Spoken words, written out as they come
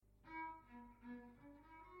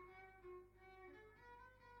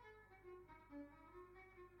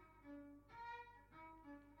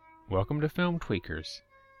Welcome to Film Tweakers,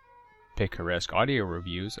 picaresque audio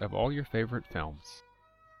reviews of all your favorite films.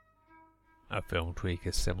 A film tweak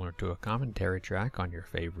is similar to a commentary track on your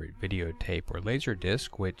favorite videotape or laserdisc,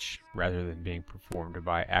 which, rather than being performed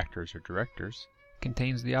by actors or directors,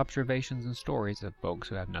 contains the observations and stories of folks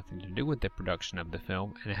who have nothing to do with the production of the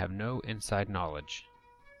film and have no inside knowledge.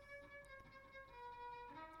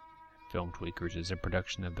 Film Tweakers is a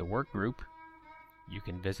production of the Work Group. You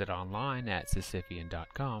can visit online at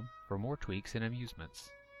Sisyphean.com for more tweaks and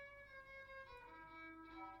amusements.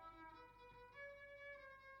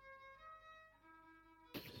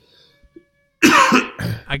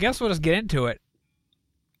 I guess we'll just get into it.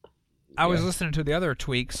 I was listening to the other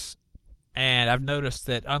tweaks, and I've noticed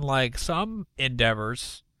that unlike some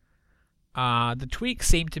endeavors, the tweaks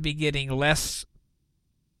seem to be getting less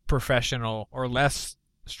professional or less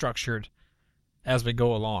structured as we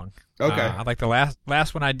go along. Okay. Like the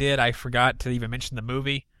last one I did, I forgot to even mention the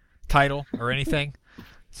movie title or anything.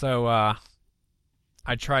 So I'll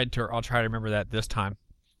try to remember that this time,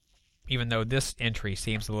 even though this entry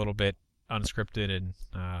seems a little bit unscripted and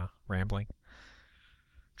rambling.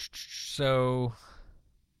 So,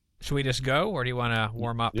 should we just go, or do you want to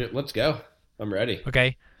warm up? Yeah, let's go. I'm ready.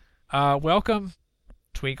 Okay. Welcome,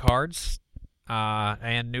 Tweakhards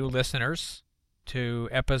and new listeners, to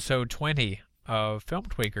episode 20 of Film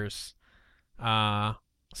Tweakers,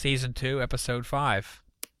 season 2, episode 5.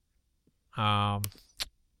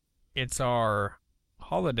 It's our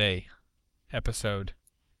holiday episode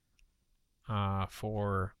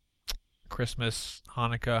for Christmas,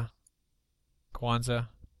 Hanukkah, Kwanzaa,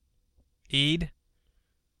 Eid,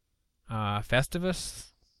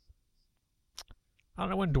 Festivus. I don't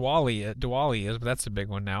know when Diwali is, but that's a big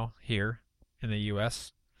one now here in the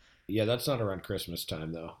U.S. Yeah, that's not around Christmas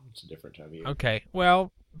time, though. It's a different time of year. Okay,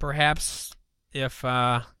 well, perhaps if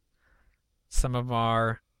some of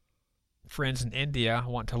our friends in India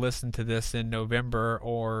want to listen to this in November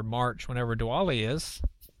or March, whenever Diwali is,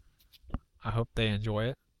 I hope they enjoy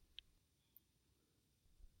it.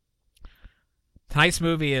 Tonight's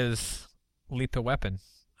movie is Lethal Weapon,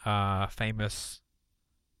 famous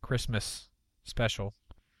Christmas special,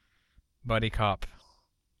 buddy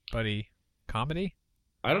comedy.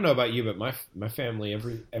 I don't know about you, but my family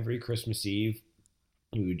every Christmas Eve,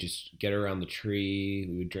 we would just get around the tree.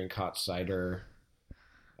 We would drink hot cider.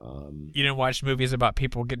 You didn't watch movies about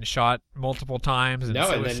people getting shot multiple times and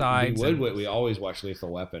suicides? No, and then we always watch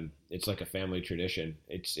Lethal Weapon. It's like a family tradition.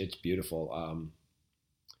 It's beautiful.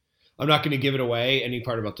 I'm not going to give it away any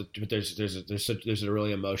part about but there's a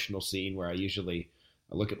really emotional scene where I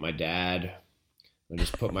look at my dad and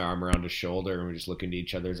just put my arm around his shoulder and we just look into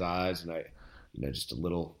each other's eyes and just a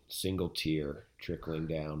little single tear trickling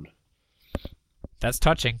down. That's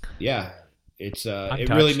touching. Yeah, it touched.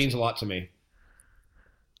 really means a lot to me.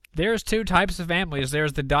 There's two types of families.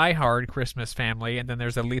 There's the die-hard Christmas family, and then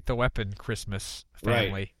there's a Lethal Weapon Christmas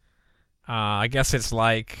family. Right. I guess it's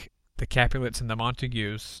like the Capulets and the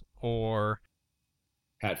Montagues, or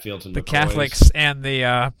Hatfields and the McCoys. Catholics and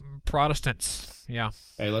the Protestants. Yeah.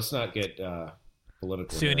 Hey, let's not get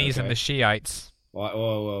political. Sunnis here, okay? and the Shiites.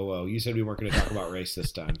 Whoa. You said we weren't going to talk about race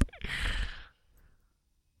this time.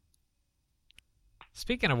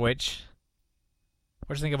 Speaking of which,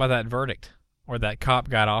 what do you think about that verdict? Where that cop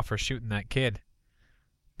got off for shooting that kid?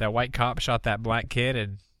 That white cop shot that black kid,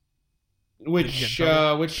 and which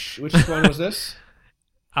one was this?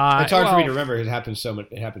 It's hard for me to remember. It happens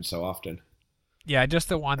so often. Yeah, just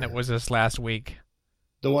the one that was this last week.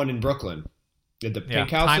 The one in Brooklyn, at the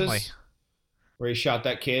pink houses, timely. Where he shot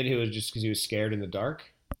that kid who was just because he was scared in the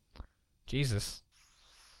dark. Jesus.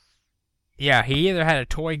 Yeah, he either had a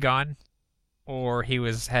toy gun, or he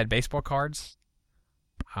had baseball cards.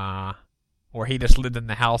 Or he just lived in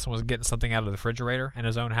the house and was getting something out of the refrigerator in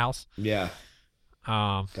his own house. Yeah.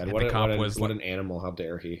 God, what an animal! How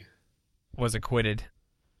dare he? Was acquitted.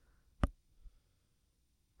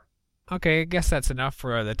 Okay, I guess that's enough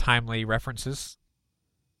for the timely references.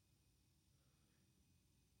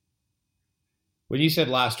 When you said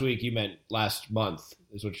last week, you meant last month,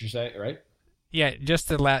 is what you're saying, right? Yeah, just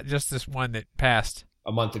this one that passed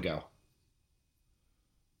a month ago.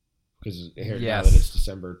 Because now that it's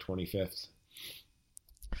December 25th.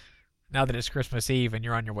 Now that it's Christmas Eve and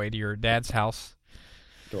you're on your way to your dad's house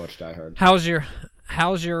to watch Die Hard. How's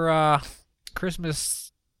your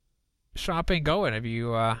Christmas shopping going? Have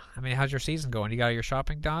you how's your season going? You got your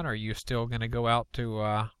shopping done, or are you still going to go out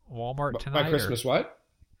to Walmart tonight? My Christmas what?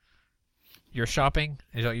 Your shopping?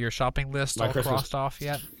 Is your shopping list all crossed off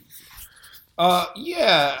yet?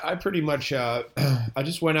 Yeah, I pretty much I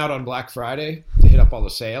just went out on Black Friday to hit up all the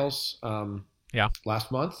sales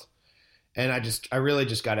last month. And I really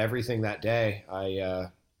just got everything that day. I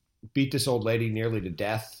beat this old lady nearly to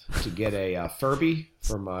death to get a Furby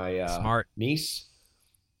for my Smart. niece.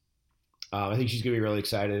 I think she's gonna be really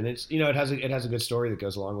excited, and it's it has a good story that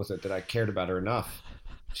goes along with it that I cared about her enough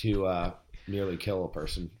to nearly kill a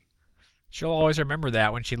person. She'll always remember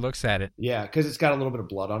that when she looks at it. Yeah, because it's got a little bit of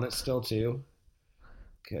blood on it still too.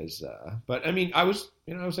 But I mean, I was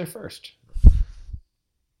there first.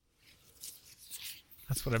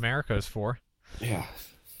 That's what America's for. Yeah.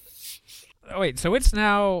 Oh, wait, so it's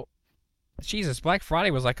now... Jesus, Black Friday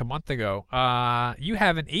was like a month ago. You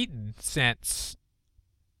haven't eaten since...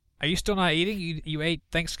 Are you still not eating? You ate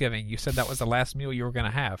Thanksgiving. You said that was the last meal you were going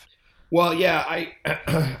to have. Well, yeah, I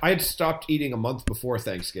had stopped eating a month before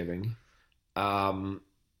Thanksgiving. I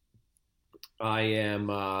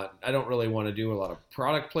don't really want to do a lot of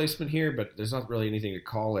product placement here, but there's not really anything to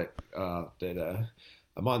call it.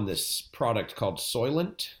 I'm on this product called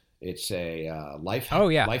Soylent. It's a life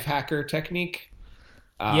hacker technique.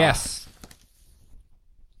 Yes.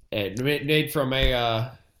 Made from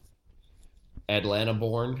a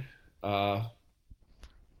Atlanta-born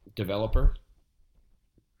developer.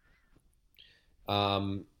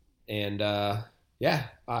 Yeah,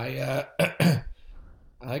 I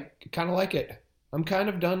kind of like it. I'm kind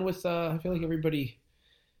of done with. I feel like everybody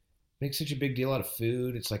makes such a big deal out of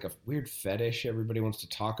food. It's like a weird fetish. Everybody wants to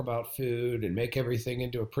talk about food and make everything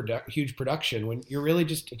into a huge production when you're really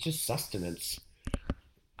it's just sustenance.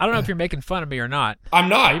 I don't know if you're making fun of me or not. I'm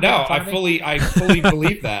not. No, I fully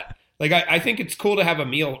believe that. Like, I think it's cool to have a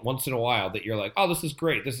meal once in a while that you're like, oh, this is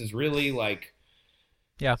great. This is really like,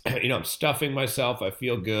 yeah, I'm stuffing myself. I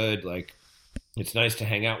feel good. Like, it's nice to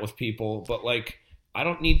hang out with people, but like, I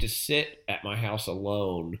don't need to sit at my house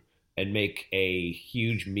alone and make a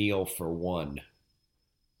huge meal for one.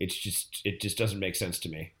 It just doesn't make sense to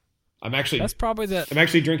me. I'm actually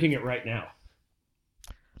drinking it right now.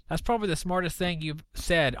 That's probably the smartest thing you've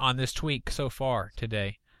said on this tweak so far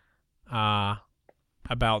today,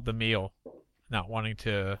 about the meal, not wanting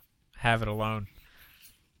to have it alone.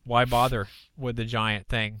 Why bother with the giant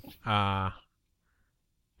thing? I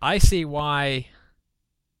see why.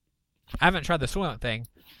 I haven't tried the Soylent thing,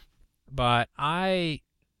 but I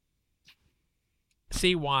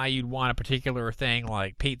see why you'd want a particular thing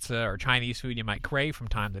like pizza or Chinese food you might crave from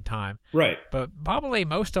time to time. Right. But probably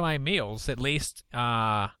most of my meals, at least,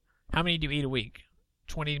 how many do you eat a week?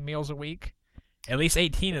 20 meals a week? At least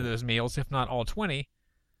 18 of those meals, if not all 20,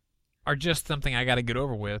 are just something I got to get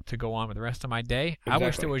over with to go on with the rest of my day. Exactly. I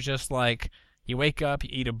wish there was just like, you wake up, you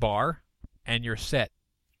eat a bar, and you're set.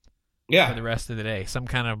 Yeah. For the rest of the day. Some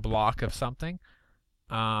kind of block of something.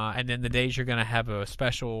 And then the days you're going to have a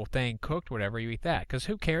special thing cooked, whatever, you eat that. Because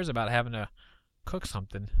who cares about having to cook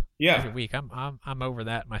something every week? I'm over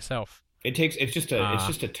that myself. It's just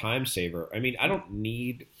a time saver. I mean, I don't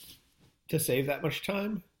need to save that much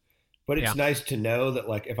time, but it's nice to know that,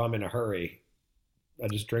 like, if I'm in a hurry, I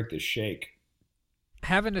just drink this shake.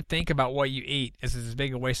 Having to think about what you eat is as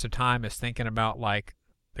big a waste of time as thinking about, like,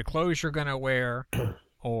 the clothes you're going to wear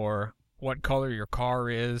or what color your car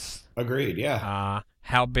is. Agreed, yeah.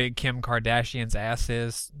 How big Kim Kardashian's ass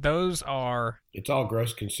is. Those are... It's all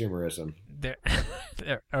gross consumerism.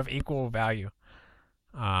 They're of equal value.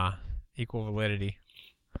 Equal validity.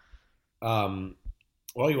 Well,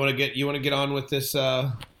 you want to get on with this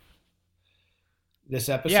this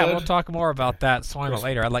episode? Yeah, we'll talk more about that Soylent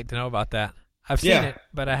later. I'd like to know about that. I've seen it,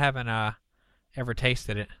 but I haven't ever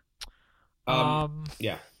tasted it.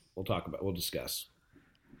 Yeah, we'll discuss.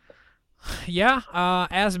 Yeah,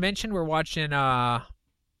 as mentioned, we're watching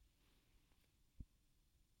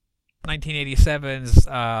 1987's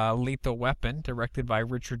Lethal Weapon, directed by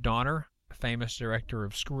Richard Donner, famous director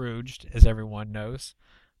of Scrooged, as everyone knows,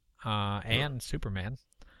 and Superman.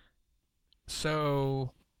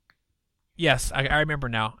 So, yes, I remember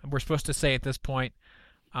now. We're supposed to say at this point,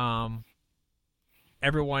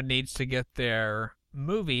 everyone needs to get their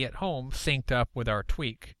movie at home synced up with our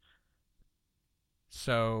tweak.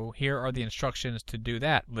 So here are the instructions to do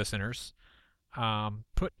that, listeners.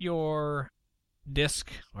 Put your disc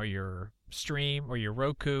or your stream or your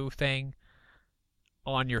Roku thing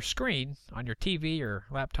on your screen, on your TV or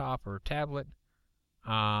laptop or tablet.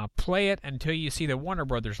 Play it until you see the Warner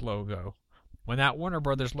Brothers logo. When that Warner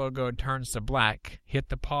Brothers logo turns to black, hit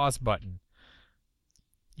the pause button.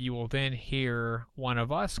 You will then hear one of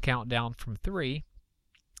us count down from 3,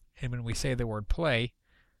 and when we say the word play,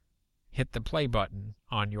 hit the play button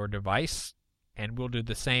on your device, and we'll do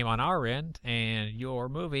the same on our end, and your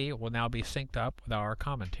movie will now be synced up with our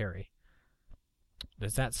commentary.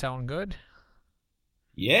 Does that sound good?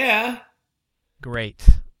 Yeah. Great.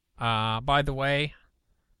 By the way,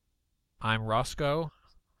 I'm Roscoe.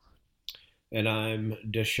 And I'm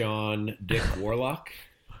Deshaun Dick Warlock.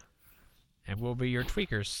 And we'll be your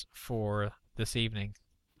tweakers for this evening.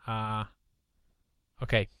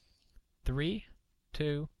 Okay. 3,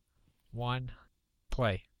 2, 1,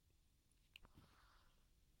 play.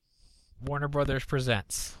 Warner Brothers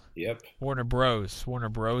presents. Yep. Warner Bros. Warner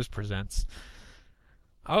Bros. Presents.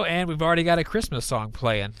 Oh, and we've already got a Christmas song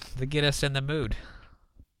playing to get us in the mood.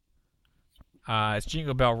 It's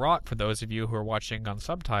Jingle Bell Rock for those of you who are watching on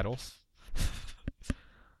subtitles.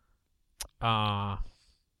 I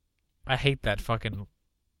hate that fucking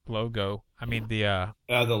logo. I mean the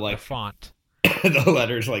font. The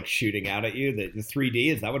letters like shooting out at you. The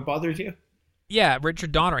 3D, is that what bothers you? Yeah,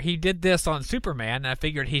 Richard Donner. He did this on Superman, and I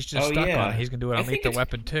figured he's just stuck on it. He's going to do it on Lethal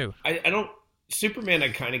Weapon too. I don't... Superman, I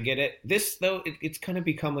kind of get it. This, though, it's kind of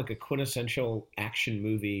become like a quintessential action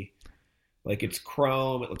movie. Like, it's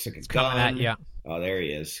chrome. It looks like a gun. Coming at you. Oh, there he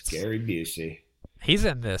is. Gary Busey. He's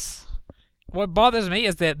in this. What bothers me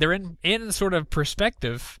is that they're in sort of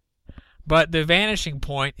perspective, but the vanishing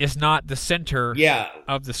point is not the center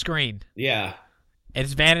of the screen. Yeah.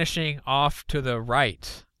 It's vanishing off to the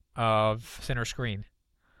right of center screen.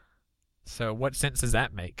 So what sense does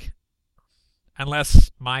that make?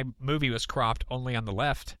 Unless my movie was cropped only on the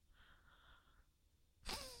left.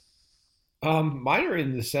 Mine are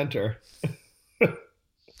in the center.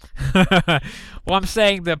 Well, I'm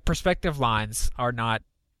saying the perspective lines are not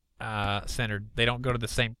centered. They don't go to the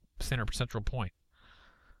same central point.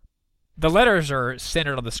 The letters are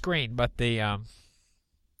centered on the screen, but the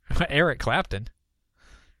Eric Clapton.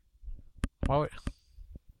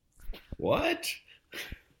 What?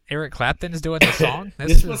 Eric Clapton's doing the song?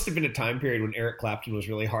 This must have been a time period when Eric Clapton was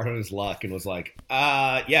really hard on his luck and was like,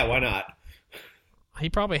 yeah, why not? He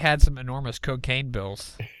probably had some enormous cocaine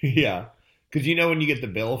bills. Yeah. Because you know when you get the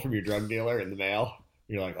bill from your drug dealer in the mail,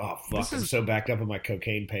 you're like, oh, fuck, I'm so backed up on my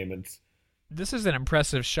cocaine payments. This is an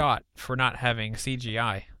impressive shot for not having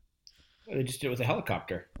CGI. They just did it with a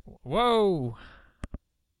helicopter. Whoa.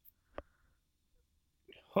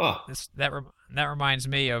 Huh. That reminds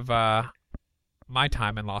me of my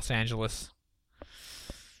time in Los Angeles.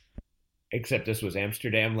 Except this was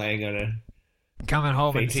Amsterdam laying on a... Coming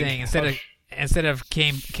home and seeing, instead of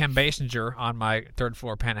Kim Basinger on my third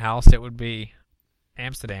floor penthouse, it would be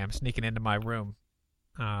Amsterdam sneaking into my room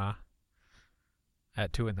at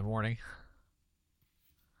 2 a.m.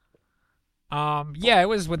 Yeah, it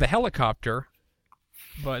was with a helicopter,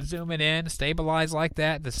 but zooming in, stabilized like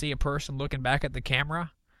that to see a person looking back at the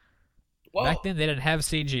camera. Whoa. Back then, they didn't have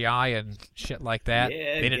CGI and shit like that.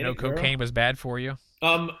 Yeah, they didn't know cocaine was bad for you.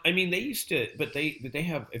 I mean, they used to, but they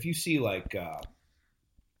have. If you see like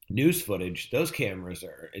news footage, those cameras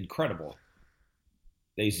are incredible.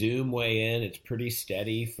 They zoom way in. It's pretty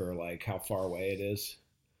steady for like how far away it is.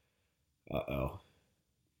 Uh-oh.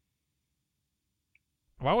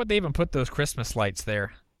 Why would they even put those Christmas lights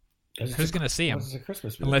there? Who's going to see them? It's a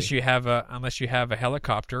Christmas movie. Unless you have a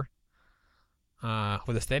helicopter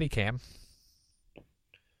with a Steadicam.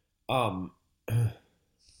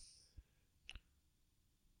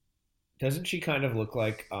 Doesn't she kind of look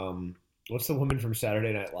like what's the woman from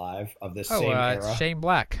Saturday Night Live of this same era? Shane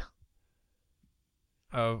Black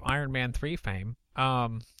of Iron Man 3 fame.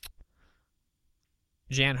 Jan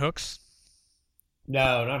Hooks.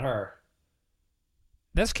 No, not her.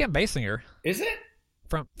 That's Kim Basinger. Is it?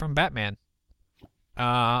 From Batman.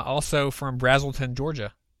 Also from Brazelton,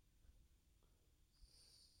 Georgia.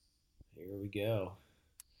 Here we go.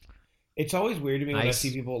 It's always weird to me when I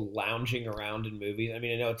see people lounging around in movies. I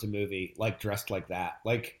mean, I know it's a movie, like dressed like that.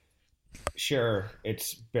 Like, sure,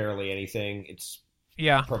 it's barely anything. It's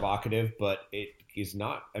provocative, but it is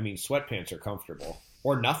not. I mean, sweatpants are comfortable,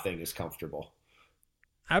 or nothing is comfortable.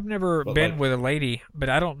 I've never been with a lady, but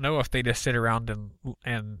I don't know if they just sit around and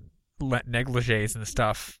let negligees and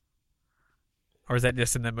stuff, or is that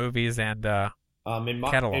just in the movies and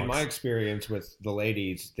catalogs? In my experience with the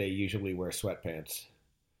ladies, they usually wear sweatpants,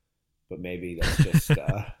 but maybe that's just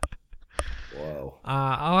whoa.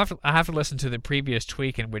 I have to listen to the previous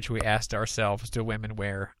tweak in which we asked ourselves, do women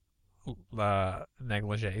wear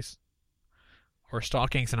negligees or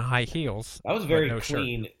stockings and high heels? That was very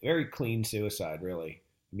clean suicide, really.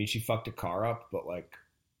 I mean, she fucked a car up, but like,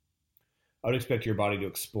 I would expect your body to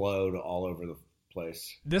explode all over the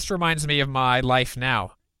place. This reminds me of my life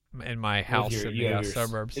now in my house in the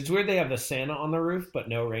suburbs. It's weird they have the Santa on the roof, but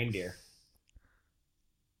no reindeer.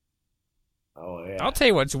 Oh, yeah. I'll tell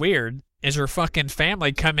you what's weird is your fucking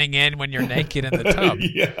family coming in when you're naked in the tub.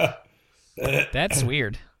 Yeah. That's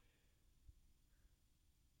weird.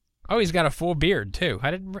 Oh, he's got a full beard, too. I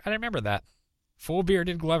didn't remember that. Full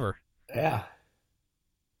bearded Glover. Yeah.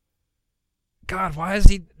 God, why is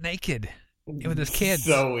he naked with his kids?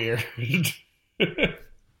 So weird.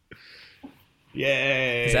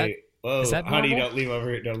 Yay! Whoa, is that honey, normal? don't leave over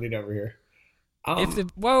here. Don't lean over here.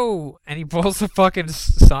 Whoa, and he pulls the fucking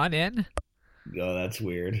son in. Oh, that's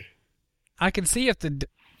weird. I can see if the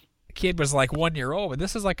kid was like 1 year old, but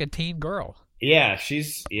this is like a teen girl. Yeah,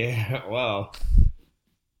 well.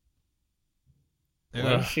 What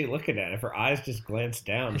Ugh. is she looking at? If her eyes just glanced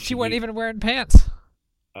down. She wasn't even wearing pants.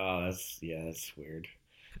 Oh, that's weird.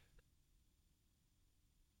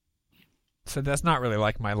 So that's not really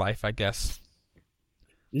like my life, I guess.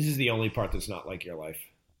 This is the only part that's not like your life.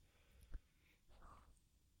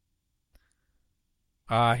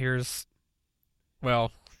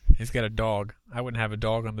 He's got a dog. I wouldn't have a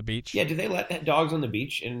dog on the beach. Yeah, do they let dogs on the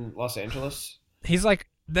beach in Los Angeles? He's like,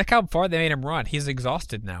 look how far they made him run. He's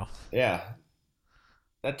exhausted now. Yeah.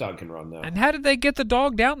 That dog can run, though. And how did they get the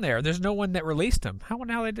dog down there? There's no one that released him. How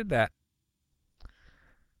they did that?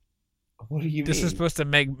 What do you mean? This is supposed to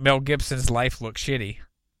make Mel Gibson's life look shitty.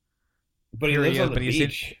 But he lives on the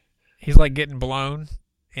beach. He's like getting blown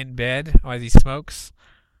in bed as he smokes.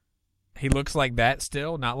 He looks like that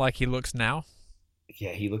still, not like he looks now.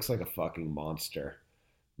 Yeah, he looks like a fucking monster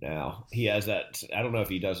now. He has that, I don't know if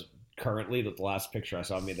he does currently, but the last picture I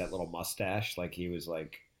saw made that little mustache like he was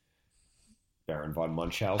like Baron von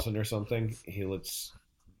Munchausen or something. He looks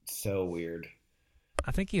so weird.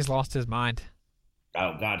 I think he's lost his mind.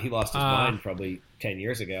 Oh, God, he lost his mind probably 10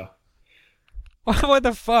 years ago. What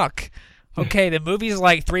the fuck? Okay, the movie's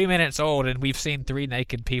like 3 minutes old and we've seen 3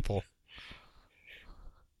 naked people.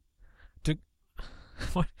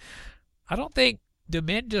 I don't think... Do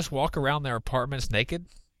men just walk around their apartments naked?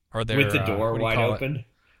 Or their, with the door wide open?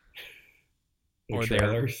 Or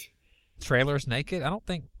trailers? Their trailers naked? I don't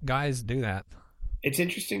think guys do that. It's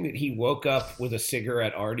interesting that he woke up with a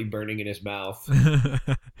cigarette already burning in his mouth.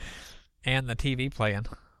 And the TV playing.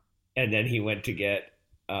 And then he went to get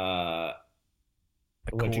a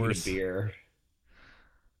beer.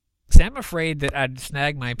 See, I'm afraid that I'd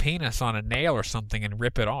snag my penis on a nail or something and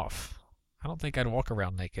rip it off. I don't think I'd walk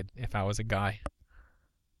around naked if I was a guy.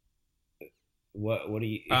 What do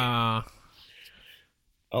you... Oh,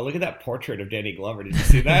 look at that portrait of Danny Glover. Did you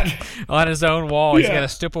see that? On his own wall. He's got a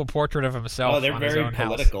stipple portrait of himself on his own house. They're very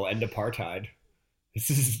political. End apartheid.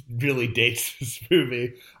 This really dates this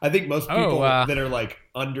movie. I think most people that are like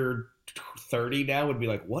under 30 now would be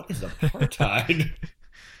like, what is apartheid?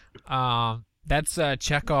 That's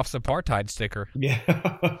Chekhov's apartheid sticker.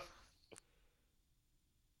 Yeah.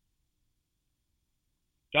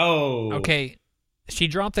 Oh. Okay. She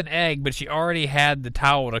dropped an egg, but she already had the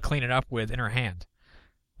towel to clean it up with in her hand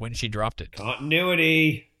when she dropped it.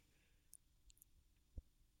 Continuity.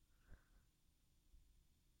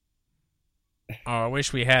 Oh, I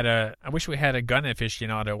wish we had a gun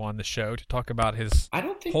aficionado on the show to talk about his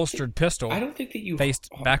holstered pistol. I don't think that you faced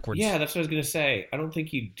backwards. Yeah, that's what I was gonna say. I don't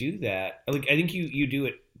think you do that. Like, I think you do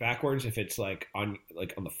it backwards if it's like on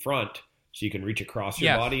the front, so you can reach across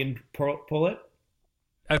your body and pull it.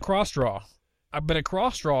 A cross draw, but a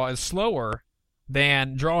cross draw is slower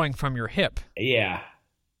than drawing from your hip. Yeah.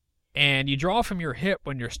 And you draw from your hip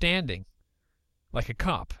when you're standing, like a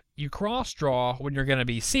cop. You cross draw when you're going to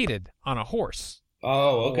be seated on a horse.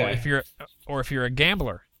 Oh, okay. Or if you're a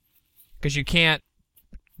gambler, because you can't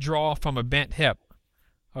draw from a bent hip.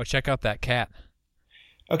 Oh, check out that cat.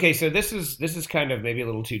 Okay, so this is kind of maybe a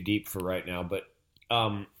little too deep for right now, but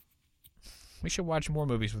we should watch more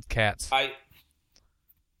movies with cats.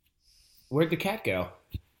 Where'd the cat go?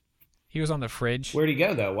 He was on the fridge. Where'd he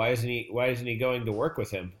go though? Why isn't he going to work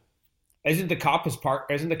with him? Isn't the cat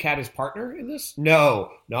his partner in this?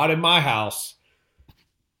 No, not in my house.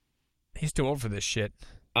 He's too old for this shit.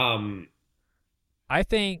 I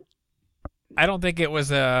don't think it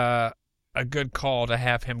was a good call to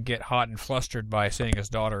have him get hot and flustered by seeing his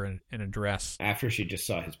daughter in a dress. After she just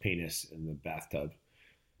saw his penis in the bathtub.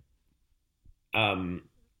 Do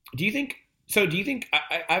you think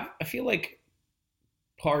I feel like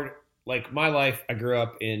my life, I grew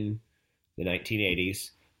up in the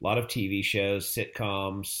 1980s. A lot of TV shows,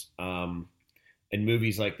 sitcoms, and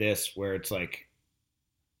movies like this where it's like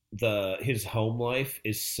his home life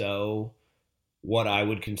is so what I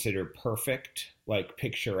would consider perfect, like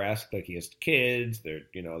picturesque. Like he has kids,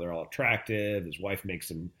 they're all attractive. His wife makes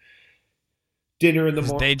him dinner in the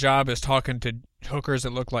morning. His day job is talking to hookers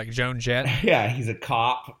that look like Joan Jett. Yeah, he's a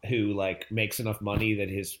cop who makes enough money that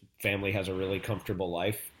his family has a really comfortable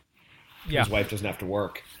life. Yeah. His wife doesn't have to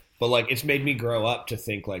work. But it's made me grow up to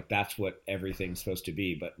think that's what everything's supposed to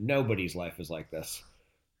be. But nobody's life is like this.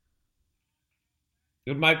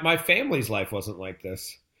 My family's life wasn't like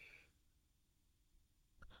this.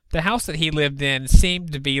 the house that he lived in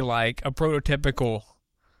seemed to be like a prototypical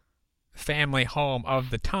family home of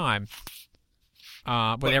the time,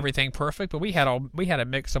 with everything perfect. But we had a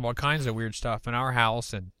mix of all kinds of weird stuff in our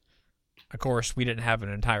house, and of course we didn't have an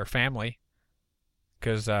entire family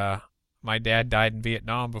because my dad died in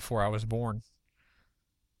Vietnam before I was born,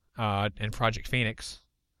 in Project Phoenix.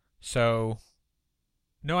 So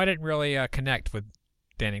no, I didn't really connect with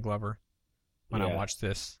Danny Glover when I watched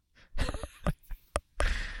this.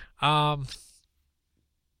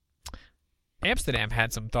 Amsterdam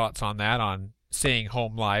had some thoughts on that, on seeing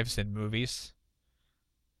home lives in movies,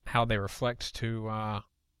 how they reflect to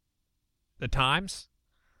the times.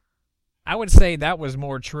 I would say that was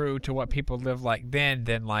more true to what people lived like then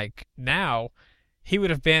than like now. He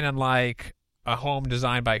would have been in like a home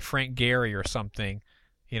designed by Frank Gehry or something,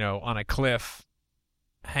 on a cliff,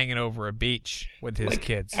 hanging over a beach with his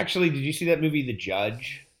kids. Actually, did you see that movie, The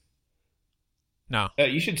Judge? No.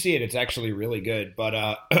 You should see it. It's actually really good. But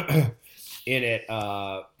in it,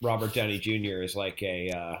 Robert Downey Jr. is like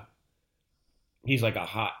he's like a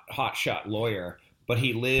hot shot lawyer, but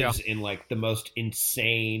he lives in like the most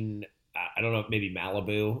insane, I don't know, maybe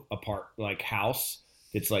Malibu house.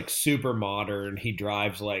 It's like super modern. He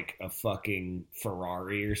drives like a fucking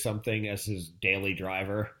Ferrari or something as his daily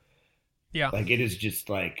driver. Yeah. Like it is just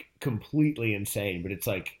like completely insane, but it's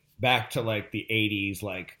like back to like the 80s,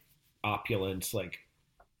 like opulence, like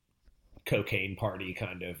cocaine party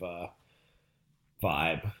kind of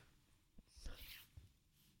vibe.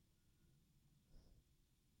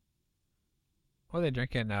 What are they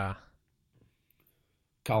drinking? What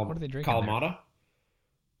are they drinking? Kalamata? There?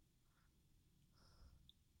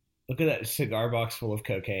 Look at that cigar box full of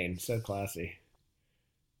cocaine. So classy.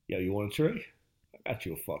 Yo, you want a tree? I got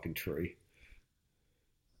you a fucking tree.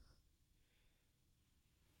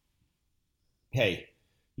 Hey,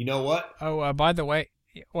 you know what? Oh, by the way,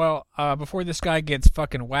 before this guy gets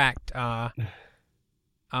fucking whacked,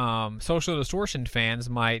 Social Distortion fans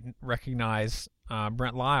might recognize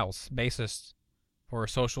Brent Lyles, bassist for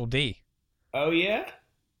Social D. Oh, yeah?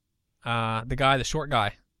 The short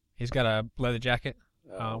guy. He's got a leather jacket.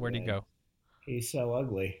 Where'd he go? He's so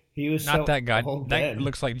ugly. He was not so that guy. old That then.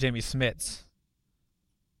 looks like Jimmy Smits.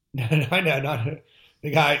 No, not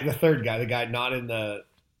the guy, the third guy, the guy not in the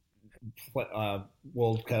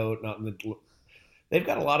wool coat, not in the. They've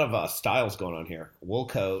got a lot of styles going on here. Wool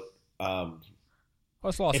coat.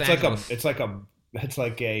 It's Los it's Angeles. It's like a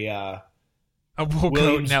wool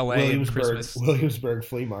coat in L.A. in Christmas. Williamsburg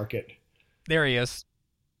flea market. There he is,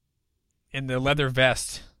 in the leather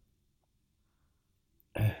vest.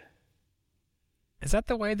 Is that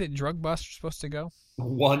the way that drug busts are supposed to go?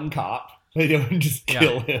 One cop. They don't just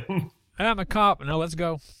kill him. I'm a cop. No, let's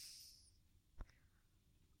go.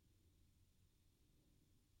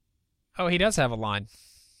 Oh, he does have a line.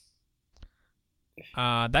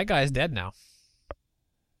 That guy's dead now.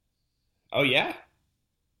 Oh, yeah?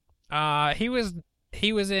 He was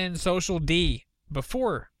in Social D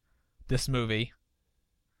before this movie.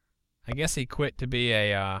 I guess he quit to be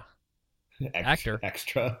a actor.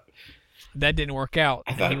 Extra. That didn't work out.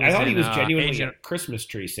 I thought he was genuinely a Christmas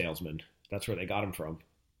tree salesman. That's where they got him from.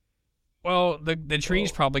 Well, the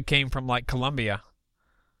trees probably came from like Colombia,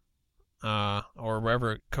 or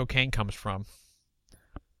wherever cocaine comes from.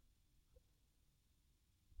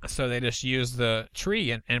 So they just used the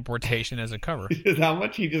tree importation as a cover. How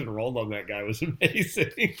much he just rolled on that guy was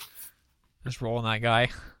amazing. Just rolling that guy.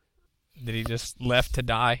 That he just left to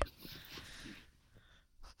die.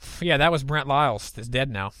 Yeah, that was Brent Lyles. That's dead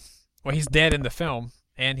now. Well, he's dead in the film,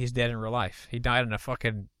 and he's dead in real life. He died in a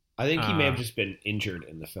fucking... I think he may have just been injured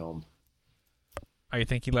in the film. Oh, you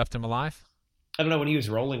think he left him alive? I don't know, when he was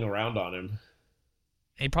rolling around on him.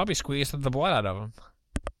 He probably squeezed the blood out of him.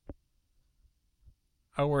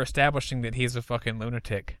 Oh, we're establishing that he's a fucking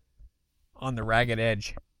lunatic. On the ragged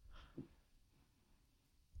edge.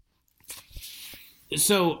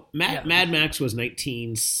 So, Mad Max was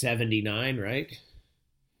 1979, right?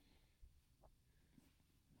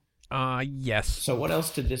 Yes. So what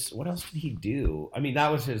else did he do? I mean, that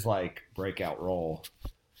was his like breakout role,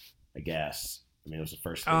 I guess. I mean, it was the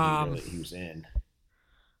first thing he was in.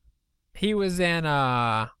 He was in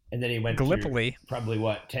and then he went Gallipoli. Through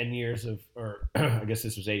probably 10 years of, or I guess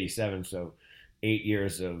this was 87, so 8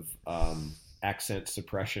 years of accent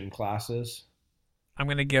suppression classes. I'm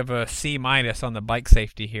gonna give a C- on the bike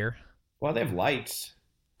safety here. Well, they have lights.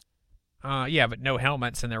 Yeah, but no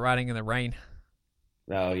helmets, and they're riding in the rain.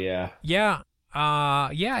 Oh, yeah. Yeah.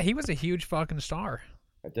 He was a huge fucking star.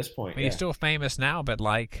 At this point, I mean, he's still famous now, but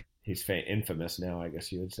like... He's infamous now, I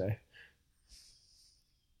guess you would say.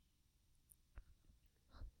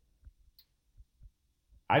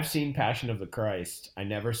 I've seen Passion of the Christ. I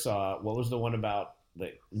never saw, what was the one about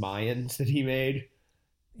the Mayans that he made?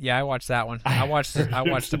 Yeah, I watched that one. I watched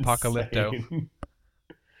Apocalypto. Insane.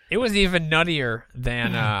 It was even nuttier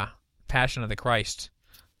than Passion of the Christ.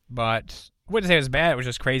 But I wouldn't say it was bad. It was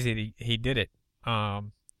just crazy that he did it. But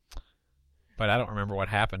I don't remember what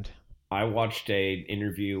happened. I watched an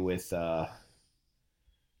interview with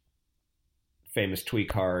famous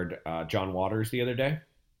tweakhard John Waters the other day.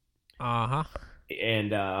 Uh-huh.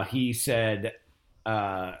 And he said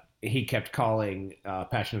he kept calling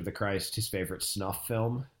Passion of the Christ his favorite snuff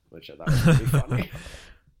film, which I thought was pretty funny.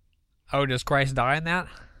 Oh, does Christ die in that?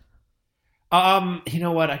 You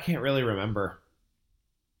know what? I can't really remember.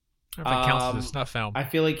 I don't know if it counts as a snuff film. I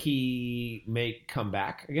feel like he may come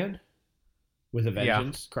back again with a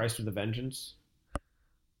vengeance. Yeah. Christ with a vengeance.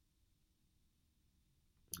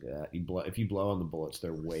 Yeah, if you blow on the bullets,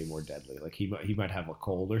 they're way more deadly. Like he might have a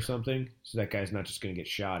cold or something, so that guy's not just going to get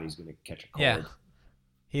shot; he's going to catch a cold. Yeah,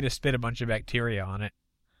 he'd have spit a bunch of bacteria on it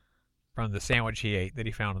from the sandwich he ate that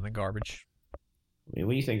he found in the garbage. I mean,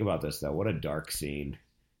 when you think about this, though, what a dark scene!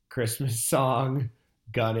 Christmas song,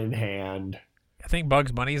 gun in hand. I think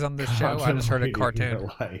Bugs Bunny's on this show. I just heard a cartoon.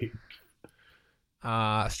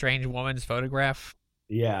 Strange Woman's Photograph.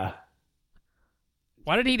 Yeah.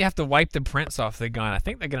 Why did he have to wipe the prints off the gun? I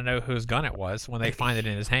think they're going to know whose gun it was when they find it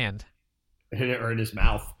in his hand. Or in his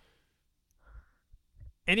mouth.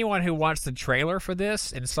 Anyone who watched the trailer for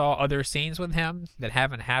this and saw other scenes with him that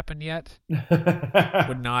haven't happened yet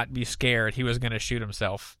would not be scared he was going to shoot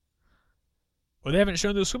himself. Well, they haven't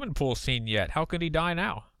shown the swimming pool scene yet. How could he die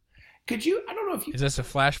now? Could you? I don't know if you... Is this a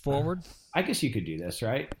flash forward? I guess you could do this,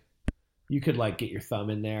 right? You could, like, get your thumb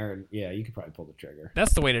in there, and, yeah, you could probably pull the trigger.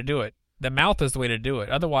 That's the way to do it. The mouth is the way to do it.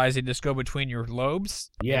 Otherwise, you just go between your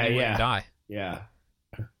lobes and you wouldn't die. Yeah.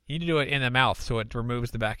 You need to do it in the mouth so it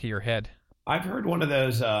removes the back of your head. I've heard one of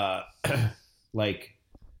those, like,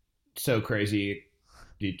 so crazy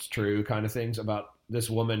it's true kind of things about this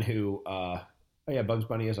woman who, oh, yeah, Bugs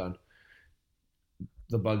Bunny is on.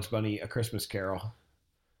 The Bugs Bunny, A Christmas Carol.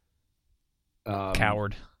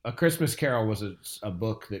 Coward. A Christmas Carol was a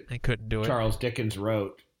book that they couldn't do it. Charles Dickens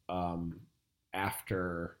wrote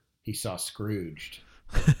after he saw Scrooged.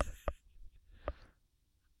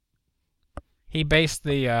 He based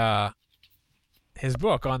the his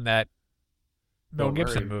book on that Bill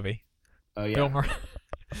Gibson movie. Oh yeah,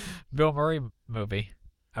 Bill Murray movie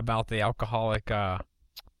about the alcoholic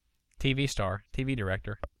TV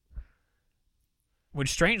director, which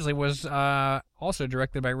strangely was also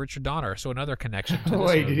directed by Richard Donner. So another connection. To this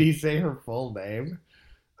Wait, movie. Did he say her full name?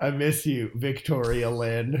 I miss you, Victoria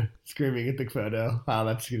Lynn, screaming at the photo. Wow,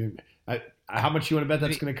 that's gonna. How much you want to bet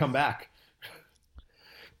that's going to come back?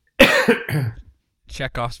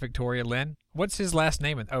 Chekhov's Victoria Lynn. What's his last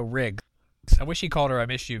name? Oh, Riggs. I wish he called her I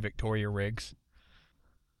miss you, Victoria Riggs.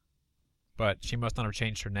 But she must not have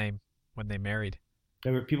changed her name when they married.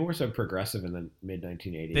 People were so progressive in the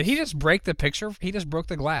mid-1980s. Did he just break the picture? He just broke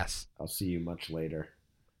the glass. I'll see you much later.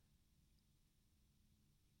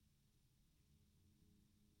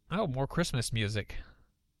 Oh, more Christmas music.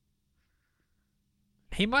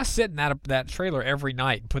 He must sit in that trailer every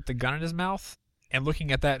night and put the gun in his mouth and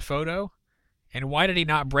looking at that photo. And why did he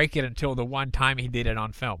not break it until the one time he did it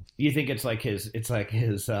on film? You think it's like his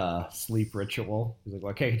sleep ritual? He's like,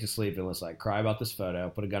 well, I can't get to sleep unless I cry about this photo,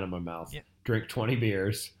 put a gun in my mouth, drink 20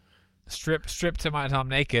 beers. Strip to my Tom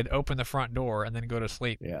naked, open the front door, and then go to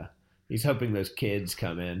sleep. Yeah. He's hoping those kids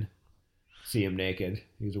come in, see him naked.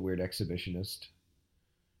 He's a weird exhibitionist.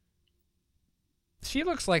 She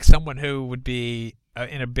looks like someone who would be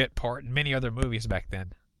in a bit part in many other movies back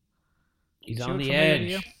then. He's on the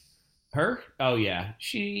edge. Her? Oh, yeah.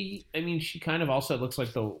 She kind of also looks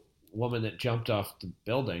like the woman that jumped off the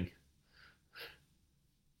building.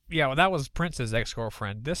 Yeah, well, that was Prince's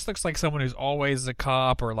ex-girlfriend. This looks like someone who's always a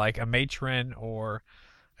cop or like a matron or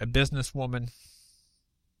a businesswoman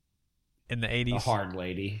in the 80s. A hard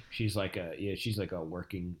lady. She's like a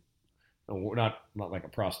working, not like a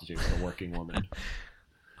prostitute, but a working woman.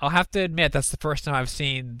 I'll have to admit, that's the first time I've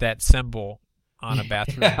seen that symbol on a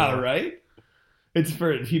bathroom yeah, door. Right? It's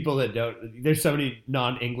for people that don't... There's so many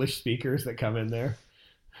non-English speakers that come in there.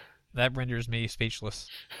 That renders me speechless.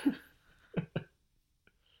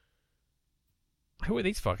 Who are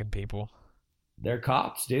these fucking people? They're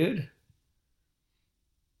cops, dude.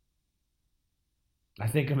 I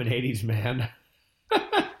think I'm an 80s man.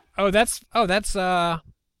 Oh, that's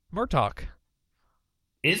Murtaugh.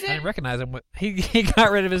 Is it? I didn't recognize him. He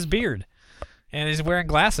got rid of his beard. And he's wearing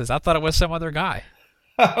glasses. I thought it was some other guy.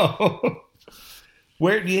 Oh.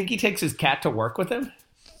 Where do you think he takes his cat to work with him?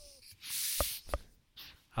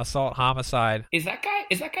 Assault, homicide. Is that guy?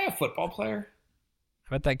 that guy a football player?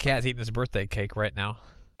 I bet that cat's eating his birthday cake right now.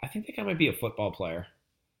 I think that guy might be a football player.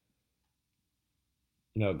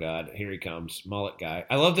 Oh God, here he comes, mullet guy.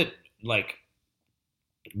 I love that, like,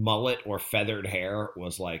 mullet or feathered hair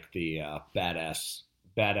was like the badass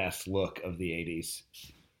look of the 80s.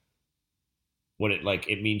 What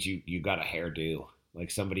it means you got a hairdo. Like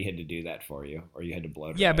somebody had to do that for you, or you had to blow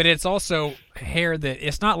it. Yeah, but it's also hair that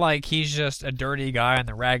it's not like he's just a dirty guy on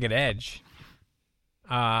the ragged edge.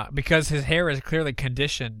 Because his hair is clearly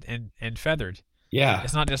conditioned and feathered. Yeah.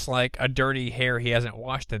 It's not just like a dirty hair he hasn't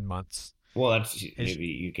washed in months. Well, maybe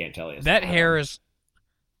you can't tell you. That hair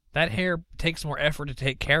takes more effort to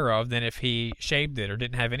take care of than if he shaved it or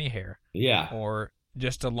didn't have any hair. Yeah. Or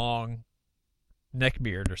just a long neck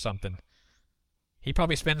beard or something. He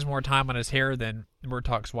probably spends more time on his hair than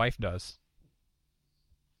Murtaugh's wife does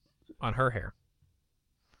on her hair.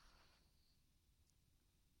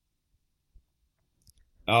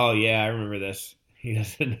 Oh, yeah, I remember this. He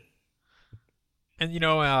doesn't... And,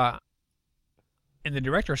 in the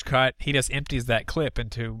director's cut, he just empties that clip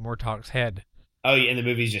into Murtaugh's head. Oh, yeah, and the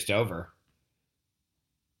movie's just over.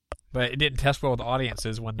 But it didn't test well with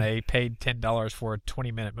audiences when they paid $10 for a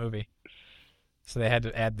 20-minute movie. So they had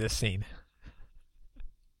to add this scene.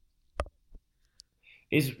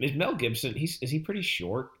 Is Mel Gibson, is he pretty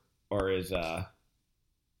short? Or is... Oh,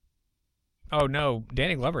 no.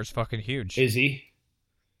 Danny Glover's fucking huge. Is he?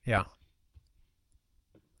 Yeah.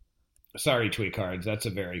 Sorry, Tweakards. That's a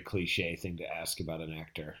very cliche thing to ask about an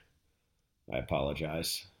actor. I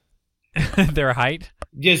apologize. Their height?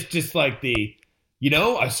 Just like the,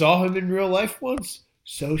 I saw him in real life once.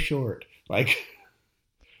 So short. Like,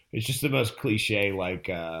 it's just the most cliche,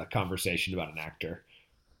 conversation about an actor.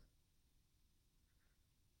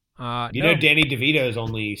 No. Danny DeVito is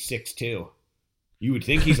only 6'2". You would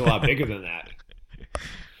think he's a lot bigger than that.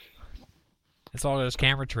 It's all those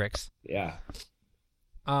camera tricks. Yeah.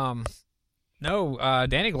 No,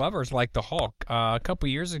 Danny Glover's like the Hulk. A couple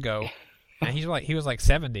years ago, and he was like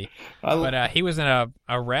 70, but he was in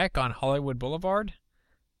a wreck on Hollywood Boulevard,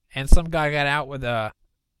 and some guy got out with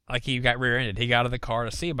he got rear-ended. He got out of the car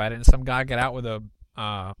to see about it, and some guy got out with a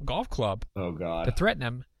golf club. Oh God! To threaten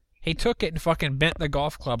him. He took it and fucking bent the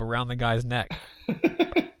golf club around the guy's neck.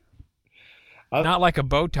 Not like a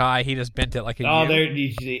bow tie. He just bent it like a. Oh,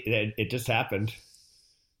 it just happened.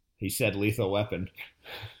 He said "Lethal Weapon."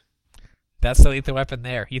 That's the Lethal Weapon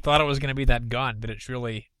there. He thought it was going to be that gun, but it's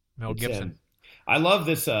really Mel Gibson. I love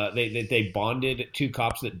this. They bonded, two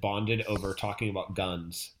cops that bonded over talking about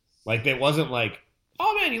guns. Like, it wasn't like,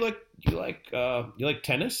 oh man, you like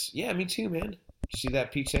tennis? Yeah, me too, man. Did you see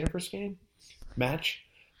that Pete Sampras match?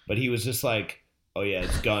 But he was just like, oh yeah,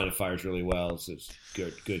 it's gun. It fires really well. It's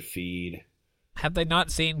good feed. Have they not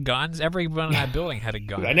seen guns? Everyone in that building had a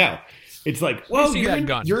gun. I know. It's like, whoa,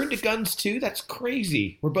 gun. You're into guns too? That's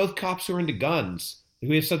crazy. We're both cops who are into guns.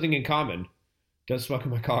 We have something in common. Don't smoke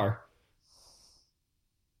in my car.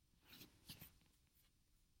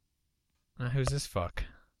 Who's this fuck?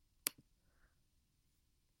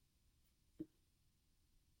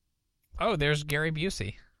 Oh, there's Gary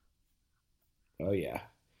Busey. Oh, yeah.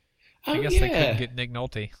 I guess they couldn't get Nick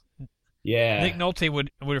Nolte. Yeah. Nick Nolte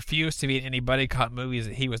would refuse to be in any buddy cop movies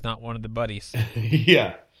that he was not one of the buddies.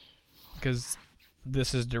 Yeah. Because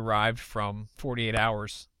this is derived from 48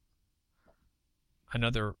 Hours,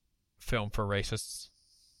 another film for racists.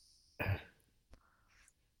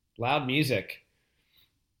 Loud music.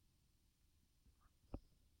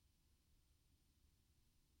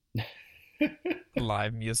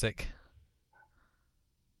 Live music.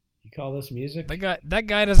 You call this music? That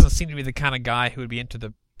guy doesn't seem to be the kind of guy who would be into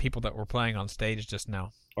the people that were playing on stage just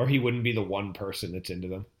now. Or he wouldn't be the one person that's into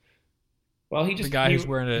them. Well, the guy who's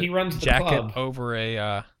wearing a jacket club. over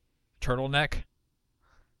a turtleneck.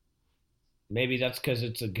 Maybe that's because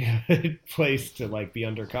it's a good place to be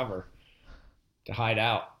undercover, to hide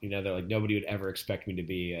out. They're like, nobody would ever expect me to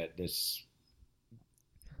be at this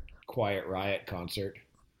Quiet Riot concert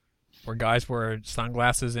where guys wear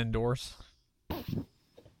sunglasses indoors.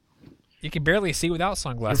 You can barely see without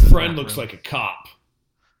sunglasses. Your friend looks like a cop.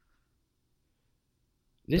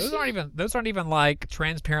 Those aren't even like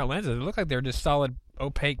transparent lenses. They look like they're just solid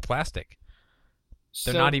opaque plastic.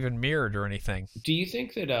 They're not even mirrored or anything. Do you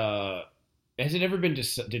think that has it ever been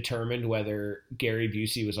determined whether Gary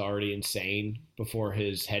Busey was already insane before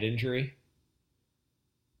his head injury?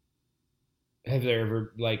 Have there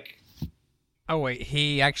ever Oh wait,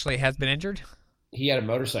 he actually has been injured? He had a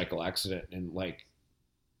motorcycle accident in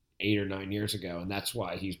 8 or 9 years ago, and that's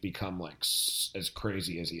why he's become as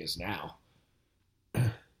crazy as he is now.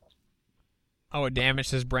 Oh, it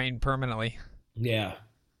damaged his brain permanently. Yeah.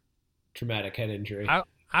 traumatic head injury.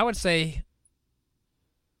 I would say,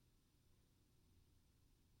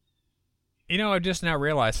 I've just now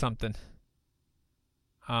realized something.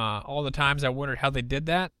 All the times I wondered how they did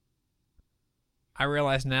that, I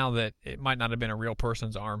realize now that it might not have been a real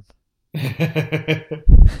person's arm.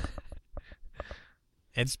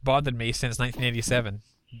 It's bothered me since 1987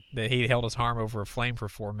 that he held his arm over a flame for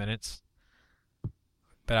 4 minutes.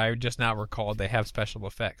 But I just now recalled they have special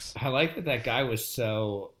effects. I like that guy was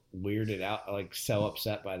so weirded out, like so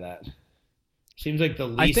upset by that. Seems like the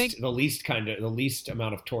least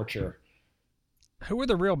amount of torture. Who are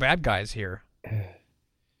the real bad guys here?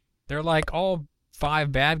 They're like all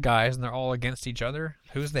 5 bad guys, and they're all against each other.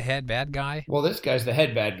 Who's the head bad guy? Well, this guy's the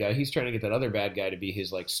head bad guy. He's trying to get that other bad guy to be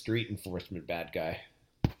his like street enforcement bad guy.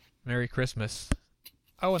 Merry Christmas.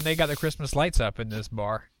 Oh, and they got the Christmas lights up in this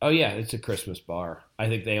bar. Oh yeah, it's a Christmas bar. I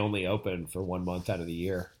think they only open for 1 month out of the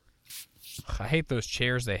year. I hate those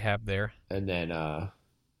chairs they have there. And then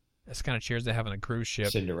that's kind of chairs they have on a cruise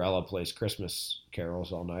ship. Cinderella plays Christmas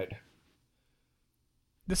carols all night.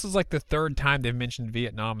 This is like the 3rd time they've mentioned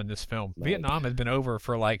Vietnam in this film. Right. Vietnam has been over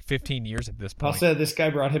for like 15 years at this point. Also, this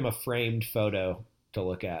guy brought him a framed photo to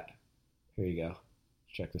look at. Here you go.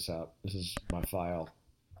 Check this out. This is my file.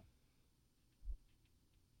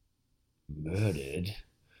 Murdered.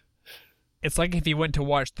 It's like if you went to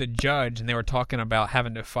watch The Judge and they were talking about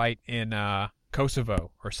having to fight in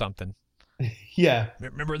Kosovo or something. Yeah.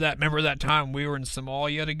 Remember that time we were in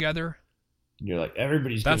Somalia together? You're like,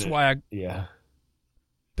 everybody's That's why Yeah.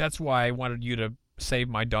 That's why I wanted you to save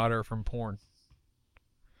my daughter from porn.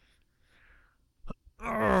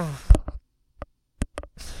 Now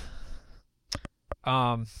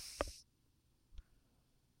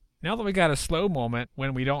that we got a slow moment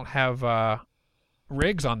when we don't have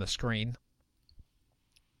Riggs on the screen,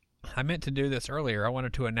 I meant to do this earlier. I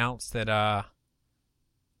wanted to announce that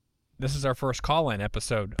this is our first call-in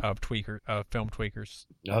episode of Film Tweakers.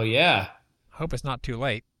 Oh yeah. Hope it's not too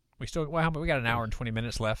late. We got an hour and 20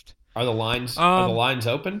 minutes left. Are the lines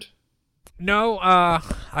opened? No,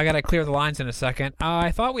 I gotta clear the lines in a second.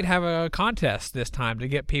 I thought we'd have a contest this time to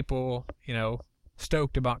get people,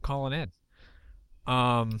 stoked about calling in.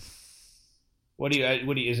 What do you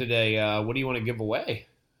want to give away?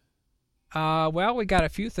 Well, we got a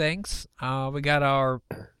few things. We got our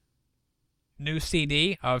new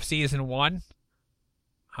CD of season 1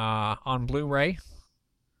 on Blu-ray.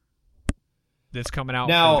 That's coming out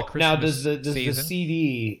now. For the Christmas Does the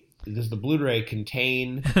CD, does the Blu-ray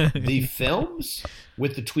contain the films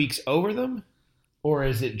with the tweaks over them, or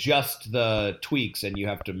is it just the tweaks and you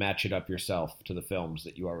have to match it up yourself to the films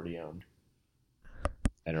that you already own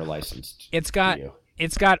and are licensed? It's got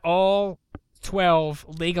all 12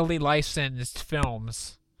 legally licensed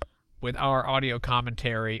films with our audio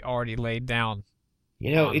commentary already laid down.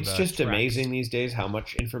 It's just amazing these days how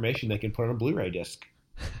much information they can put on a Blu-ray disc.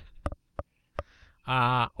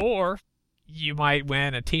 Or you might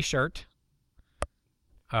win a T-shirt.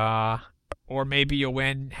 Or maybe you'll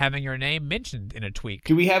win having your name mentioned in a tweak.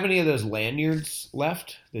 Do we have any of those lanyards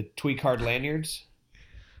left? The tweak hard lanyards?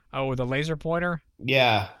 Oh, the laser pointer?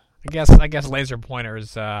 Yeah. I guess laser pointer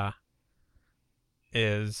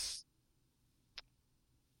is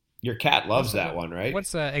your cat loves that one, right?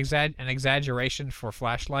 What's an exaggeration for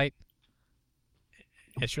flashlight?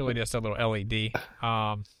 It's really just a little LED,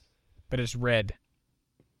 but it's red.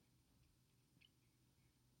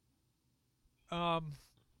 I'll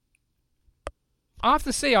have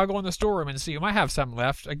to see. I'll go in the storeroom and see. We might have some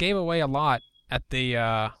left. I gave away a lot at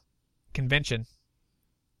the convention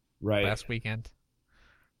last weekend.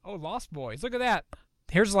 Oh, Lost Boys. Look at that.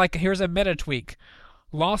 Here's a meta tweak.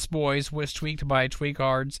 Lost Boys was tweaked by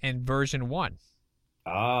Tweakards in version 1.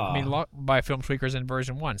 Ah. I mean, by Film Tweakers in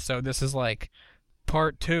version 1. So this is like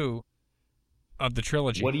part 2 of the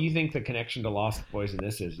trilogy. What do you think the connection to Lost Boys in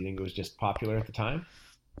this is? You think it was just popular at the time?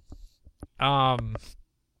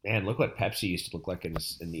 Man, look what Pepsi used to look like in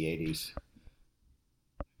the 80s.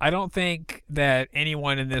 I don't think that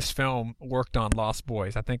anyone in this film worked on Lost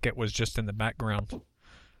Boys. I think it was just in the background.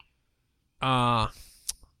 Well,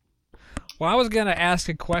 I was going to ask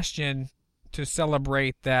a question to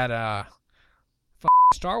celebrate that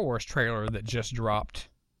Star Wars trailer that just dropped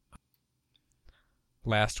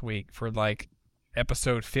last week for like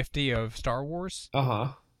episode 50 of Star Wars.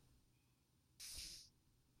 Uh-huh.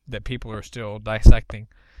 That people are still dissecting.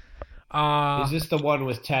 Is this the one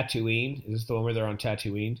with Tatooine? Is this the one where they're on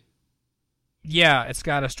Tatooine? Yeah, it's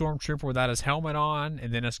got a stormtrooper without his helmet on,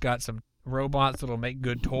 and then it's got some robots that'll make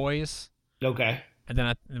good toys. Okay. And then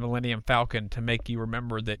a Millennium Falcon to make you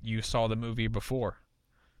remember that you saw the movie before.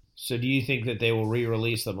 So do you think that they will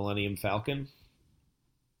re-release the Millennium Falcon?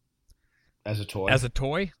 As a toy? As a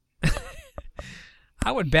toy?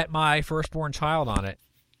 I would bet my firstborn child on it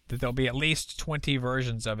that there'll be at least 20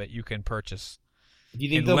 versions of it you can purchase. Do you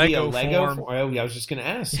think in there'll be a Lego Lego form. form? Oh, yeah, I was just going to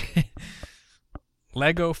ask.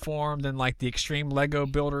 Lego form, then like the Extreme Lego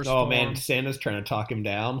Builders Oh, form. man, Santa's trying to talk him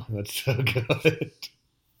down. That's so good.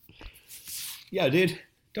 Yeah, dude,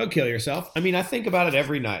 don't kill yourself. I mean, I think about it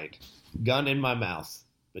every night. Gun in my mouth.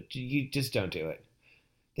 But you just don't do it.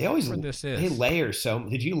 They always Where this is. They layer so.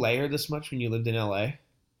 Did you layer this much when you lived in LA?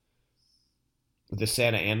 With the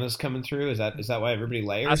Santa Ana's coming through? Is that why everybody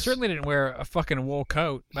layers? I certainly didn't wear a fucking wool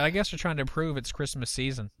coat, but I guess they're trying to prove it's Christmas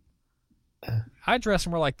season. I dress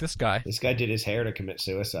more like this guy. This guy did his hair to commit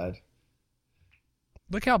suicide.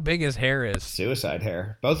 Look how big his hair is. Suicide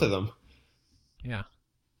hair. Both of them. Yeah.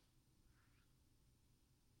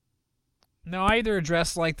 No, I either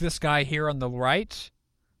dress like this guy here on the right,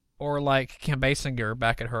 or like Kim Basinger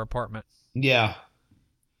back at her apartment, Yeah.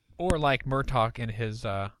 or like Murtaugh in his,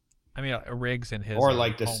 Riggs in his, Or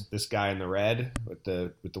like home. this guy in the red with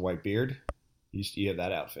the white beard. You have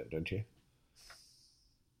that outfit, don't you?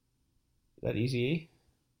 Is that Eazy-E?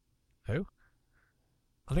 Who?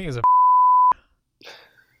 I think it's a.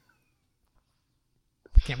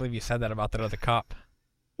 I can't believe you said that about that other cop.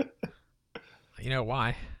 You know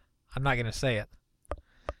why? I'm not gonna say it.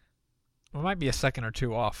 We might be a second or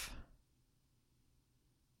two off.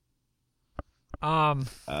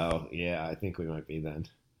 Oh, yeah, I think we might be then.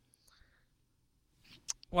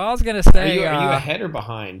 Well, I was gonna say. Are you ahead or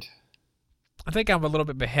behind? I think I'm a little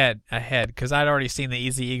bit ahead because I'd already seen the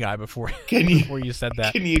Eazy-E guy before. Can you- before you said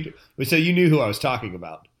that? So you knew who I was talking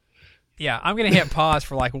about. Yeah, I'm gonna hit pause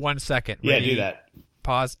for like 1 second. Yeah, Ready? do that.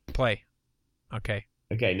 Pause. Play. Okay.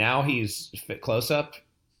 Okay, now he's close up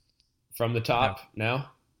from the top. No?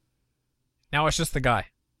 Now it's just the guy.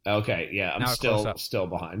 Okay, yeah, I'm Now close up. still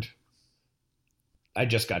behind. I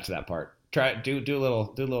just got to that part. Do a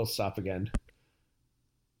little stop again.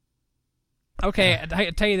 Okay,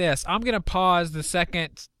 I tell you this. I'm gonna pause the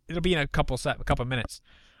second. It'll be in a couple minutes.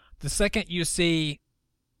 The second you see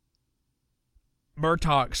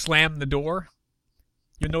Murtaugh slam the door,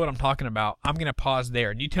 you'll know what I'm talking about. I'm gonna pause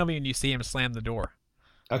there, and you tell me when you see him slam the door.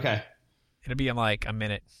 Okay. It'll be in like a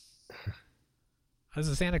minute. There's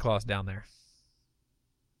a Santa Claus down there.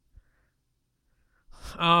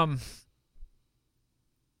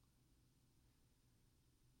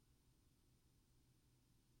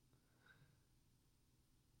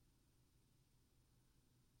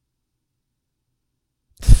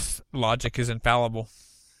 Logic is infallible.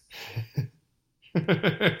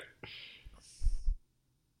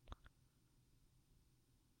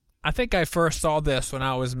 I think I first saw this when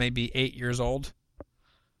I was maybe 8 years old.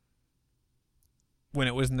 When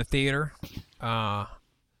it was in the theater. I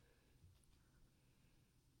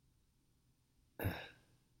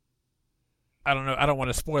don't know. I don't want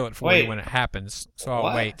to spoil it for you when it happens, so I'll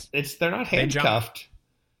What? wait. They're not They jump- handcuffed.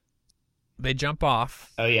 They jump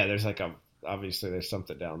off. Oh yeah, there's obviously there's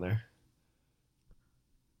something down there.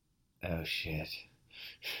 Oh shit.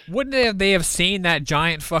 Wouldn't they have seen that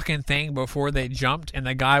giant fucking thing before they jumped, and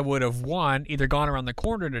the guy would have, one, either gone around the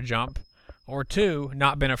corner to jump, or two,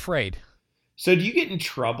 not been afraid? So do you get in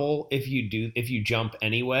trouble if you jump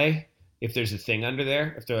anyway? If there's a thing under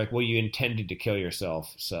there, if they're like, well, you intended to kill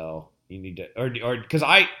yourself, so you need to, or because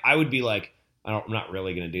I would be like, I'm not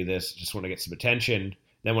really going to do this. Just want to get some attention.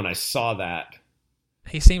 Then when I saw that,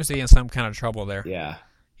 He seems to be in some kind of trouble there. yeah.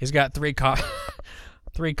 He's got three cops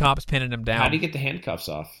pinning him down. How do you get the handcuffs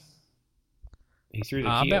off? He threw the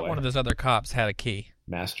I key bet away. one of those other cops had a key.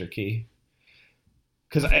 Master key.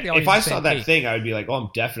 Because I think they all if use I the saw same that key. thing, I would be like, "Oh, I'm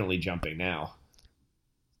definitely jumping now."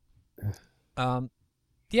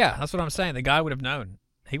 Yeah, that's what I'm saying. The guy would have known.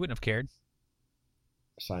 He wouldn't have cared.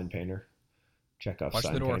 Sign painter. Check off Watch the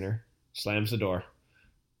sign door. painter. Slams the door.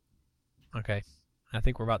 Okay. I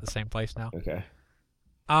think we're about the same place now. Okay.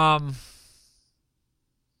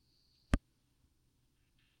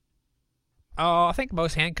 Oh, I think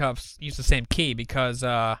most handcuffs use the same key because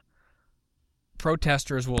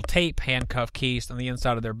protesters will tape handcuff keys on the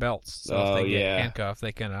inside of their belts. So if they get handcuffed,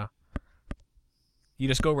 they can. You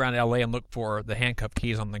just go around L.A. and look for the handcuff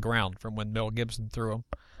keys on the ground from when Mel Gibson threw them.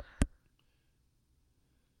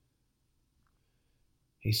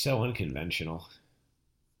 He's so unconventional.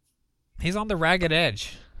 He's on the ragged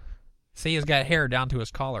edge. See, he's got hair down to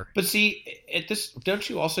his collar. But see, at this, don't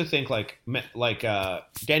you also think like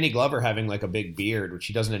Danny Glover having like a big beard, which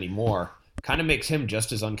he doesn't anymore, kind of makes him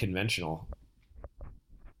just as unconventional?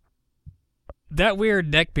 That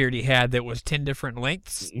weird neck beard he had that was 10 different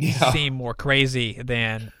lengths seemed more crazy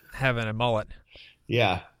than having a mullet.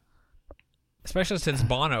 Yeah. Especially since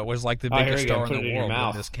Bono was like the Oh, here biggest you go. star Put in it in the your world when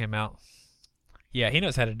mouth. this came out. Yeah, he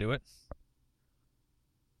knows how to do it.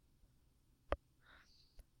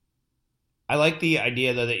 I like the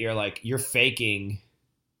idea though that you're faking.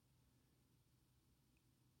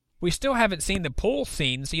 We still haven't seen the pool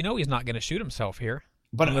scene, so you know he's not going to shoot himself here.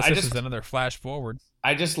 But unless this is another flash forward.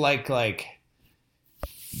 I just like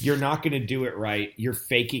you're not going to do it right. You're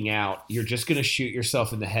faking out. You're just going to shoot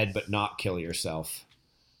yourself in the head, but not kill yourself.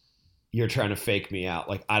 You're trying to fake me out.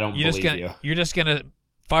 Like, I don't believe you. You're just going to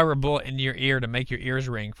fire a bullet into your ear to make your ears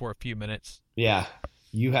ring for a few minutes. Yeah.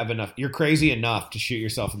 You have enough. You're crazy enough to shoot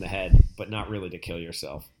yourself in the head, but not really to kill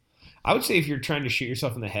yourself. I would say if you're trying to shoot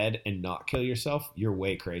yourself in the head and not kill yourself, you're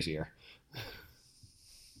way crazier.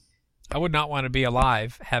 I would not want to be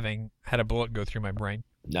alive having had a bullet go through my brain.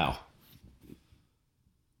 No.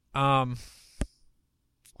 Oh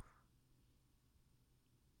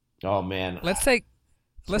man. Let's take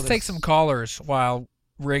some callers while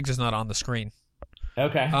Riggs is not on the screen.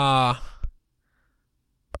 Okay. All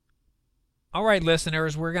right,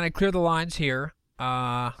 listeners, we're going to clear the lines here.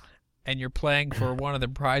 And you're playing for one of the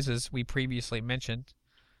prizes we previously mentioned.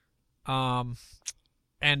 And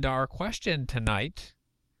our question tonight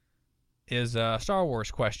is a Star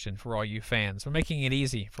Wars question for all you fans. We're making it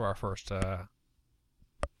easy for our first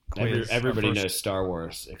quiz. Everybody knows Star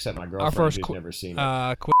Wars, except my girlfriend who's never seen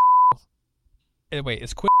it. Wait,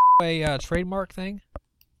 is Quiz a trademark thing?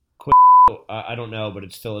 I don't know, but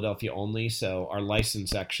it's Philadelphia only, so our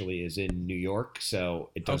license actually is in New York, so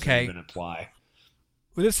it doesn't even apply.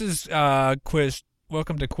 Well, this is Quiz.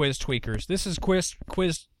 Welcome to Quiz Tweakers. This is Quiz.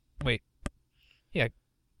 Wait, yeah,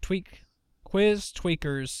 Quiz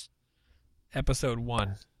Tweakers, episode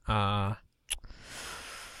 1.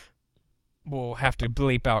 We'll have to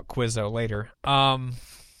bleep out Quizzo later.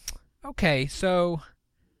 Okay, so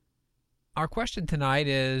our question tonight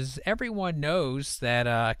is: everyone knows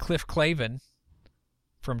that Cliff Clavin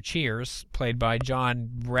from Cheers, played by John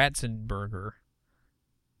Ratzenberger,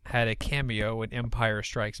 had a cameo in Empire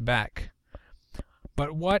Strikes Back.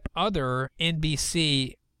 But what other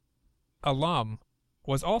NBC alum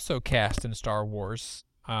was also cast in Star Wars,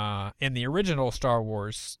 in the original Star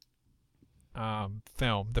Wars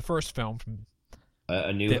film, the first film from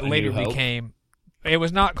became... It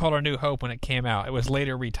was not called A New Hope when it came out. It was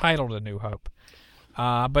later retitled A New Hope.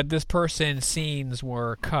 But this person's scenes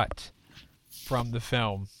were cut from the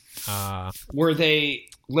film. Were they...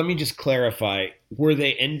 Let me just clarify. Were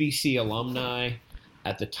they NBC alumni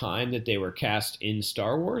at the time that they were cast in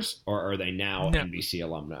Star Wars, or are they now NBC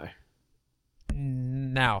alumni?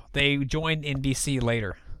 Now. They joined NBC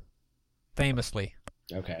later. Famously.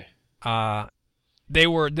 Okay.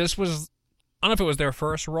 This was... I don't know if it was their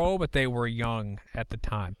first role, but they were young at the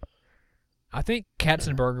time. I think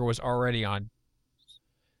Katzenberger was already on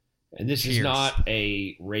And this Cheers. Is not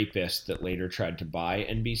a rapist that later tried to buy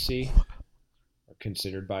NBC.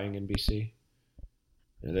 Considered buying NBC.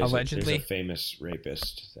 Allegedly, there's a famous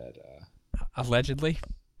rapist that. Allegedly.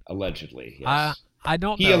 Allegedly, yes. I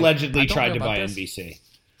don't. He know. allegedly tried to buy this. NBC.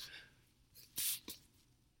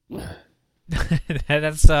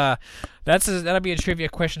 That'll be a trivia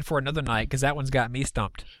question for another night because that one's got me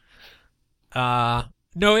stumped. No,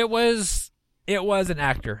 it was an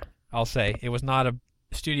actor. I'll say it was not a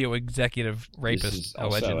studio executive rapist.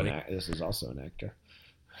 Allegedly, this is also an actor.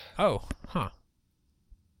 Oh, huh.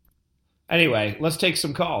 Anyway, let's take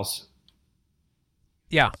some calls.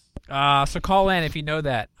 Yeah. So call in if you know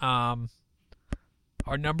that.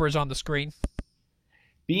 Our number is on the screen.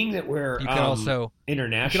 Being that we're you can also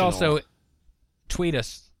international, you can also tweet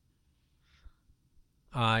us.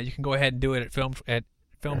 You can go ahead and do it at film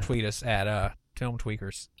tweet us at Film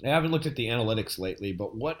Tweakers. I haven't looked at the analytics lately,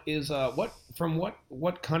 but what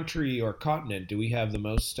country or continent do we have the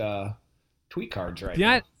most tweet cards right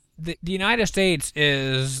now? The United States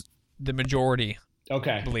is the majority.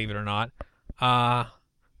 Okay. Believe it or not.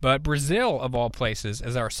 But Brazil, of all places,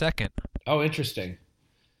 is our second. Oh, interesting.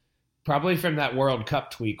 Probably from that World Cup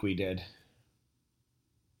tweak we did.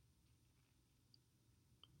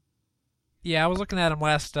 Yeah, I was looking at them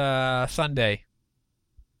last Sunday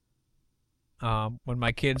when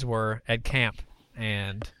my kids were at camp.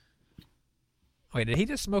 And wait, did he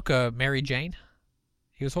just smoke a Mary Jane?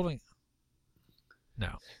 He was holding...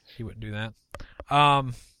 No, he wouldn't do that.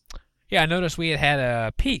 Yeah, I noticed we had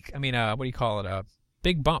a peak. I mean, what do you call it? A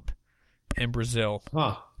big bump in Brazil.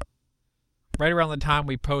 Huh. Right around the time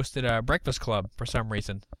we posted Breakfast Club for some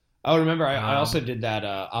reason. Oh, remember, I also did that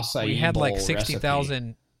acai We had bowl like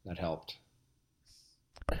 60,000. That helped.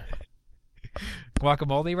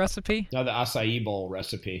 Guacamole recipe? No, the acai bowl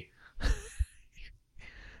recipe.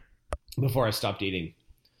 Before I stopped eating.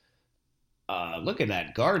 Look at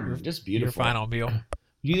that garden. Just beautiful. Your final meal.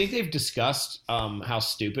 Do you think they've discussed how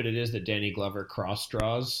stupid it is that Danny Glover cross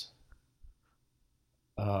draws?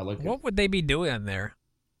 What would they be doing in there?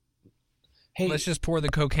 Hey, Let's just pour the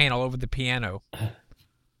cocaine all over the piano.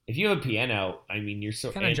 if you have a piano, I mean, you're so.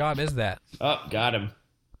 What kind of job is that? Oh, got him.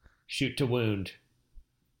 Shoot to wound.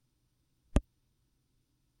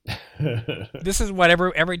 This is what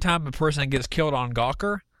every time a person gets killed on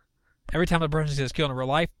Gawker, every time a person gets killed in real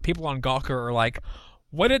life, people on Gawker are like,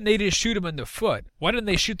 why didn't they just shoot him in the foot? Why didn't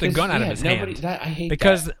they shoot the gun out of his hand? I hate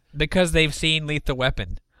Because they've seen Lethal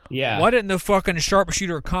Weapon. Yeah. Why didn't the fucking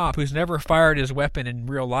sharpshooter cop who's never fired his weapon in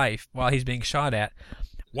real life while he's being shot at,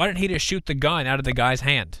 why didn't he just shoot the gun out of the guy's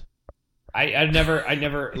hand? I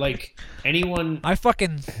never like anyone.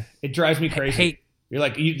 It drives me crazy. You're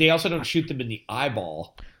like, they also don't shoot them in the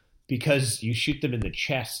eyeball because you shoot them in the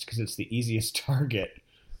chest because it's the easiest target.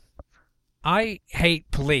 I hate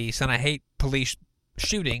police and I hate police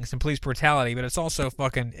shootings and police brutality, but it's also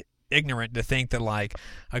fucking ignorant to think that like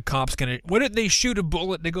a cop's gonna. Why didn't they shoot a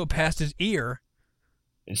bullet to go past his ear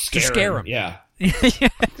And to scare him? Yeah.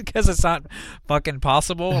 Because it's not fucking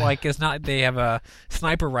possible. Like it's not. They have a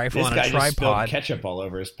sniper rifle on a This guy just spilled tripod. ketchup all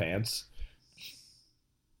over his pants.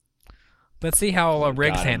 Let's see how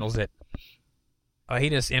Riggs Got him. handles it. He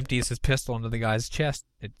just empties his pistol into the guy's chest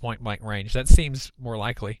at point blank range. That seems more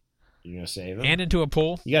likely. You gonna save him? And into a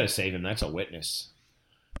pool. You gotta save him. That's a witness.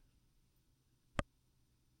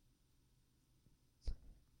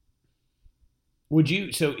 Would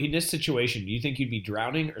you? So in this situation, do you think you'd be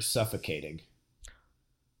drowning or suffocating?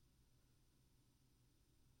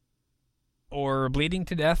 Or bleeding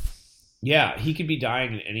to death. Yeah, he could be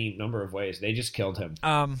dying in any number of ways. They just killed him.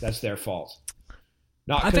 That's their fault.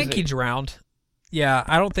 Not. I think he drowned. Yeah,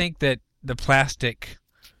 I don't think that the plastic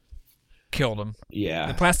killed him. Yeah.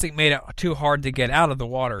 The plastic made it too hard to get out of the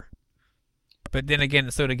water. But then again,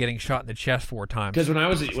 instead of getting shot in the chest 4 times. Because when I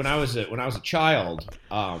was a child,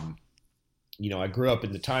 I grew up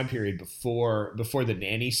in the time period before the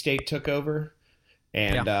nanny state took over,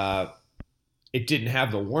 and it didn't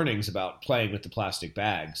have the warnings about playing with the plastic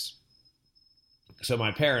bags. So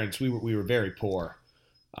my parents, we were very poor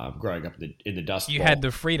growing up in the Dust Bowl. You had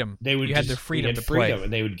the freedom. You had the freedom to play.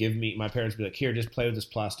 And they would give me, my parents would be like, here, just play with this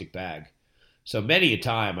plastic bag. So many a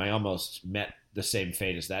time I almost met the same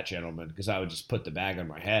fate as that gentleman because I would just put the bag on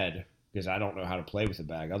my head because I don't know how to play with a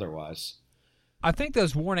bag otherwise. I think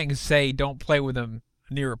those warnings say don't play with them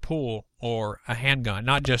near a pool or a handgun,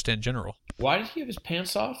 not just in general. Why did he have his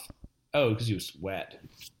pants off? Oh, because he was wet.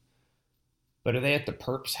 But are they at the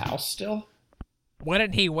perp's house still? Why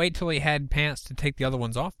didn't he wait till he had pants to take the other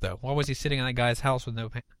ones off, though? Why was he sitting in that guy's house with no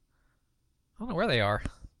pants? I don't know where they are.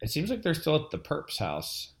 It seems like they're still at the perp's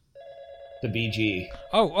house. The BG.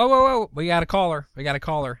 Oh. We got a caller.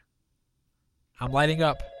 I'm lighting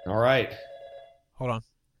up. All right. Hold on.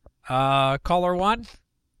 Caller one.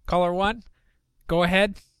 Go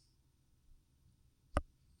ahead.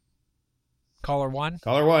 Caller one.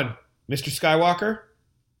 Mr. Skywalker?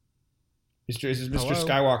 Is Mr. Hello?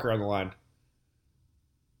 Skywalker on the line?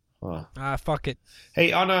 Huh. Fuck it. Hey,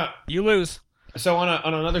 You lose. So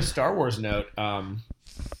on another Star Wars note,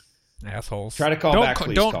 Assholes. try to call back,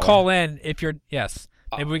 please. Don't call in if you're. Yes.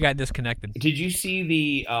 Maybe we got disconnected. Did you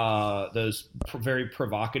see those very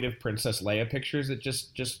provocative Princess Leia pictures that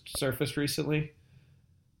just surfaced recently?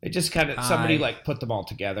 It just kind of somebody like put them all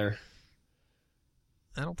together.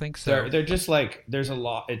 I don't think so. They're just like there's a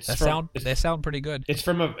lot. They sound pretty good. It's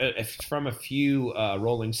from a few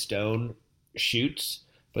Rolling Stone shoots,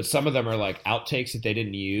 but some of them are like outtakes that they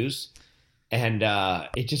didn't use, and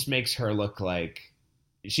it just makes her look like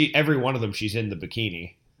every one of them she's in the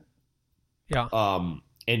bikini. Yeah.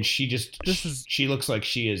 And she looks like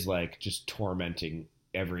she is like just tormenting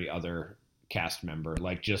every other cast member,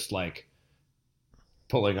 like just like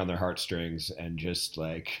pulling on their heartstrings and just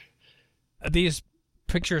like. Are these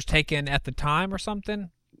pictures taken at the time or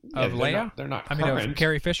something of Leia? They're not. I mean, of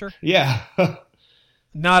Carrie Fisher. Yeah.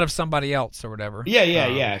 Not of somebody else or whatever.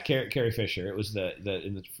 Yeah. Carrie Fisher. It was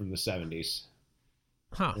from the 70s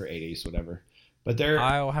or 80s, whatever. But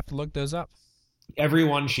I'll have to look those up.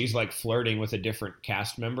 Everyone she's like flirting with a different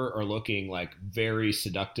cast member or looking like very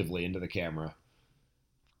seductively into the camera.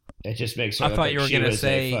 It just makes her look like she was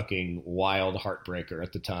a fucking wild heartbreaker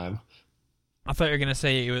at the time. I thought you were gonna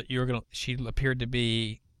say she appeared to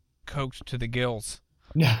be coked to the gills.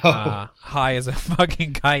 No. High as a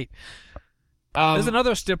fucking kite. There's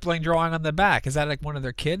another stippling drawing on the back. Is that like one of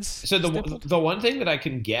their kids? So the one thing that I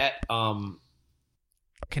can get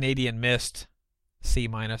Canadian Mist C-.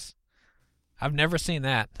 I've never seen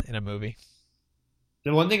that in a movie.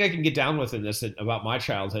 The one thing I can get down with in this about my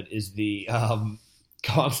childhood is the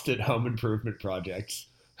constant home improvement projects.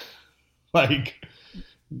 Like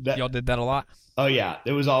that. Y'all did that a lot? Oh yeah,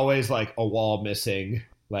 there was always like a wall missing,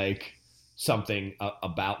 like something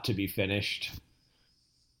about to be finished.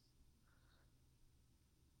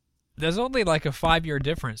 There's only like a 5-year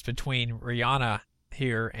difference between Rihanna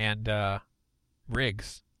here and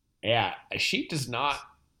Riggs. Yeah, she does not.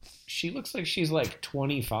 She looks like she's like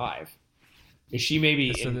 25. Is she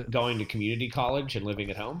maybe going to community college and living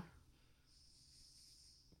at home?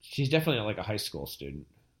 She's definitely not like a high school student.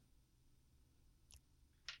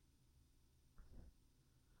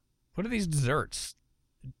 What are these desserts?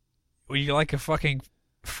 Well, you like a fucking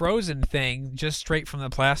frozen thing just straight from the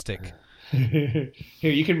plastic. Here,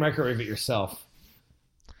 you can microwave it yourself.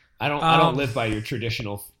 I don't live by your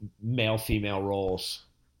traditional male-female roles.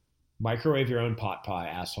 Microwave your own pot pie,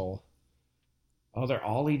 asshole. Oh, they're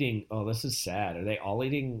all eating. Oh, this is sad. Are they all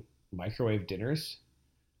eating microwave dinners?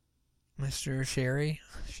 Mr. Sherry,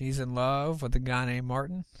 she's in love with a guy named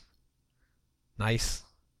Martin. Nice.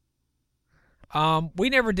 We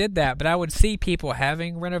never did that, but I would see people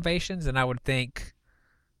having renovations, and I would think,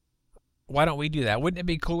 why don't we do that? Wouldn't it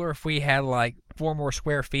be cooler if we had like 4 more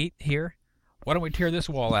square feet here? Why don't we tear this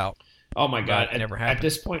wall out? Oh my God! It never happened. At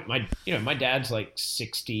this point, my dad's like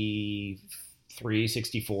 63,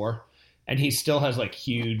 64, and he still has like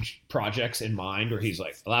huge projects in mind. Where he's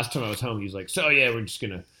like, last time I was home, he's like, so yeah, we're just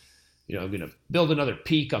gonna build another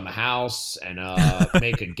peak on the house and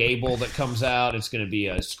make a gable that comes out. It's gonna be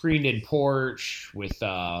a screened-in porch with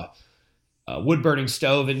a wood-burning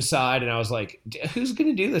stove inside. And I was like, who's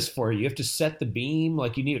gonna do this for you? You have to set the beam,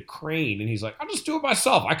 like you need a crane. And he's like, I'll just do it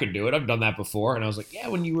myself. I can do it. I've done that before. And I was like, yeah,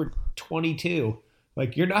 when you were 22,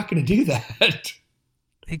 like you're not gonna do that.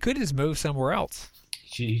 He could just move somewhere else.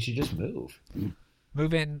 He should just move.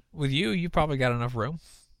 Move in with you. You probably got enough room.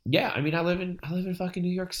 Yeah, I mean, I live in fucking New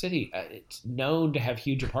York City. It's known to have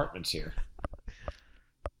huge apartments here.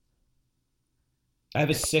 I have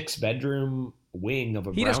a 6-bedroom wing of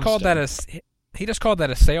a. He just called that a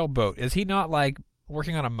sailboat. Is he not like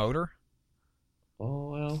working on a motor? Oh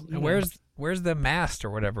well. And where's the mast or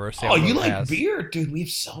whatever a sailboat Oh, you like has? beer, dude? We have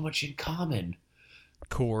so much in common.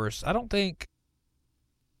 Coors. I don't think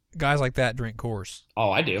guys like that drink Coors. Oh,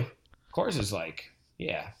 I do. Coors is like,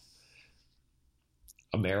 yeah,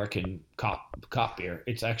 American cop beer.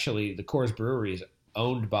 It's actually the Coors Brewery is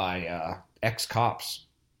owned by ex-cops.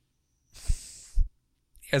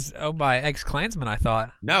 As owned by ex-Klansmen, I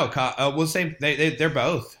thought. No, well, same. They're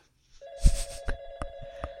both.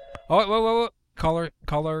 Oh, whoa.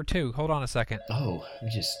 Caller 2. Hold on a second. Oh,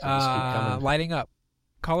 just keep coming. Lighting up.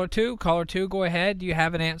 Caller 2, go ahead. Do you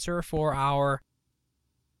have an answer for our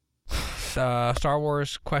Star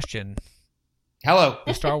Wars question? Hello.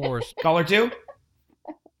 The Star Wars. Caller 2?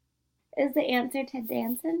 Is the answer Ted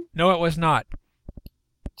Danson? No, it was not.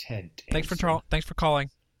 Ted Danson. Thanks for calling.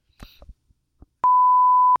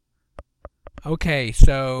 Okay,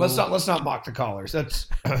 so let's not mock the callers. That's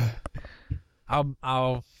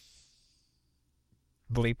I'll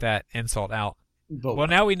bleep that insult out. But, well,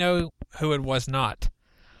 now we know who it was not.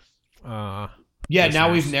 Yeah,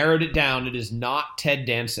 now we've narrowed it down. It is not Ted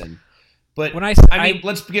Danson. But when I mean,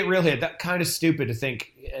 let's get real here. That's kind of stupid to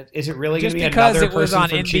think. Is it really going to be another person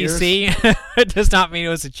just because it was on NBC? It does not mean it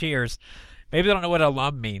was a Cheers. Maybe they don't know what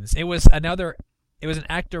alum means. It was an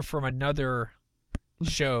actor from another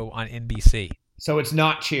show on NBC. So it's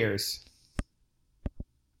not Cheers.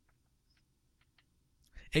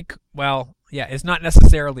 It's not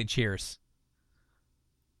necessarily Cheers.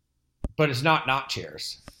 But it's not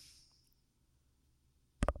Cheers.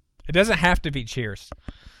 It doesn't have to be Cheers.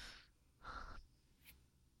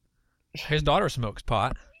 His daughter smokes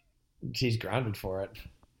pot. She's grounded for it.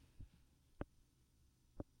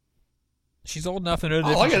 She's old enough to know the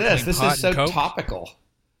Oh, difference look at this. between This pot is so and Coke. topical.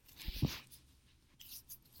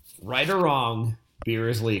 Right or wrong, beer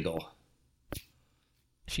is legal.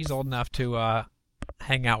 She's old enough to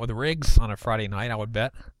hang out with Riggs on a Friday night, I would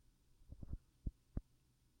bet.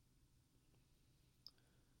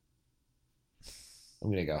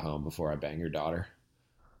 I'm going to go home before I bang your daughter.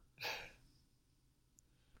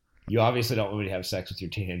 You obviously don't want me to have sex with your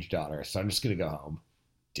teenage daughter, so I'm just going to go home.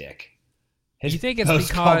 Dick. You think it's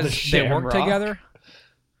host called because the they work Shamrock. together?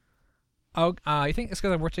 Oh, you think it's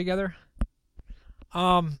because they work together?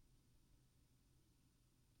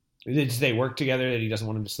 Did they work together that he doesn't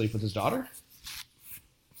want him to sleep with his daughter?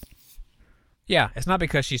 Yeah, it's not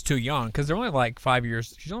because she's too young, because they're only like 5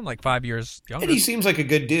 years. She's only like 5 years younger. And he seems like a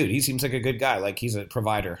good dude. He seems like a good guy. Like he's a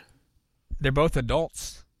provider. They're both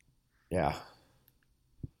adults. Yeah.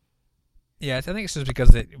 Yeah, I think it's just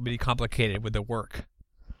because it would be complicated with the work.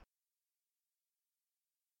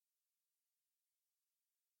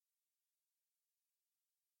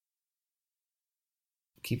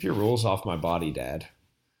 Keep your rules off my body, Dad.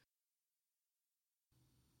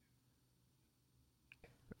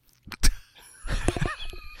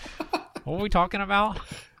 What were we talking about?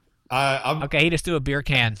 I'm, Okay, he just threw a beer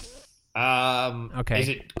can. okay. Is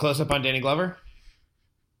it close up on Danny Glover?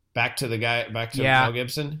 Back to Mel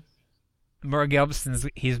Gibson? Mel Gibson's,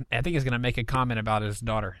 I think he's going to make a comment about his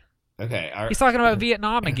daughter. Okay. He's talking about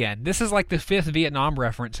Vietnam again. This is like the 5th Vietnam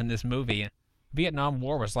reference in this movie. Vietnam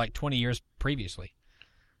War was like 20 years previously.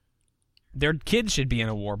 Their kids should be in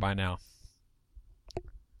a war by now.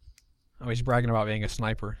 Oh, he's bragging about being a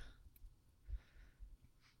sniper.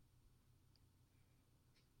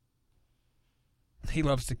 He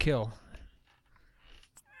loves to kill.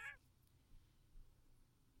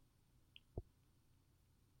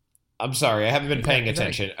 I'm sorry, I haven't been paying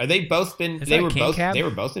attention. Are they both been? They were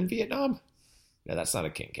both in Vietnam. No, that's not a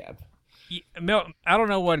king cab. I don't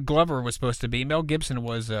know what Glover was supposed to be. Mel Gibson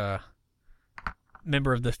was a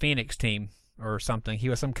member of the Phoenix team or something. He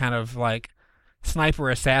was some kind of like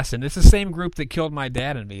sniper assassin. It's the same group that killed my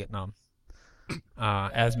dad in Vietnam,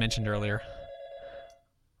 as mentioned earlier.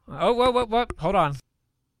 Oh, what? Hold on.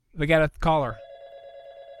 We got a caller.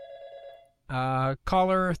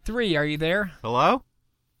 Caller 3, are you there? Hello?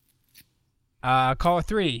 Caller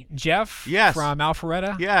 3, Jeff? Yes. From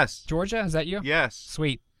Alpharetta? Yes. Georgia, is that you? Yes.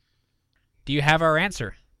 Sweet. Do you have our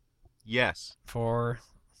answer Yes. for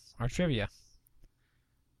our trivia?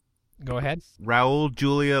 Go ahead. Raul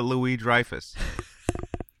Julia Louis Dreyfus.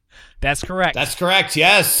 That's correct. That's correct,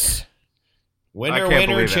 yes. Winner,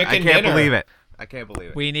 chicken dinner. I can't believe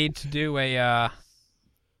it. We need to do a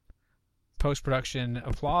post-production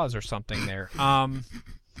applause or something there.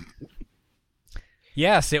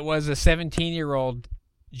 Yes, it was a 17-year-old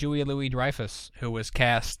Julia Louis-Dreyfus who was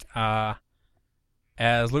cast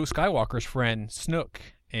as Luke Skywalker's friend Snook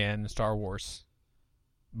in Star Wars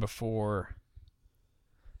before.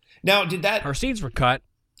 Now, did that... Her scenes were cut.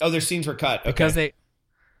 Oh, their scenes were cut. Okay. Because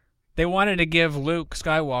they wanted to give Luke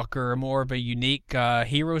Skywalker more of a unique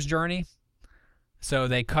hero's journey. So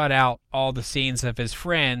they cut out all the scenes of his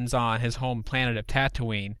friends on his home planet of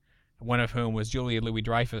Tatooine, one of whom was Julia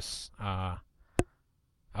Louis-Dreyfus,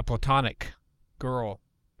 a platonic girl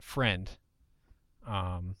friend.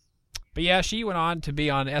 But yeah, she went on to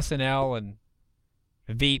be on SNL and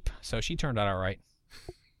Veep, so she turned out all right.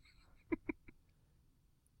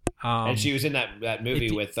 And she was in that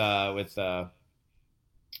movie with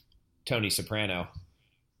Tony Soprano.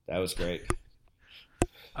 That was great.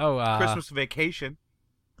 Oh, Christmas Vacation.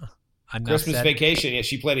 Vacation. Yeah,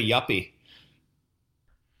 she played a yuppie.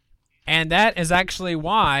 And that is actually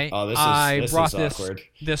why I brought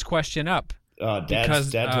this question up.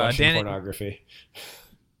 Dad's watching pornography.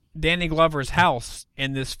 Danny Glover's house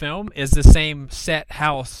in this film is the same set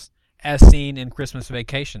house as seen in Christmas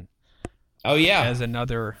Vacation. Oh, yeah. As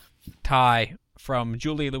another tie from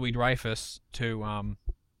Julie Louis-Dreyfus to...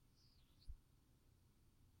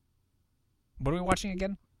 what are we watching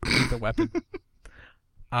again? The Weapon.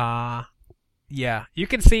 Yeah. You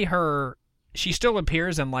can see her... She still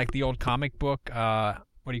appears in like the old comic book, what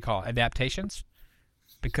do you call it, adaptations?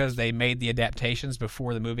 Because they made the adaptations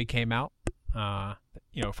before the movie came out,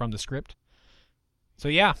 from the script. So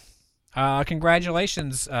yeah.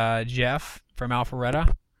 Congratulations, Jeff from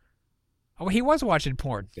Alpharetta. Oh, he was watching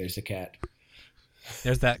porn. There's the cat.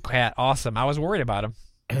 There's that cat. Awesome. I was worried about him.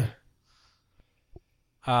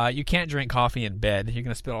 You can't drink coffee in bed. You're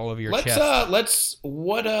gonna spill all over your chest. Let's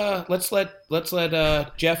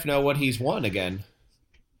let Jeff know what he's won again.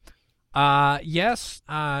 Yes,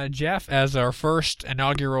 Jeff, as our first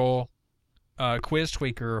inaugural Quiz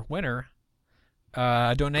Tweaker winner,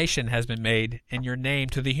 a donation has been made in your name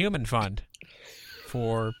to the Human Fund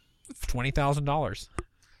for $20,000.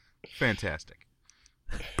 Fantastic.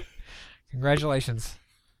 Congratulations.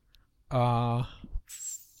 Why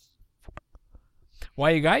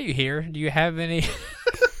you got you here? Do you have any?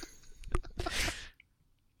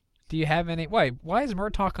 Wait, why is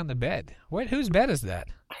Murtaugh on the bed? Whose bed is that?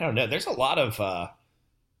 I don't know. There's a lot of.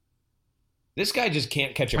 This guy just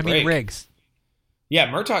can't catch a break. I mean, Riggs. Yeah,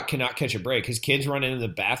 Murtaugh cannot catch a break. His kids run into the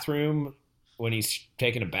bathroom when he's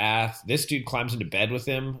taking a bath. This dude climbs into bed with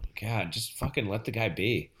him. God, just fucking let the guy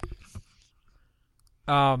be.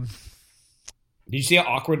 Did you see how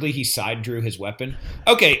awkwardly he side drew his weapon?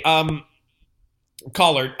 Okay,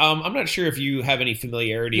 caller, I'm not sure if you have any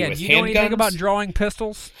familiarity with handguns. Do you know anything about drawing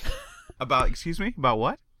pistols? Excuse me? About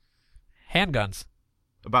what? Handguns.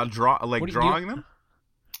 About drawing them?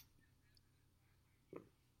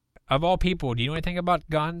 Of all people, do you know anything about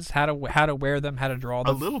guns? How to wear them? How to draw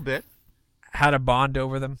them? A little bit. How to bond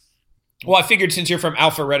over them? Well, I figured since you're from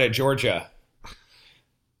Alpharetta, Georgia.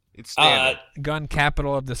 It's standard. gun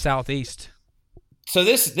capital of the Southeast. So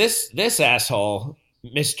this asshole,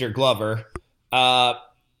 Mr. Glover,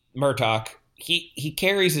 Murtaugh, he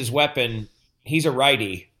carries his weapon. He's a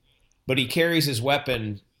righty, but he carries his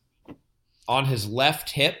weapon on his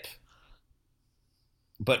left hip,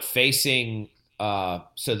 but facing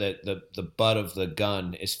so that the butt of the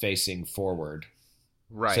gun is facing forward,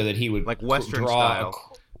 Right. so that he would like Western draw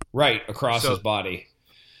style. right across So- his body.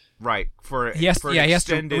 Right. He has to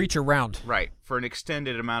extended, reach around. Right. For an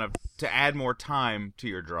extended amount of to add more time to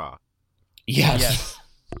your draw. Yes.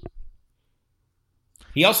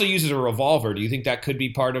 He also uses a revolver. Do you think that could be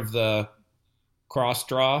part of the cross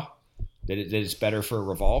draw? That it's better for a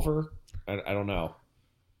revolver? I don't know.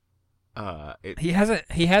 He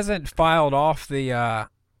hasn't filed off the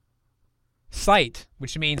sight,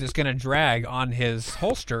 which means it's going to drag on his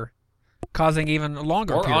holster, causing even a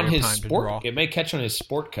longer Or period on of his time to sport. draw. It may catch on his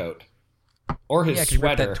sport coat or his Yeah, could rip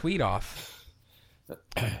sweater. that tweed off.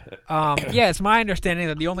 Yeah, it's my understanding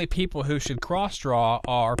that the only people who should cross draw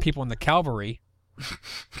are people in the cavalry,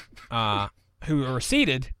 who are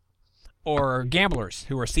seated, or gamblers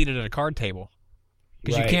who are seated at a card table.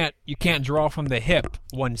 Because Right. you can't draw from the hip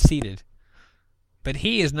when seated. But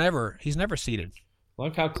he's never seated.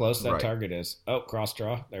 Look how close that Right. target is. Oh, cross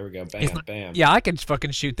draw. There we go. Bam, It's not- bam. Yeah, I could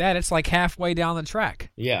fucking shoot that. It's like halfway down the track.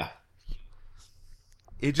 Yeah.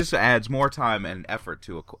 It just adds more time and effort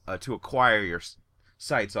to acquire your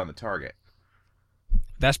sights on the target.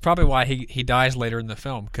 That's probably why he dies later in the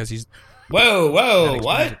film, because he's... Whoa, That explains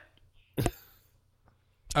what? it.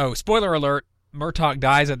 Oh, spoiler alert, Murtaugh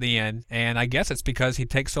dies at the end, and I guess it's because he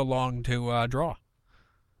takes so long to draw.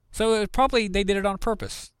 So probably they did it on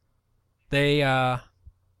purpose. They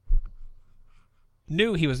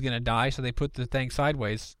knew he was going to die, so they put the thing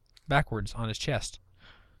sideways, backwards on his chest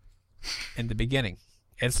in the beginning.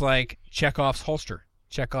 It's like Chekhov's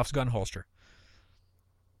gun holster.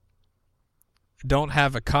 Don't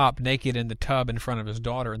have a cop naked in the tub in front of his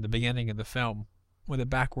daughter in the beginning of the film with a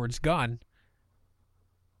backwards gun,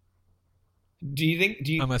 Do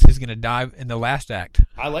you unless he's going to die in the last act.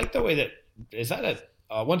 I like the way that is that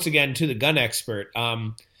a once again to the gun expert.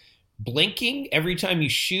 Blinking every time you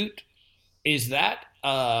shoot, is that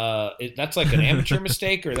that's like an amateur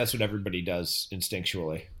mistake, or that's what everybody does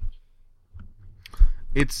instinctually?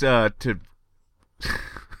 It's to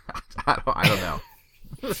I don't know.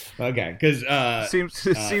 Okay, because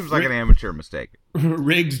Seems like an amateur mistake.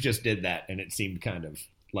 Riggs just did that, and it seemed kind of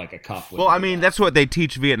like a cop. would Well, I do mean, that. that's what they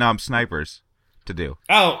teach Vietnam snipers to do.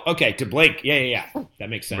 Oh, okay, to blink. Yeah. That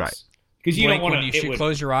makes sense. Right. Because you don't Blink want when to. you shoot,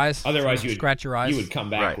 close your eyes. Otherwise, so you would scratch your eyes. You would come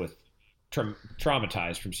back Right. with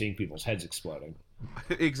traumatized from seeing people's heads exploding.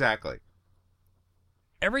 Exactly.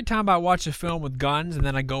 Every time I watch a film with guns, and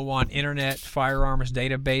then I go on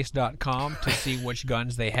internetfirearmsdatabase.com to see which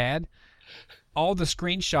guns they had, all the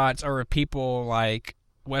screenshots are of people like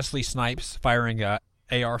Wesley Snipes firing a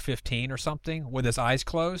AR-15 or something with his eyes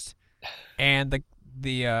closed, and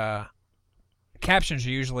the captions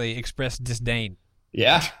usually express disdain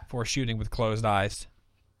Yeah. for shooting with closed eyes.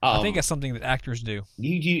 I think it's something that actors do.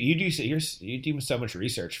 You do so much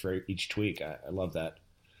research for each tweak. I love that.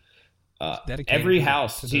 Dedicated Every to-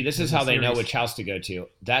 house. to See, the- this to is the how they know series. which house to go to.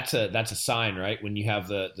 That's a sign, right? When you have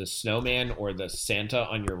the snowman or the Santa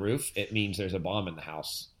on your roof, it means there's a bomb in the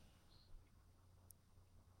house.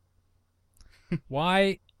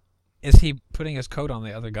 Why is he putting his coat on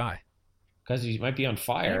the other guy? Because he might be on I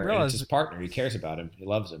fire. didn't And realize- it's his partner. He cares about him. He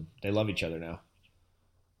loves him. They love each other now.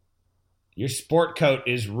 Your sport coat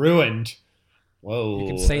is ruined. Whoa! You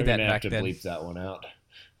can say I'm that gonna have back to then. bleep that one out.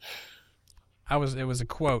 It was a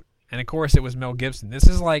quote, and of course it was Mel Gibson. This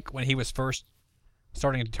is like when he was first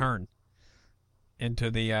starting to turn into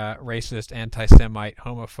the racist, anti-Semite,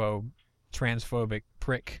 homophobe, transphobic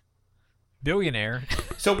prick billionaire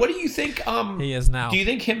So, what do you think? he is now. Do you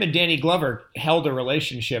think him and Danny Glover held a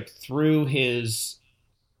relationship through his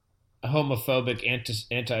homophobic,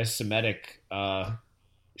 anti-Semitic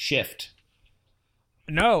shift?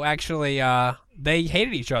 No, actually, they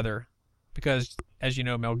hated each other because, as you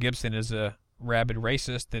know, Mel Gibson is a rabid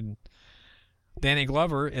racist, and Danny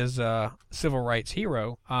Glover is a civil rights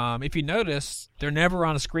hero. If you notice, they're never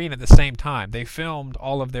on screen at the same time. They filmed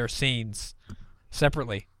all of their scenes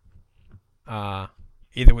separately,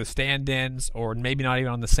 either with stand-ins or maybe not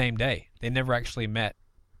even on the same day. They never actually met.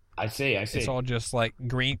 I see. It's all just like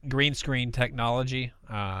green screen technology.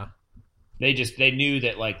 They knew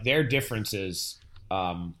that like their differences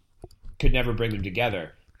could never bring them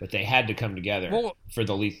together, but they had to come together Well- for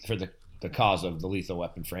the cause of the Lethal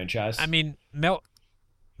Weapon franchise. I mean, Mel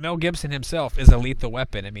Mel Gibson himself is a lethal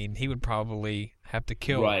weapon. I mean, he would probably have to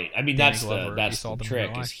kill. Right. I mean, Danny that's Glover the if he saw them in trick.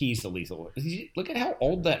 real life. Is he's the lethal? Look at how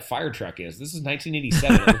old that fire truck is. This is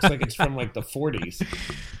 1987. It looks like it's from like the 40s.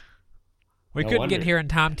 We No couldn't wonder. get here in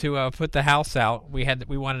time to put the house out. We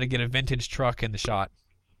wanted to get a vintage truck in the shot.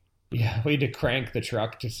 Yeah, we had to crank the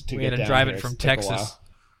truck to We get had to down drive here. it from It took a Texas.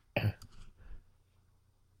 while.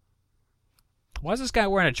 Why is this guy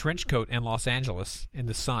wearing a trench coat in Los Angeles in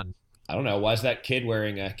the sun? I don't know. Why is that kid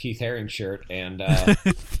wearing a Keith Haring shirt and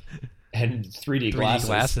 3D 3D glasses?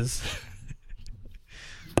 glasses.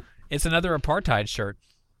 It's another apartheid shirt.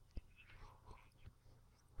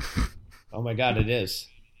 Oh my God, it is.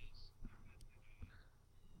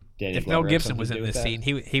 Danny If Glover Mel had Gibson something was to do in with this that?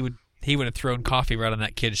 scene, he would have thrown coffee right on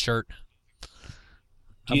that kid's shirt.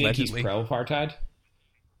 Do you think he's Allegedly. pro-apartheid?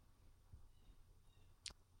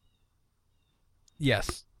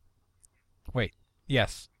 Yes. Wait.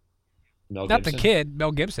 Yes. Mel Not Gibson? the kid,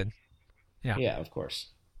 Mel Gibson. Yeah. Yeah, of course.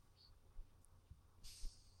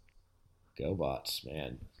 GoBots,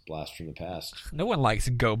 man. Blast from the past. No one likes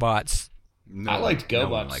GoBots. No, I liked No GoBots.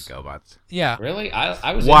 one liked GoBots. Yeah. Really?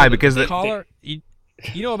 I was Why? into Because the, Caller, you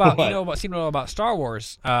know about What? seem to know about Star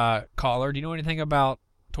Wars. Caller, do you know anything about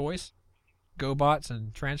toys, GoBots,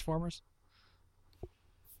 and Transformers?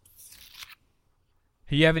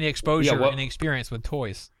 Do you have any exposure, what- any experience with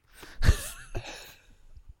toys?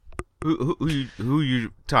 Who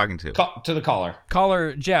you talking to? to the caller.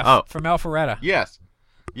 Caller Jeff Oh. from Alpharetta. Yes.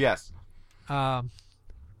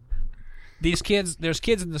 There's kids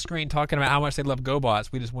in the screen talking about how much they love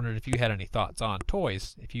GoBots. We just wondered if you had any thoughts on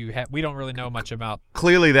toys. We don't really know much about.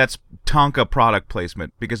 Clearly, that's Tonka product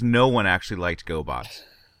placement because no one actually liked GoBots.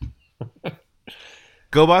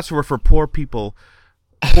 GoBots were for poor people,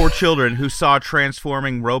 poor children who saw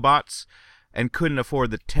transforming robots and couldn't afford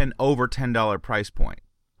the over $10 price point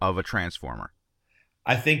of a transformer.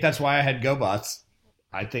 I think that's why I had GoBots.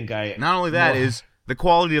 I think I... Not only that, Well, is the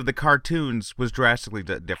quality of the cartoons was drastically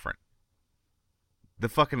different. The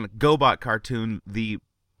fucking GoBot cartoon, the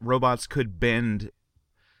robots could bend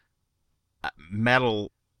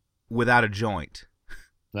metal without a joint.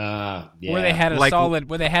 yeah. Where they had a Like- solid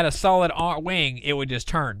wing, it would just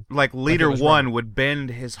turn. Like Leader was One rubber. would bend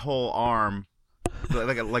his whole arm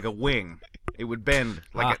like a wing. It would bend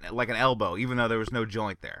like an elbow, even though there was no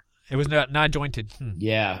joint there. It was not jointed.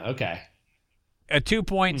 Yeah, okay. 2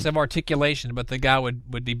 points of articulation, but the guy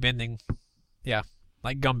would be bending,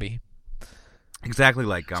 like Gumby. Exactly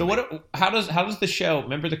like Gumby. So how does the show,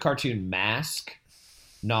 remember the cartoon Mask?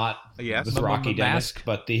 Not Yes. with Rocky Dennis, Mask?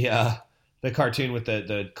 but the cartoon with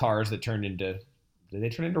the cars that turned into... Did they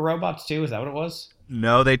turn into robots too? Is that what it was?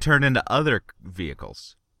 No, they turned into other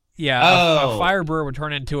vehicles. Yeah, Oh. a Firebird would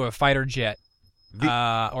turn into a fighter jet,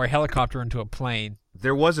 The- or a helicopter into a plane.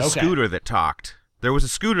 There was a Okay. scooter that talked.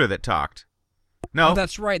 No, Oh,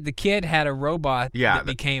 that's right. The kid had a robot Yeah, that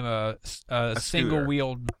became a scooter.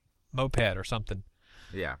 single-wheeled moped or something.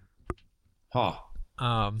 yeah. Huh.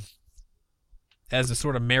 As a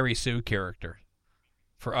sort of Mary Sue character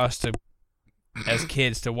for us to, as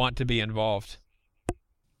kids, to want to be involved.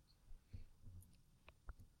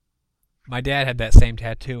 My dad had that same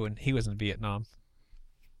tattoo, and he was in Vietnam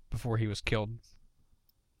before he was killed,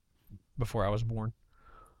 before I was born.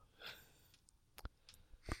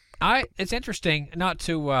 It's interesting not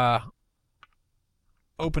to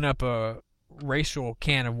open up a racial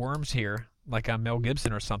can of worms here, like I'm Mel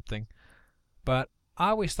Gibson or something, but I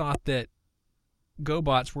always thought that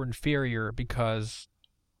GoBots were inferior because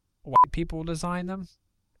white people designed them,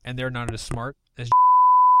 and they're not as smart as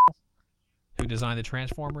who designed the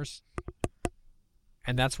Transformers,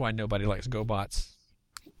 and that's why nobody likes GoBots.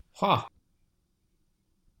 Huh.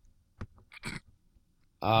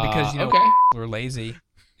 Because okay. They're lazy,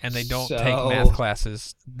 and they don't take So- math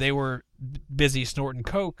classes. They were busy snorting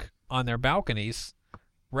coke on their balconies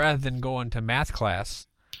rather than going to math class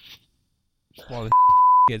while the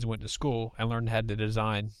kids went to school and learned how to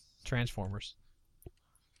design Transformers.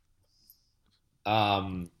 That's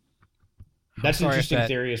an sorry if interesting that-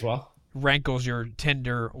 theory as well. Rankles your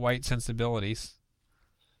tender white sensibilities.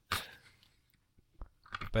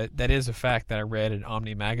 But that is a fact that I read in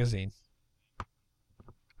Omni magazine.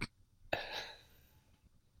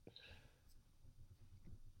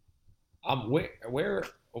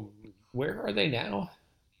 Where are they now?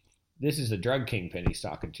 This is the drug kingpin he's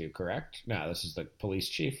talking to, correct? No, this is the police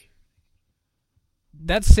chief.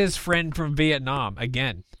 That's his friend from Vietnam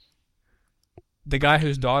again. The guy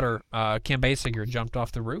whose daughter, Kim Basinger, jumped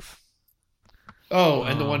off the roof. Oh,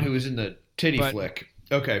 and the one who was in the titty but- flick.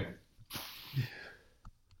 Okay.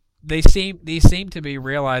 They seem to be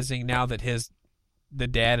realizing now that the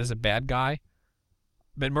dad is a bad guy,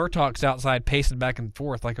 But Murtaugh's outside pacing back and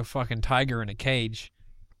forth like a fucking tiger in a cage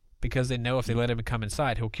because they know if they let him come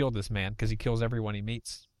inside, he'll kill this man because he kills everyone he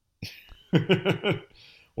meets.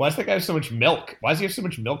 Why does that guy have so much milk? Why does he have so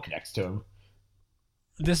much milk next to him?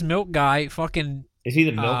 This milk guy fucking... Is he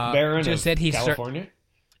the milk baron just of said he California?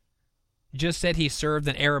 just said he served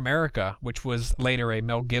in Air America, which was later a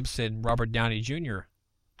Mel Gibson, Robert Downey Jr.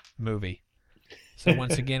 movie. So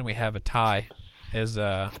once again, we have a tie as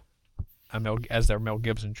their Mel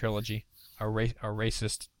Gibson trilogy, a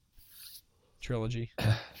racist trilogy.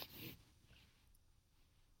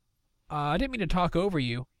 I didn't mean to talk over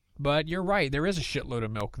you, but you're right. There is a shitload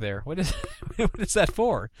of milk there. What is that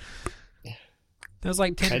for? There's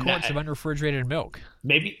like 10 quarts of unrefrigerated milk.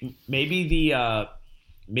 Maybe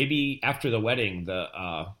after the wedding,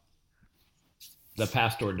 the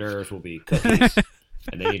past hors d'oeuvres will be cookies,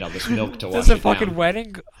 and they need all this milk to wash There's a it fucking down.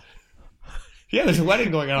 wedding. Yeah, there's a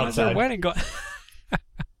wedding going on There's a outside. wedding going.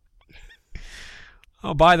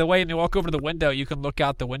 Oh, by the way, when you walk over to the window, you can look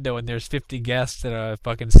out the window, and there's 50 guests at a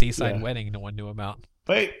fucking seaside wedding no one knew about.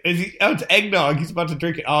 Wait, is he? Oh, it's eggnog. He's about to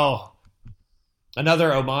drink it. Oh,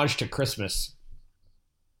 another homage to Christmas.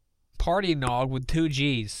 Party nog with 2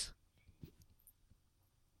 G's.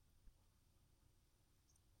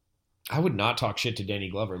 I would not talk shit to Danny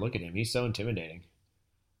Glover. Look at him. He's so intimidating.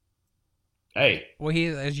 Hey, Well, he,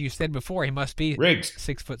 as you said before, he must be Riggs,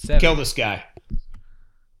 6'7". kill this guy.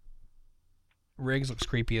 Riggs looks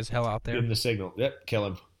creepy as hell out Give there. him the signal. Yep, kill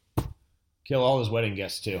him. Kill all his wedding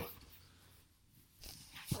guests, too.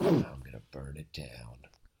 I'm going to burn it down.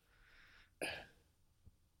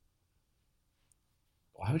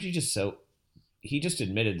 Why would you just He just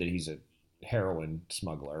admitted that he's a heroin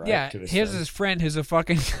smuggler, right? Yeah, to here's son. his friend who's a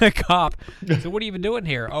fucking cop. So what are you even doing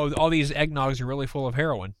here? Oh, all these eggnogs are really full of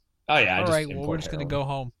heroin. Oh, yeah. All right, well, we're just going to go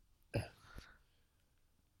home.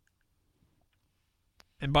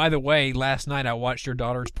 And by the way, last night I watched your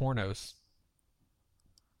daughter's pornos.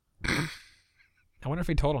 I wonder if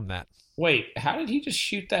he told him that. Wait, how did he just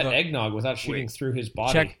shoot that Look, eggnog without shooting through his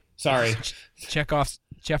body? Check- Sorry. Chekhov's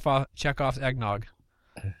eggnog.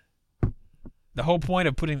 The whole point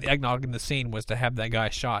of putting the eggnog in the scene was to have that guy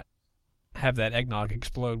shot. Have that eggnog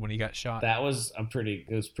explode when he got shot. That was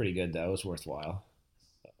it was pretty good, though. It was worthworthll.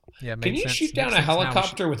 Yeah, it Can made you sense. shoot down Makes a sense now.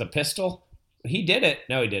 helicopter with a pistol? He did it.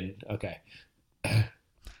 No, he didn't. Okay.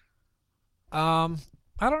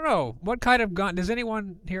 I don't know. What kind of gun? Does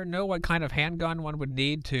anyone here know what kind of handgun one would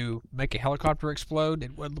need to make a helicopter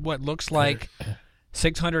explode? What looks like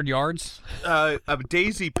 600 yards? A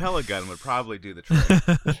Daisy pellet gun would probably do the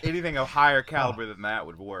trick. Anything of higher caliber than that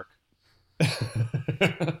would work.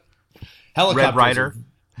 Helicopters Red Ryder. are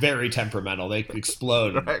very temperamental. They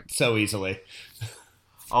explode Right. so easily.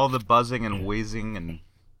 All the buzzing and whizzing and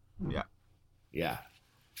yeah. Yeah.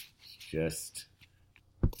 Just,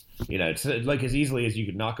 it's like as easily as you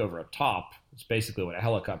could knock over a top. It's basically what a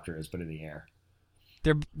helicopter is, but in the air.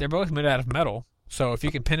 They're both made out of metal, so if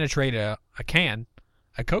you can penetrate a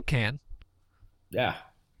Coke can, Yeah.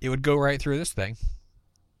 it would go right through this thing.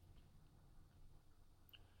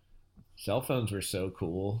 Cell phones were so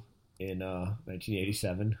cool in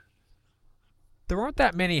 1987. There aren't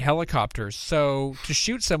that many helicopters, so to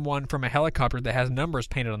shoot someone from a helicopter that has numbers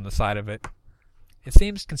painted on the side of it, it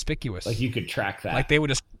seems conspicuous. Like you could track that. Like they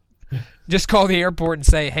would just call the airport and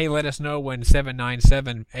say, "Hey, let us know when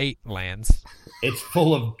 7978 lands." It's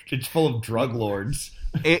full of drug lords.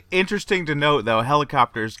 Interesting to note, though,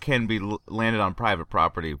 helicopters can be landed on private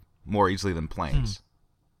property more easily than planes.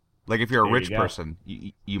 Like if you're a There rich you go. person,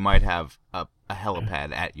 you might have a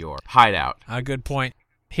helipad at your hideout. A good point.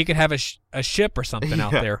 He could have a ship or something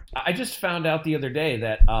out Yeah. there. I just found out the other day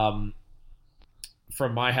that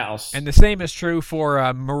from my house. And the same is true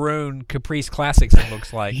for Maroon Caprice Classics, it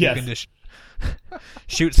looks like. Yes. You can just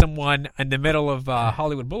shoot someone in the middle of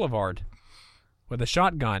Hollywood Boulevard with a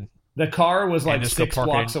shotgun. The car was like And just go 6 park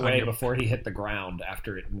it blocks on away your- before he hit the ground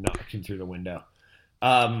after it knocked him through the window.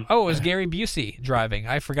 Oh, it was Gary Busey driving.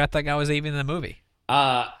 I forgot that guy was even in the movie.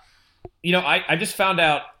 I just found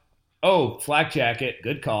out. Oh, flak jacket.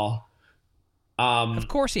 Good call. Of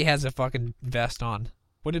course he has a fucking vest on.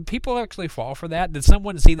 What, did people actually fall for that? Did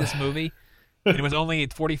someone see this movie? And it was only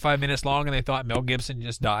 45 minutes long and they thought Mel Gibson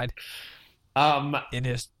just died in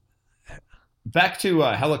his... Back to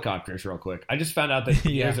helicopters real quick. I just found out that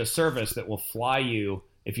Yeah. there's a service that will fly you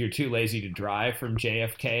if you're too lazy to drive from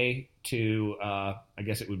JFK to, I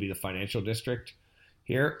guess it would be the financial district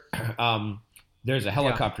here. There's a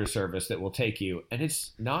helicopter service that will take you, and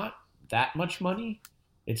it's not that much money.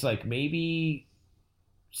 It's like maybe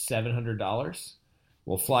 $700.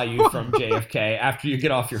 We'll fly you from JFK after you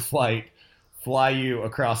get off your flight, fly you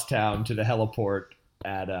across town to the heliport,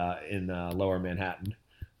 at in Lower Manhattan.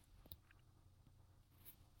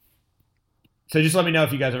 So just let me know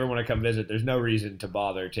if you guys ever want to come visit. There's no reason to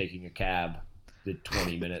bother taking a cab the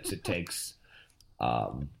 20 minutes it takes.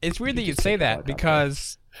 It's weird that you'd say that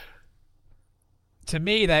because to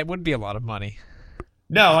me that would be a lot of money.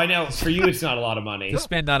 No, I know for you it's not a lot of money to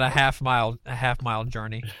spend on a half mile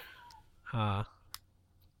journey.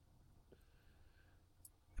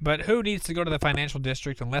 But who needs to go to the financial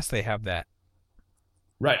district unless they have that?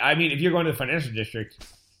 Right. I mean, if you're going to the financial district,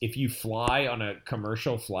 if you fly on a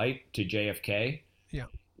commercial flight to JFK, yeah,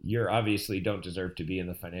 you obviously don't deserve to be in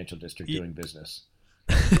the financial district doing business.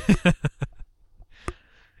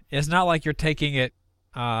 It's not like you're taking it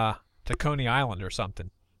to Coney Island or something.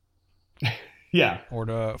 Yeah. Or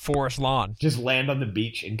to Forest Lawn. Just land on the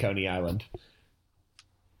beach in Coney Island.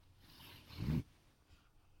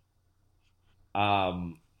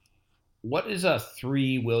 What does a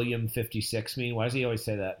 3 William 56 mean? Why does he always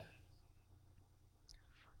say that?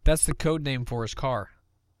 That's the code name for his car.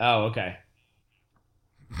 Oh, okay.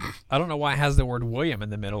 I don't know why it has the word William in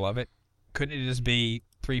the middle of it. Couldn't it just be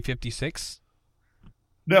 356?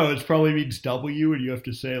 No, it probably means W, and you have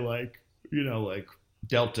to say like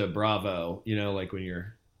Delta Bravo, like when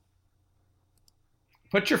you're...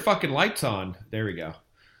 Put your fucking lights on. There we go.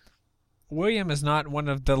 William is not one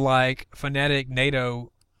of the phonetic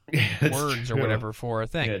NATO words or whatever for a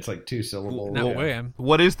thing. Yeah, it's like 2 syllables. Not William.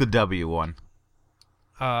 What is the W one?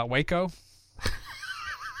 Waco.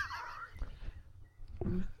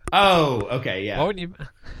 Oh, okay, yeah.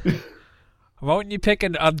 Why wouldn't you pick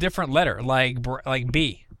a different letter like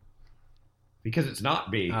B? Because it's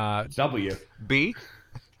not B. It's W. B?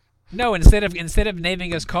 No, instead of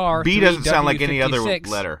naming his car B doesn't sound like any other 3W56,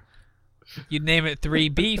 letter. You'd name it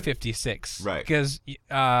 3B56. Right. Because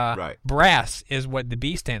Right. brass is what the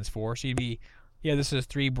B stands for. So you'd be, this is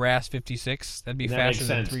 3 brass 56. That'd be And that faster makes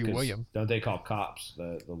than sense, 3 'cause William. Don't they call cops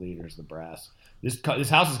the leaders, the brass? This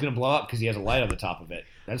house is going to blow up because he has a light on the top of it.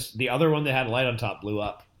 That's the other one that had a light on top blew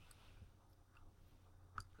up.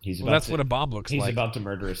 That's what a bomb looks He's like. about to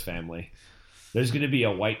murder his family. There's going to be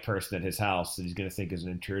a white person at his house that he's going to think is an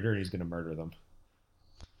intruder, and he's going to murder them.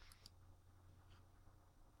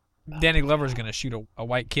 Danny Glover's going to shoot a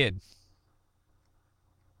white kid.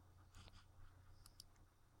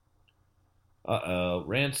 Uh-oh.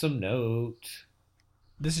 Ransom note.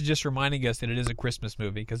 This is just reminding us that it is a Christmas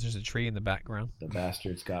movie because there's a tree in the background. The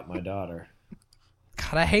bastard's got my daughter.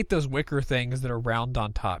 God, I hate those wicker things that are round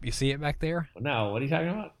on top. You see it back there? No, what are you talking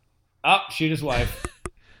about? Oh, shoot his wife.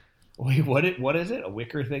 Wait, what is it? A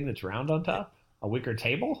wicker thing that's round on top? A wicker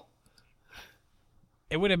table?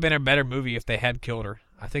 It would have been a better movie if they had killed her.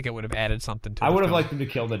 I think it would have added something to it. I would have liked them to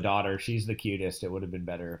kill the daughter. She's the cutest. It would have been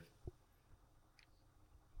better.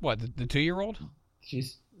 What, the 2-year-old?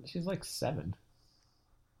 She's like 7.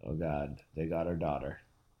 Oh, God. They got her daughter.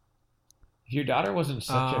 If your daughter wasn't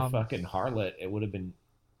such a fucking harlot,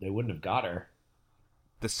 they wouldn't have got her.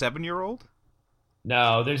 The 7-year-old?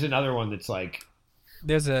 No, there's another one that's like...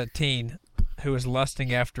 There's a teen who is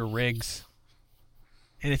lusting after Riggs.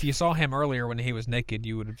 And if you saw him earlier when he was naked,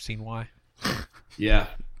 you would have seen why. Yeah.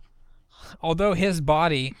 Although his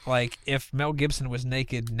body, if Mel Gibson was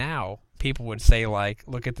naked now, people would say,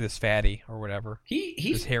 look at this fatty or whatever. He's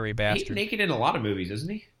this hairy bastard. He's naked in a lot of movies, isn't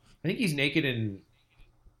he? I think he's naked in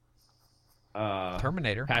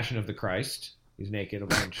Terminator. Passion of the Christ. He's naked a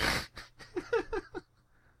bunch.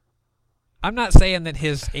 I'm not saying that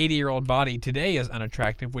his 80-year-old body today is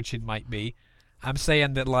unattractive, which it might be. I'm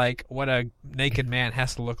saying that, what a naked man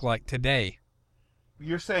has to look like today.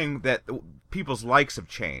 You're saying that people's likes have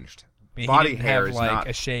changed. I mean, Body he didn't hair have, is not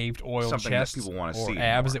a shaved, oiled something chest that people want to or see abs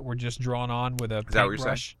anymore. that were just drawn on with a that what you're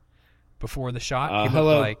paintbrush before the shot. He looked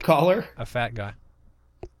Hello, like caller? a fat guy.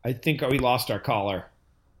 I think we lost our caller.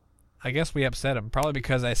 I guess we upset him, probably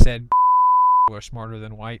because I said we're smarter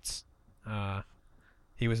than whites.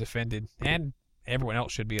 He was offended, and everyone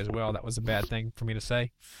else should be as well. That was a bad thing for me to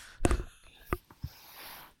say.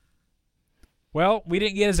 Well, we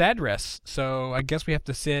didn't get his address, so I guess we have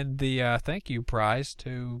to send the thank you prize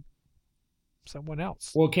to someone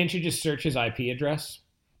else. Well, can't you just search his IP address?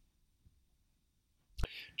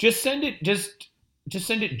 Just send it. Just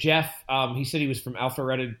send it, Jeff. He said he was from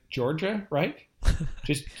Alpharetta, Georgia, right?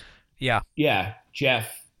 Yeah,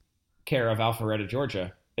 Jeff, care of Alpharetta,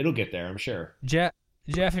 Georgia. It'll get there, I'm sure. Jeff,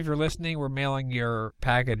 if you're listening, we're mailing your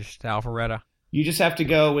package to Alpharetta. You just have to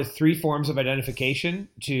go with 3 forms of identification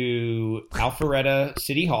to Alpharetta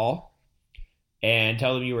City Hall and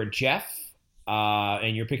tell them you are Jeff,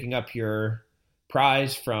 and you're picking up your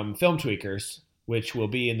prize from Film Tweakers, which will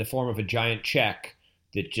be in the form of a giant check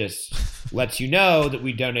that just lets you know that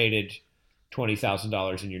we donated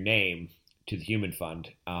 $20,000 in your name to the Human Fund.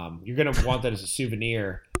 You're going to want that as a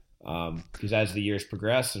souvenir because as the years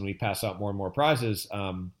progress and we pass out more and more prizes,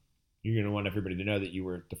 you're going to want everybody to know that you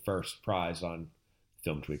were the first prize on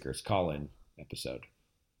Film Tweakers call-in episode.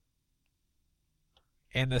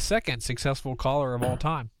 And the second successful caller of all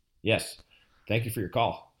time. Yes. Thank you for your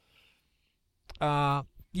call.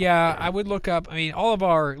 Yeah, I would look up. I mean, all of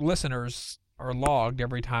our listeners are logged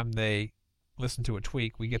every time they listen to a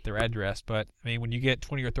tweak. We get their address, but I mean, when you get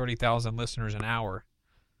 20 or 30,000 listeners an hour,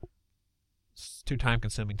 it's too time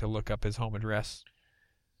consuming to look up his home address.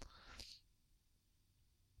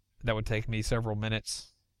 That would take me several minutes.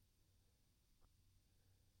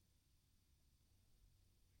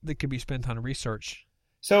 That could be spent on research.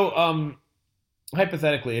 So,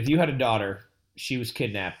 hypothetically, if you had a daughter, she was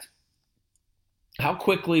kidnapped, how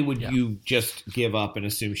quickly would you just give up and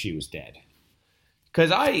assume she was dead?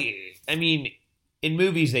 Because I mean, in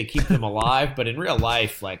movies they keep them alive, but in real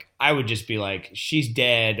life, like, I would just be like, she's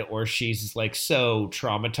dead, or she's like so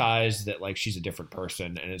traumatized that like she's a different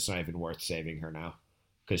person, and it's not even worth saving her now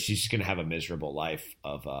because she's just gonna have a miserable life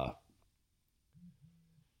of.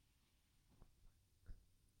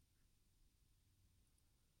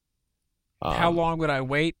 How long would I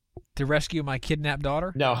wait to rescue my kidnapped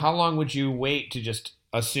daughter? No, how long would you wait to just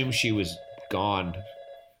assume she was gone?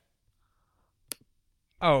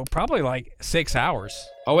 Oh, probably like 6 hours.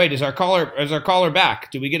 Oh wait, is our caller back?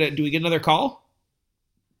 Do we get another call?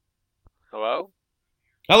 Hello?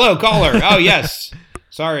 Hello, caller. Oh yes.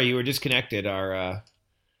 Sorry, you were disconnected. I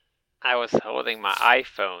was holding my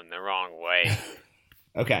iPhone the wrong way.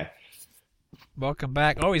 Okay. Welcome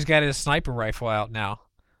back. Oh, he's got his sniper rifle out now.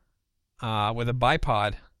 With a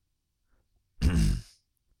bipod.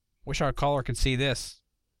 Wish our caller could see this.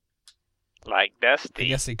 Like Dusty. I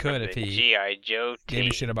guess he could if he G.I. Joe gave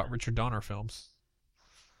team. a shit about Richard Donner films.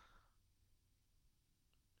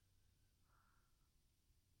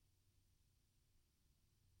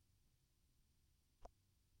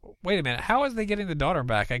 Wait a minute. How is they getting the daughter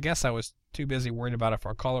back? I guess I was too busy worried about if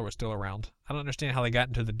our caller was still around. I don't understand how they got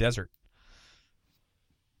into the desert.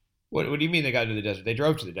 What do you mean they got into the desert? They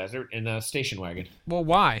drove to the desert in a station wagon. Well,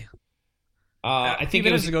 why? I think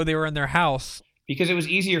minutes ago they were in their house. Because it was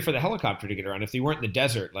easier for the helicopter to get around. If they weren't in the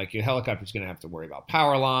desert, like your helicopter's going to have to worry about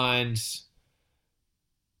power lines.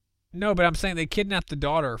 No, but I'm saying they kidnapped the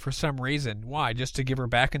daughter for some reason. Why? Just to give her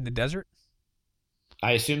back in the desert?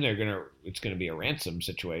 I assume it's going to be a ransom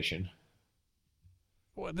situation.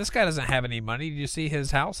 Well, this guy doesn't have any money. Did you see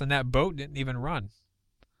his house? And that boat didn't even run.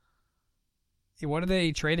 What are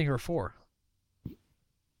they trading her for?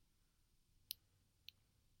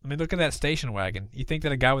 I mean, look at that station wagon. You think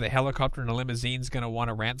that a guy with a helicopter and a limousine is going to want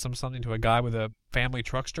to ransom something to a guy with a family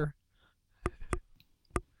truckster?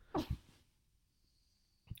 Do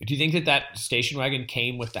you think that station wagon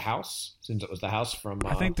came with the house, since it was the house from?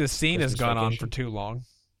 I think this scene has Christmas gone on Vacation? for too long.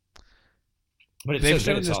 But They've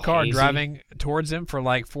shown this car driving towards him for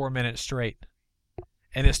like 4 minutes straight,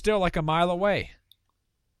 and it's still like a mile away.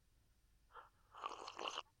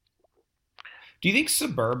 Do you think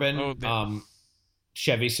Suburban,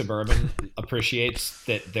 Chevy Suburban, appreciates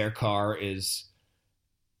that their car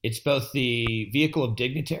it's both the vehicle of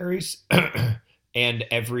dignitaries and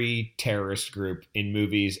every terrorist group in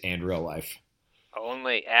movies and real life?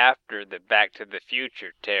 Only after the Back to the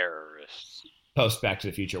Future terrorists. Post Back to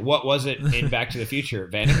the Future. What was it in Back to the Future?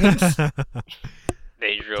 Vanagons?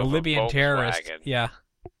 They drove The Libyan a terrorist. Volkswagen. Yeah.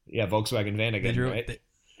 Yeah, Volkswagen Vanagon, right?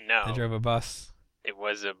 They drove a bus. It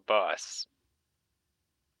was a bus.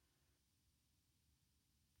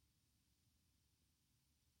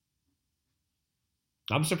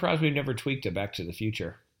 I'm surprised we've never tweaked a Back to the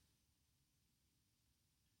Future.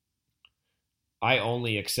 I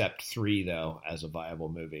only accept 3, though, as a viable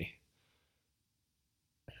movie.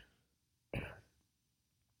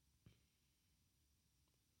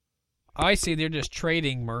 I see they're just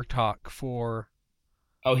trading Murtaugh for...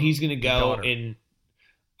 Oh, he's going to go daughter. in...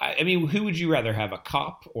 I mean, who would you rather have, a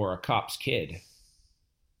cop or a cop's kid?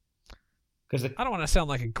 Because I don't want to sound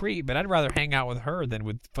like a creep, but I'd rather hang out with her than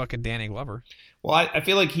with fucking Danny Glover. Well, I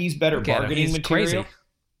feel like he's better Look at him. bargaining He's material. crazy.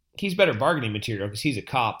 He's better bargaining material because he's a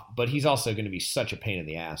cop, but he's also going to be such a pain in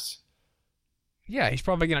the ass. Yeah, he's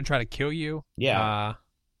probably going to try to kill you. Yeah.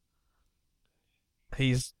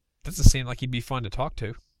 Doesn't seem like he'd be fun to talk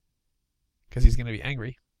to because he's going to be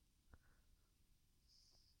angry.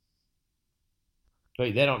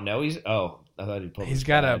 Wait, they don't know he's... Oh, I thought he pulled He's his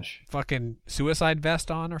got badge. a fucking suicide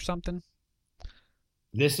vest on or something.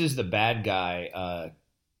 This is the bad guy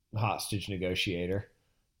hostage negotiator,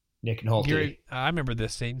 Nick Nolte. I remember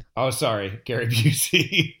this scene. Oh, sorry, Gary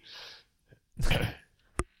Busey.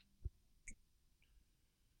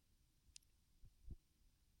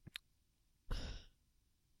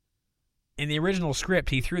 in the original script,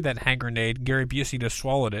 he threw that hand grenade. Gary Busey just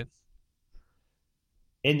swallowed it.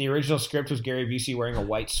 In the original script, was Gary Busey wearing a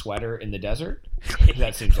white sweater in the desert?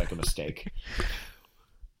 That seems like a mistake.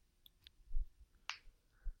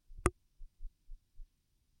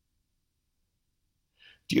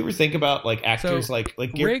 Do you ever think about like actors So, like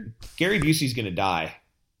Gary Busey's going to die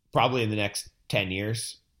probably in the next 10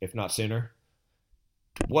 years, if not sooner?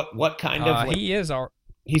 What kind of like, he is our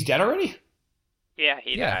he's dead already? Yeah,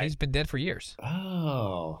 he died. he's been dead for years.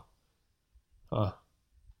 Oh. Huh.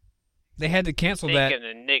 They had to cancel that. Thinking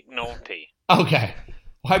of Nick Nolte. Okay.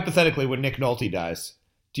 Hypothetically, when Nick Nolte dies,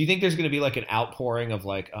 do you think there's going to be like an outpouring of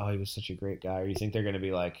like, oh, he was such a great guy? Or do you think they're going to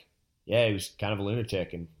be like, yeah, he was kind of a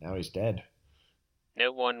lunatic and now he's dead?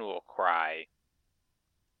 No one will cry.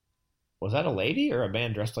 Was that a lady or a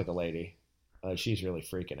man dressed like a lady? She's really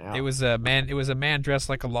freaking out. It was a man dressed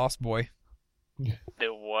like a lost boy.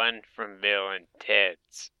 The one from Bill and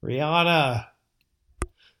Ted's. Rihanna.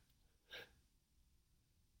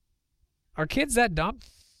 Are kids that dumb?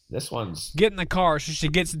 This one's. Get in the car so she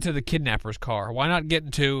gets into the kidnapper's car. Why not get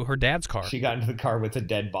into her dad's car? She got into the car with a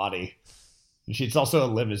dead body. It's also a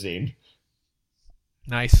limousine.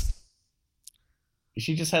 Nice.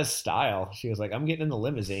 She just has style. She was like, I'm getting in the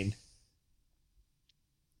limousine.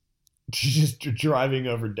 She's just driving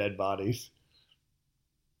over dead bodies.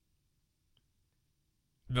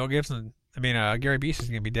 Gary Busey's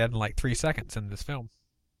going to be dead in like 3 seconds in this film.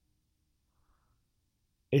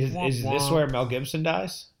 Is this where Mel Gibson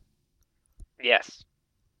dies? Yes.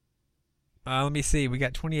 Let me see. We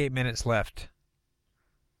got 28 minutes left.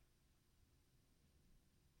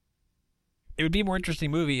 It would be a more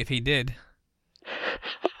interesting movie if he did.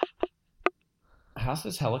 How's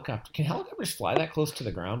this helicopter? Can helicopters fly that close to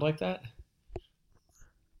the ground like that?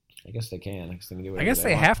 I guess they can. I guess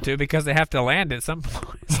they have to because they have to land at some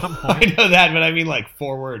point. I know that, but I mean like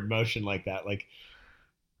forward motion like that. Like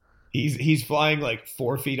he's flying like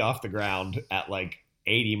 4 feet off the ground at like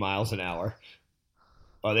 80 miles an hour.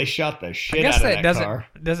 Oh, they shot the shit out of that car.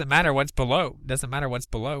 Doesn't matter what's below. Doesn't matter what's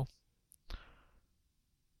below.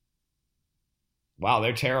 Wow,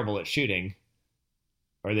 they're terrible at shooting.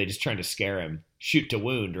 Or are they just trying to scare him? Shoot to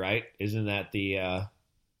wound, right? Isn't that the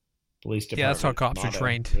police department? Yeah, that's how cops motto? are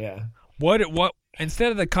trained. Yeah. What?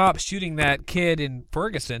 Instead of the cops shooting that kid in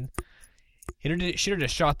Ferguson, he should have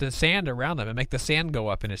just shot the sand around him and make the sand go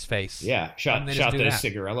up in his face. Yeah, shot those that?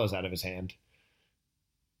 cigarillos out of his hand.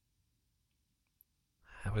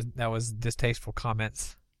 That was distasteful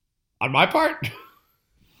comments On my part?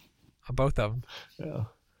 on both of them. Yeah.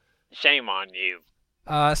 Shame on you.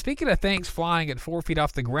 Speaking of things flying at 4 feet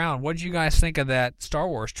off the ground, what did you guys think of that Star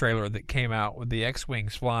Wars trailer that came out with the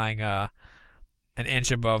X-Wings flying an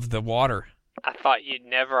inch above the water? I thought you'd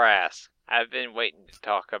never ask. I've been waiting to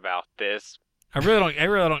talk about this. I really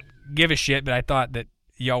don't give a shit, but I thought that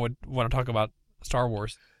y'all would want to talk about Star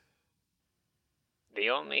Wars. The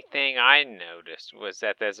only thing I noticed was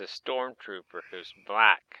that there's a stormtrooper who's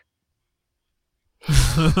black.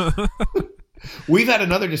 We've had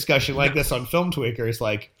another discussion like this on Film Tweakers.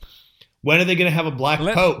 Like, when are they going to have a black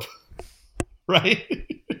pope? Right?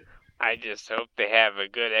 I just hope they have a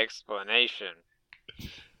good explanation.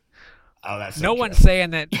 Oh, that's no one's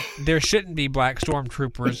saying that there shouldn't be black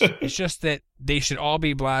stormtroopers. It's just that they should all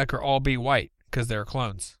be black or all be white because they're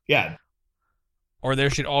clones. Yeah. Or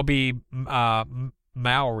there should all be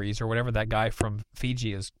Maoris or whatever that guy from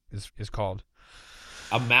Fiji is called.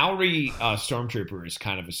 A Maori stormtrooper is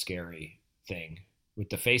kind of a scary thing with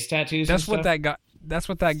the face tattoos. That's what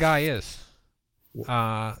that guy is.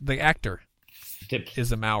 The actor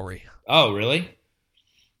is a Maori. Oh, really?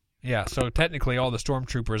 Yeah. So technically, all the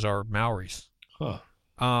stormtroopers are Maoris. Huh.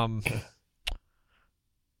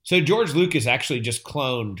 So George Lucas actually just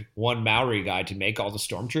cloned one Maori guy to make all the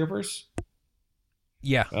stormtroopers?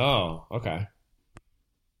 Yeah. Oh, okay.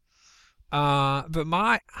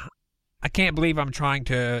 But I can't believe I'm trying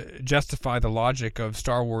to justify the logic of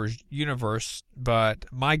Star Wars universe, but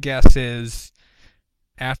my guess is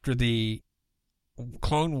after the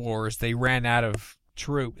Clone Wars, they ran out of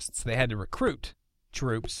troops, so they had to recruit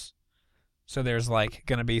troops. So there's like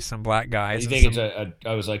going to be some black guys. You think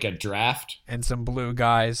it's like a draft? And some blue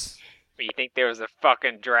guys. But you think there was a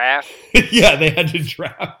fucking draft? Yeah, they had to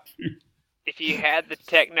draft. If you had the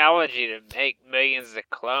technology to make millions of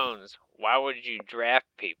clones, why would you draft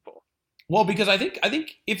people? Well, because I think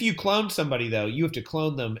if you clone somebody though, you have to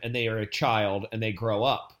clone them and they are a child and they grow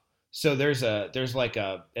up. So there's like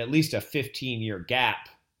at least a 15-year gap.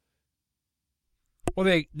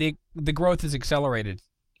 Well, the growth is accelerated.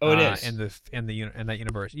 Oh, it is in that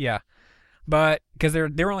universe. Yeah, but because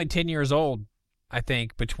they're only 10 years old I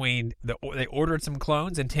think, between they ordered some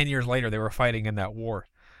clones, and 10 years later they were fighting in that war.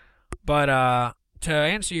 But to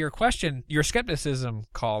answer your question, your skepticism,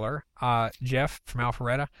 caller, Jeff from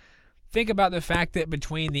Alpharetta, think about the fact that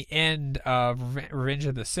between the end of Revenge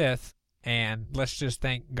of the Sith, and let's just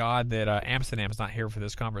thank God that Amsterdam's not here for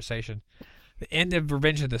this conversation, the end of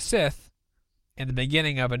Revenge of the Sith and the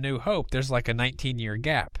beginning of A New Hope, there's like a 19-year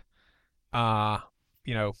gap,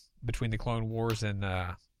 between the Clone Wars and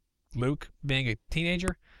Luke being a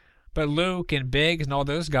teenager. But Luke and Biggs and all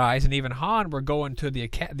those guys, and even Han, were going to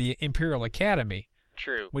the Imperial Academy.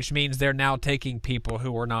 True. Which means they're now taking people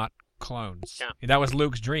who are not clones. Yeah. That was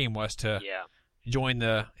Luke's dream, was to Yeah. join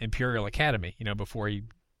the Imperial Academy, before he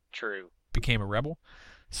True. became a rebel.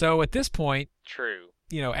 So at this point, True.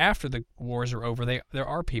 after the wars are over, there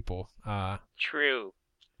are people True.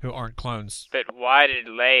 who aren't clones. But why did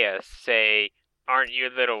Leia say, "Aren't you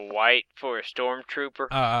a little white for a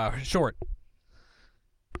stormtrooper?" Short.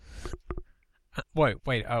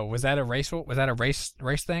 Wait. Oh, was that a race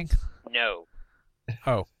thing? No.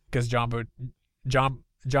 Oh, because John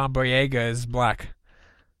Boyega is black.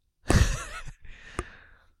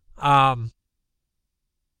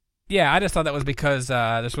 Yeah, I just thought that was because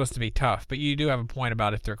they're supposed to be tough. But you do have a point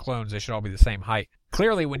about if they're clones, they should all be the same height.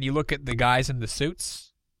 Clearly, when you look at the guys in the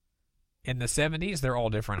suits in the 70s, they're all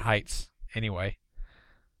different heights. Anyway,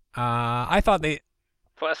 I thought they...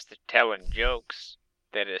 Plus, they're telling jokes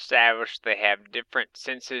that establish they have different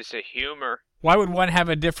senses of humor. Why would one have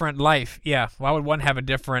a different life? Yeah, why would one have a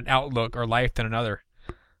different outlook or life than another?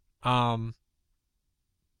 Well,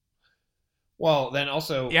 then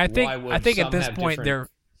also, yeah, I think at this point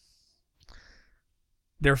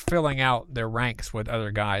they're filling out their ranks with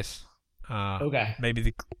other guys. Okay. Maybe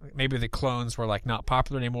the clones were like not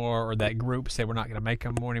popular anymore, or that group said we're not going to make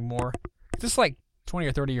them more anymore. Just like 20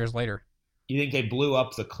 or 30 years later. You think they blew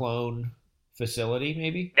up the clone facility?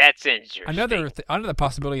 Maybe. That's interesting. Another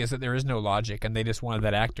possibility is that there is no logic, and they just wanted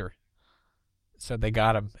that actor, so they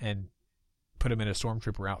got him and put him in a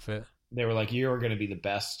stormtrooper outfit. They were like, "You're going to be the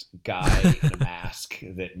best guy in a mask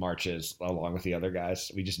that marches along with the other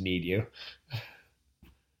guys. We just need you."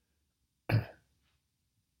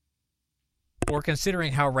 Or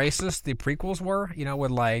considering how racist the prequels were,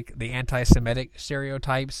 with like the anti-Semitic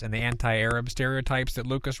stereotypes and the anti-Arab stereotypes that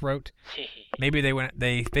Lucas wrote, maybe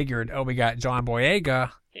they figured, oh, we got John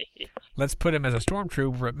Boyega, let's put him as a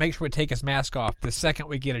stormtrooper, make sure we take his mask off the second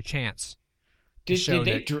we get a chance. Did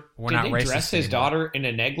they dress his daughter in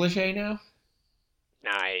a negligee now?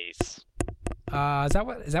 Nice. Is that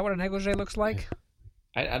what a negligee looks like?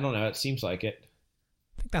 I don't know. It seems like it.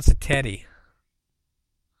 I think that's a teddy.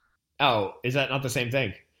 Oh, is that not the same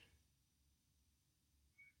thing?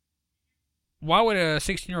 Why would a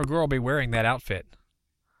 16-year-old girl be wearing that outfit?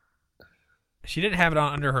 She didn't have it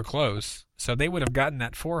on under her clothes, so they would have gotten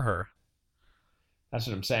that for her. That's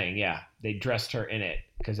what I'm saying, yeah. They dressed her in it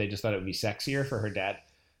because they just thought it would be sexier for her dad.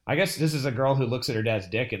 I guess this is a girl who looks at her dad's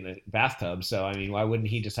dick in the bathtub, so, I mean, why wouldn't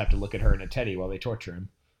he just have to look at her in a teddy while they torture him?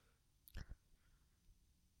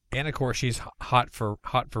 And, of course, she's hot for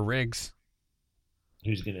Riggs.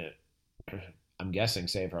 Who's going to, I'm guessing,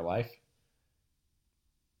 save her life?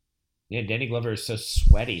 Yeah, Danny Glover is so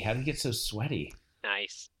sweaty. How did he get so sweaty?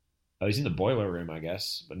 Nice. Oh, he's in the boiler room, I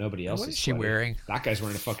guess, but nobody else What is is she sweaty. wearing? That guy's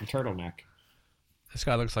wearing a fucking turtleneck. This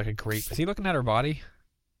guy looks like a creep. Is he looking at her body?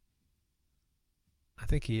 I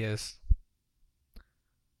think he is.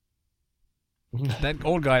 That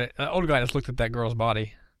old guy just looked at that girl's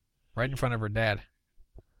body right in front of her dad.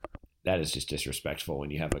 That is just disrespectful when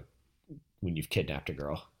you've kidnapped a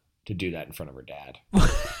girl to do that in front of her dad.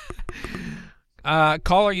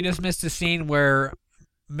 Caller, you just missed a scene where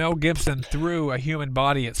Mel Gibson threw a human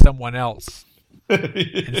body at someone else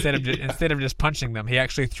instead of just punching them. He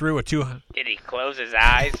actually threw a Did he close his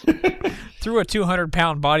eyes?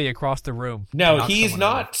 200-pound body across the room. No, he's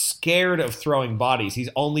not scared of throwing bodies. He's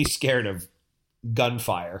only scared of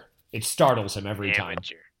gunfire. It startles him every time.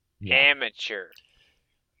 Yeah. Amateur.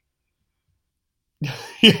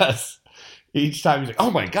 Yes. Each time he's like,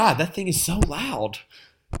 oh my God, that thing is so loud.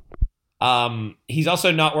 He's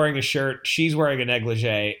also not wearing a shirt. She's wearing a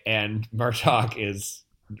negligee, and Murtaugh is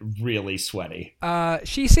really sweaty.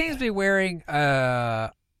 She seems to be wearing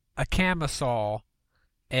a camisole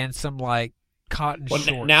and some like cotton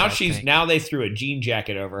shorts. Now they threw a jean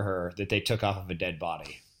jacket over her that they took off of a dead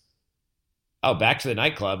body. Oh, back to the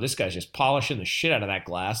nightclub. This guy's just polishing the shit out of that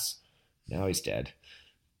glass. Now he's dead.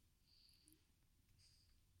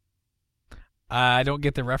 I don't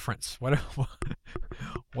get the reference. What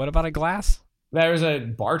about a glass? There was a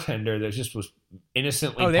bartender that just was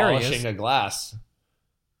innocently polishing a glass.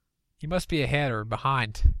 He must be ahead or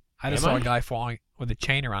behind. I just Am saw I? a guy falling with a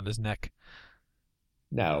chain around his neck.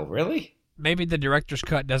 No, really? Maybe the director's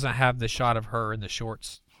cut doesn't have the shot of her in the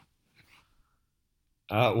shorts.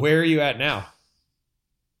 Where are you at now?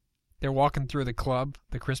 They're walking through the club,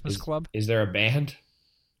 the Christmas club. Is there a band?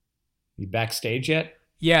 You backstage yet?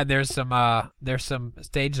 Yeah, there's some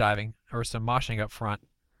stage diving or some moshing up front.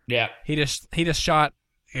 Yeah. He just shot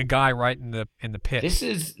a guy right in the pit. This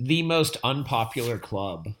is the most unpopular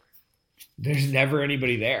club. There's never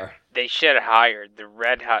anybody there. They should have hired the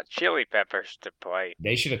Red Hot Chili Peppers to play.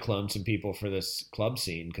 They should have cloned some people for this club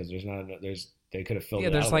scene because they could have filled Yeah,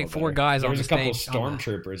 it out. there's a like little 4 better. guys on There's the a couple stage on the-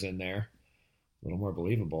 stormtroopers in there. A little more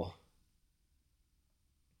believable.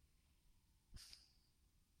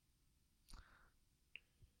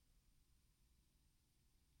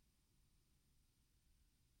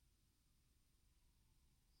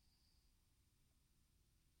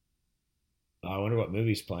 I wonder what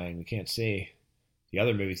movie's playing. We can't see. The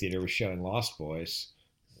other movie theater was showing Lost Boys.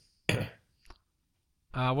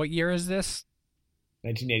 What year is this?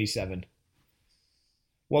 1987.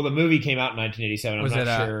 Well, the movie came out in 1987. I'm Was not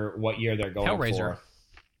it, sure what year they're going Hellraiser?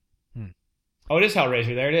 for. Oh, it is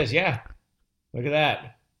Hellraiser. There it is. Yeah. Look at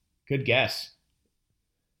that. Good guess.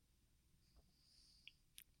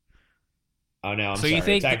 Oh, no, I'm So sorry. you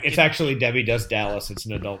think it's actually Debbie Does Dallas. It's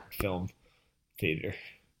an adult film theater.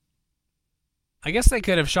 I guess they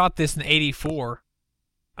could have shot this in 84.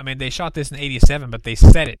 I mean, they shot this in 87, but they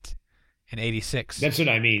set it in 86. That's what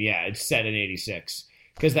I mean. Yeah, it's set in 86.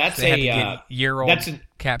 Because that's They had to a get year-old that's an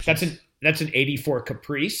captions. that's an 84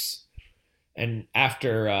 Caprice, and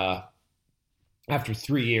after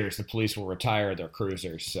 3 years, the police will retire their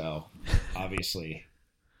cruisers. So obviously,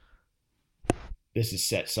 this is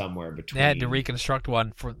set somewhere between. They had to reconstruct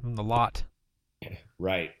one from the lot.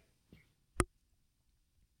 Right.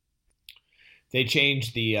 They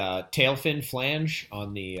changed the tail fin flange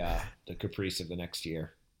on the Caprice of the next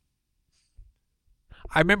year.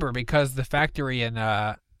 I remember because the factory in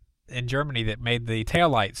Germany that made the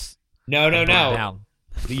taillights No. burned down.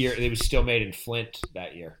 The year it was still made in Flint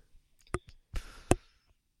that year.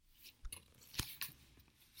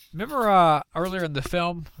 Remember earlier in the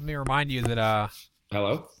film, let me remind you that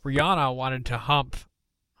Hello? Rihanna wanted to hump.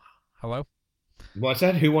 Hello? What's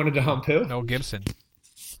that? Who wanted to hump who? Mel Gibson.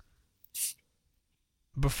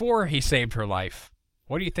 Before he saved her life,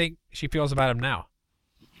 what do you think she feels about him now?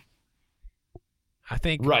 I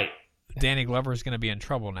think Right. Danny Glover is going to be in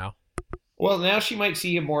trouble now. Well, now she might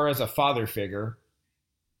see him more as a father figure.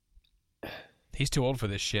 He's too old for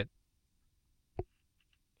this shit.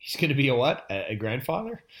 He's going to be a what? A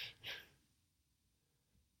grandfather?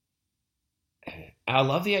 I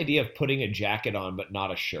love the idea of putting a jacket on but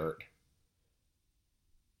not a shirt.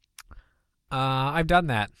 I've done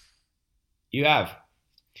that. You have.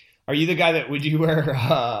 Are you the guy that would you wear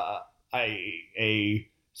a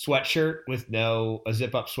sweatshirt with a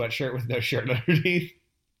zip up sweatshirt with no shirt underneath?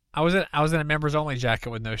 I was in a members only jacket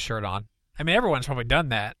with no shirt on. I mean, everyone's probably done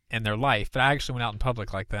that in their life, but I actually went out in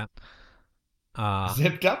public like that.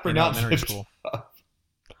 Zipped up or in not elementary zipped school. up?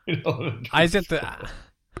 I zipped the.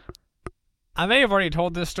 I may have already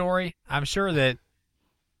told this story. I'm sure that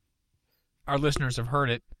our listeners have heard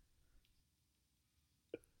it.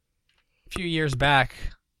 A few years back,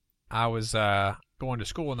 I was going to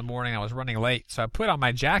school in the morning. I was running late, so I put on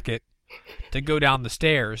my jacket to go down the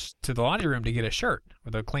stairs to the laundry room to get a shirt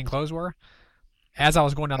where the clean clothes were. As I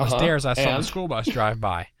was going down the stairs, I saw the school bus drive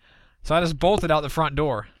by. So I just bolted out the front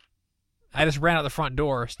door. I just ran out the front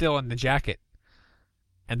door, still in the jacket.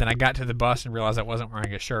 And then I got to the bus and realized I wasn't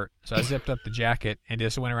wearing a shirt. So I zipped up the jacket and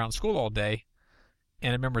just went around school all day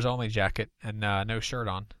in a members-only jacket and no shirt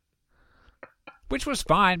on. Which was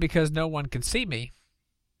fine because no one could see me.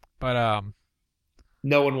 But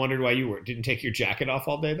no one wondered why you didn't take your jacket off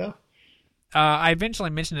all day, though? I eventually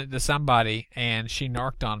mentioned it to somebody, and she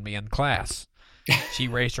narked on me in class. She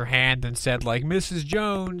raised her hand and said, like, Mrs.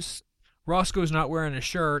 Jones, Roscoe's not wearing a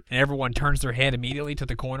shirt. And everyone turns their head immediately to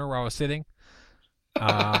the corner where I was sitting.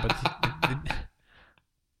 But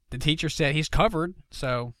the teacher said he's covered,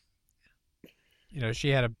 so she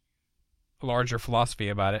had a larger philosophy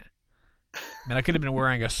about it. I mean, I could have been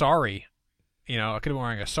wearing a sari, I could have been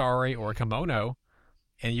wearing a sari or a kimono,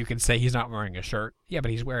 and you could say he's not wearing a shirt. Yeah,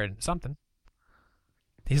 but he's wearing something.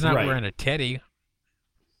 He's not wearing a teddy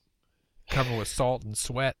covered with salt and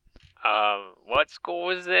sweat. What school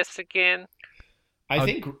was this again? I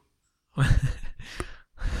think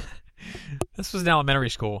This was in elementary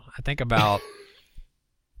school. I think about...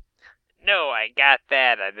 No, I got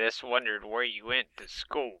that. I just wondered where you went to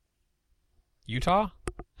school. Utah?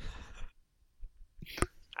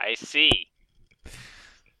 I see.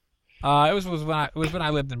 It was when I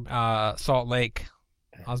lived in Salt Lake.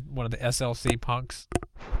 I was one of the SLC punks.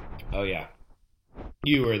 Oh yeah,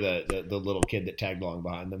 you were the little kid that tagged along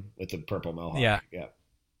behind them with the purple mohawk. Yeah. Yeah.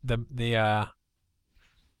 The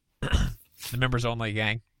the members only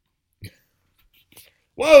gang.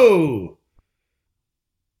 Whoa!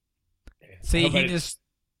 See, he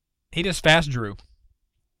just fast drew.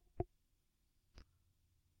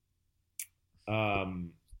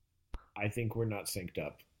 I think we're not synced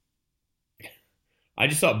up. I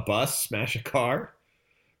just saw a bus smash a car.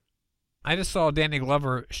 I just saw Danny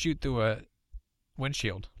Glover shoot through a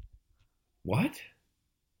windshield. What?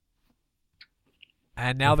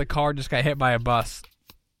 And now the car just got hit by a bus.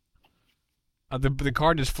 The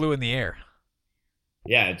car just flew in the air.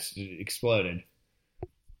 Yeah, it exploded.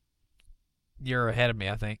 You're ahead of me,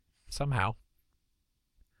 I think, somehow.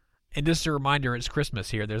 And just a reminder, it's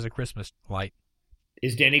Christmas here. There's a Christmas light.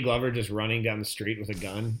 Is Danny Glover just running down the street with a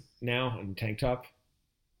gun now in a tank top?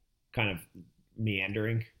 Kind of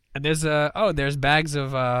meandering. And there's bags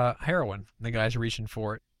of heroin. The guy's reaching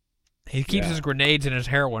for it. He keeps his grenades and his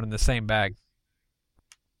heroin in the same bag.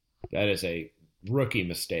 That is a rookie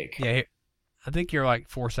mistake. Yeah, I think you're like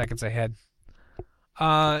 4 seconds ahead.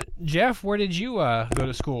 Jeff, where did you go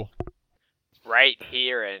to school? Right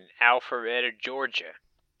here in Alpharetta, Georgia.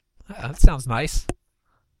 That sounds nice.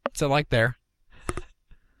 What's it like there?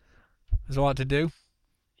 There's a lot to do.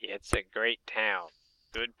 It's a great town.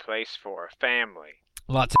 Good place for a family.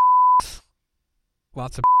 Lots of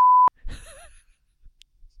lots of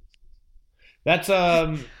That's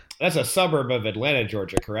a suburb of Atlanta,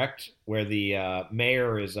 Georgia, correct? Where the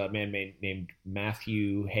mayor is a man named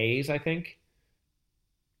Matthew Hayes, I think.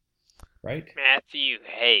 Right? Matthew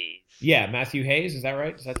Hayes. Yeah, Matthew Hayes. Is that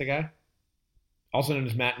right? Is that the guy? Also known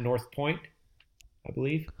as Matt North Point, I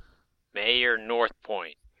believe. Mayor North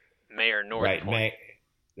Point. Right,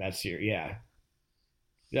 that's your, yeah.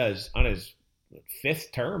 He does on his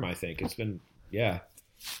 5th term, I think. It's been, yeah.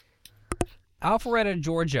 Alpharetta,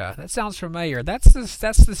 Georgia. That sounds familiar. That's the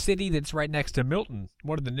city that's right next to Milton,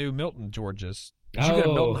 one of the new Milton, Georgias. Did you go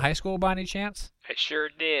to Milton High School by any chance? I sure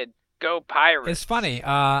did. Go Pirates. It's funny.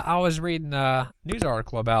 I was reading a news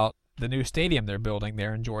article about the new stadium they're building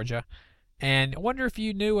there in Georgia, and I wonder if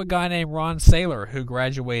you knew a guy named Ron Saylor who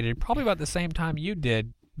graduated probably about the same time you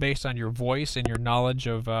did, based on your voice and your knowledge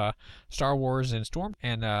of Star Wars and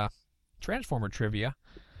Transformer trivia.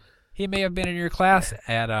 He may have been in your class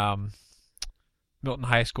at Milton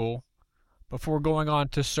High School before going on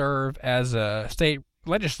to serve as a state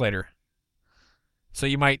legislator. So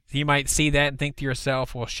you might see that and think to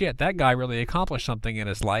yourself, well, shit, that guy really accomplished something in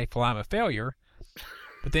his life. Well, I'm a failure.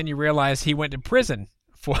 But then you realize he went to prison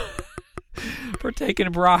for for taking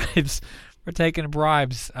bribes,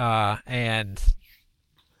 and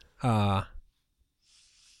I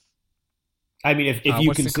mean,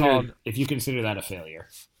 if you consider that a failure,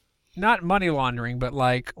 not money laundering, but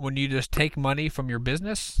like when you just take money from your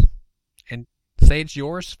business and say it's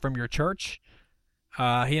yours from your church. He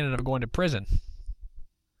ended up going to prison,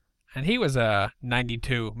 and he was a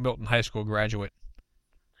 '92 Milton High School graduate.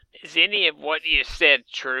 Is any of what you said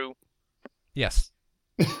true? Yes,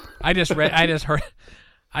 I just heard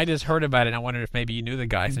about it, and I wondered if maybe you knew the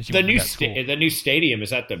guy since you the went new to that school. The new stadium,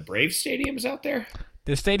 is that the Braves Stadium? Is out there?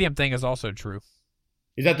 The stadium thing is also true.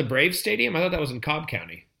 Is that the Braves Stadium? I thought that was in Cobb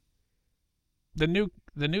County. The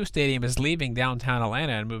new stadium is leaving downtown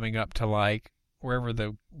Atlanta and moving up to like wherever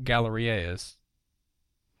the Galleria is.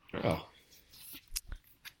 Oh.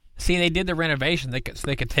 See, they did the renovation. They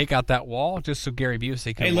could take out that wall just so Gary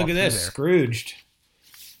Busey could. Hey, look walk at this, there. Scrooged.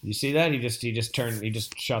 You see that? He just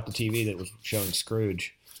shot the TV that was showing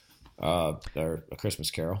Scrooge, or A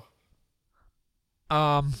Christmas Carol.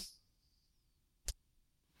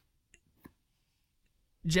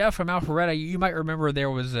 Jeff from Alpharetta, you might remember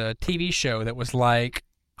there was a TV show that was like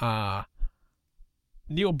Neil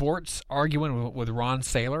Bortz arguing with Ron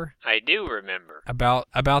Saylor. I do remember about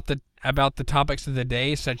the topics of the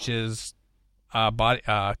day, such as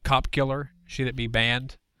cop killer, should it be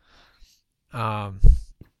banned?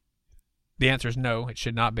 The answer is no, it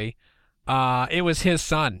should not be. It was his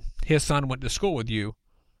son. His son went to school with you,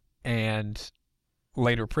 and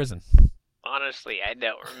later prison. Honestly, I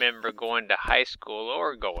don't remember going to high school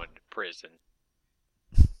or going to prison.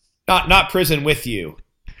 Not prison with you,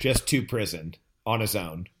 just to prison on his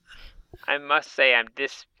own. I must say I'm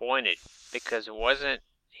disappointed because wasn't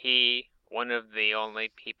he one of the only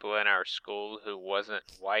people in our school who wasn't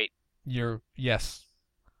white? Yes.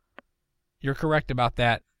 You're correct about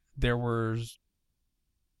that. There was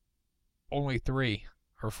only 3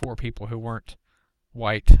 or 4 people who weren't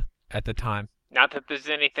white at the time. Not that there's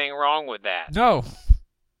anything wrong with that. No.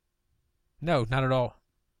 No, not at all.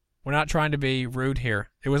 We're not trying to be rude here.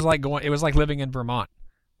 It was like living in Vermont,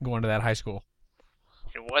 going to that high school.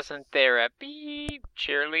 And wasn't there a beep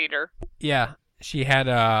cheerleader? Yeah, she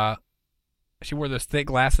had she wore those thick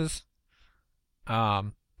glasses.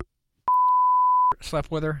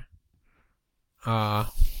 Slept with her.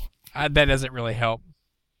 That doesn't really help.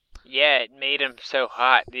 Yeah, it made him so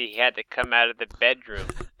hot that he had to come out of the bedroom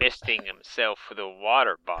misting himself with a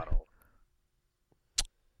water bottle.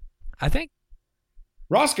 I think.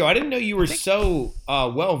 Roscoe, I didn't know you were so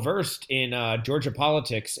well versed in Georgia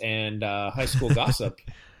politics and high school gossip.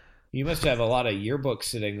 You must have a lot of yearbooks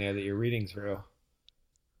sitting there that you're reading through.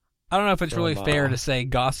 I don't know if it's really fair to say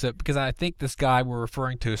gossip, because I think this guy we're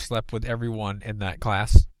referring to slept with everyone in that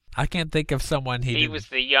class. I can't think of someone he was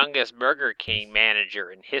the youngest Burger King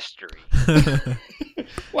manager in history.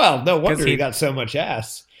 Well, no wonder he got so much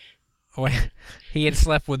ass. He had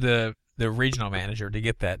slept with the regional manager to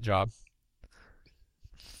get that job.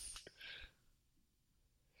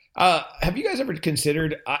 Have you guys ever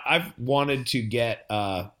considered? I've wanted to get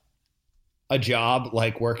a job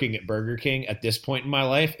like working at Burger King at this point in my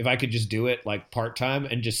life. If I could just do it like part-time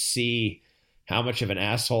and just see how much of an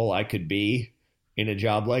asshole I could be in a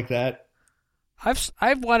job like that.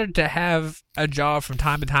 I've wanted to have a job from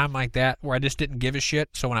time to time like that where I just didn't give a shit.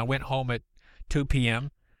 So when I went home at 2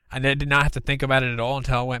 p.m., I did not have to think about it at all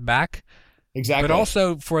until I went back. Exactly. But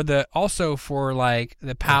also for like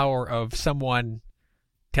the power of someone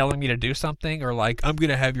telling me to do something, or like, I'm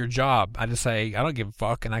gonna have your job. I just say, I don't give a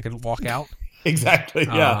fuck, and I could walk out. Exactly.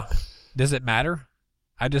 Yeah. Does it matter?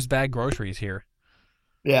 I just bag groceries here.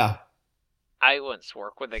 Yeah. I once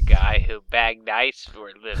worked with a guy who bagged ice for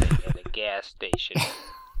a living at a gas station.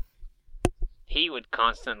 He would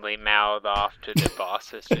constantly mouth off to the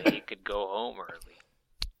bosses so he could go home early.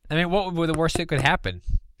 I mean, what would be the worst that could happen?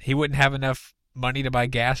 He wouldn't have enough money to buy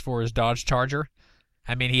gas for his Dodge Charger.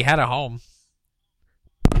 I mean, he had a home.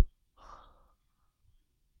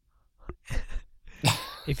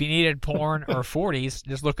 If you needed porn or 40s,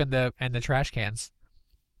 just look in the trash cans.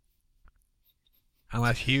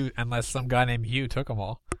 Unless some guy named Hugh took them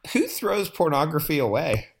all. Who throws pornography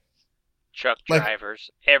away? Truck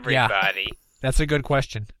drivers, everybody. Yeah, that's a good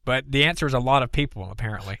question. But the answer is a lot of people,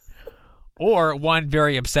 apparently. Or one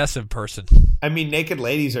very obsessive person. I mean, naked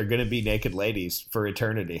ladies are going to be naked ladies for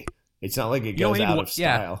eternity. It's not like it goes out of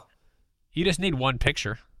style. Yeah. You just need one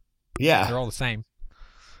picture. Yeah. They're all the same.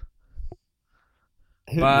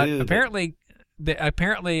 But apparently,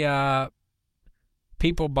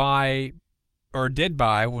 people buy, or did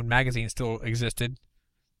buy when magazines still existed,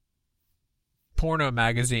 porno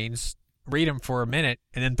magazines, read them for a minute,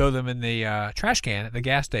 and then throw them in the trash can at the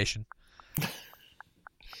gas station.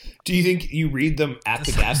 Do you think you read them at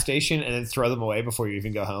the gas station and then throw them away before you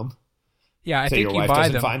even go home? Yeah, I so think your you wife buy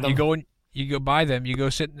doesn't them. Find them. You go buy them. You go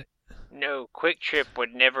sit in. No, Quick Trip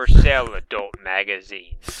would never sell adult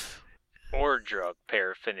magazines or drug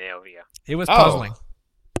paraphernalia. It was puzzling.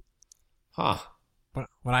 Huh.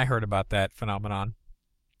 When I heard about that phenomenon.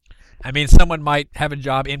 I mean, someone might have a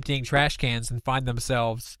job emptying trash cans and find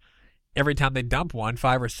themselves, every time they dump one,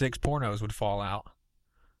 5 or 6 pornos would fall out.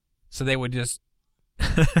 So they would just...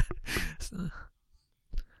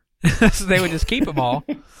 so they would just keep them all.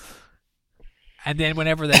 And then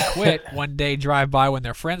whenever they quit, one day drive by when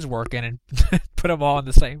their friend's working and put them all in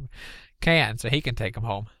the same can so he can take them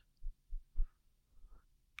home.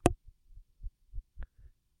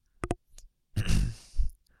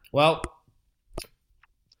 Well,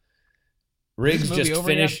 Riggs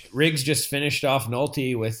just finished off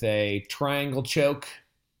Nolte with a triangle choke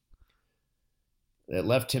that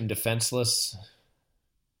left him defenseless.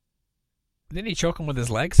 Didn't he choke him with his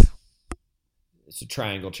legs? It's a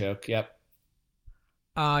triangle choke. Yep.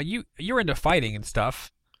 You're into fighting and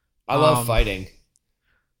stuff. I love fighting.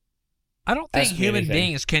 I don't think human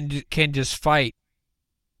beings can just fight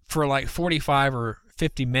for like 45 or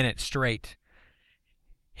 50 minutes straight,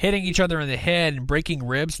 hitting each other in the head and breaking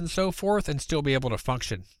ribs and so forth, and still be able to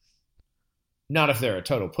function. Not if they're a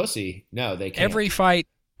total pussy. No, they can't. Every fight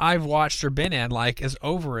I've watched or been in, is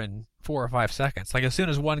over in 4 or 5 seconds. Like, as soon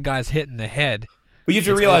as one guy's hit in the head. But you have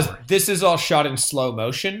to realize this is all shot in slow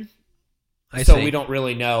motion. So we don't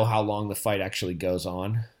really know how long the fight actually goes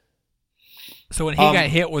on. So when he got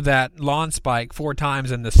hit with that lawn spike 4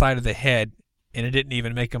 times in the side of the head, and it didn't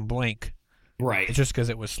even make him blink. Right. It's just because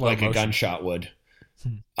it was slow motion. Like a gunshot would.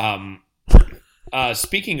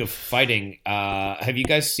 Speaking of fighting, have you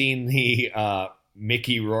guys seen the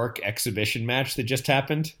Mickey Rourke exhibition match that just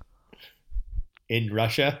happened in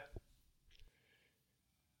Russia?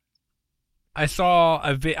 I saw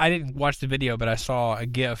I didn't watch the video, but I saw a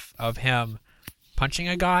GIF of him punching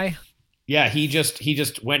a guy, Yeah, he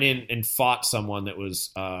just went in and fought someone that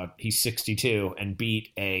was he's 62 and beat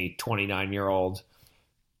a 29-year-old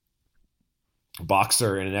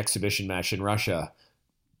boxer in an exhibition match in Russia.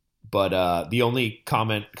 But the only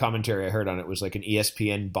commentary I heard on it was like an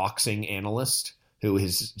ESPN boxing analyst who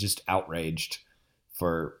is just outraged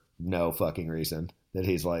for no fucking reason. That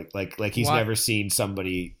he's like he's never seen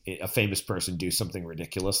somebody, a famous person, do something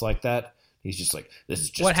ridiculous like that. He's just like, this is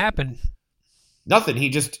just What happened? nothing. He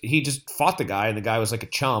just fought the guy, and the guy was like a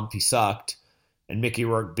chump. He sucked, and Mickey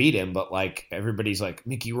Rourke beat him. But like everybody's like,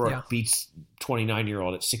 Mickey Rourke beats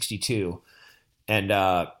 29-year-old at 62, and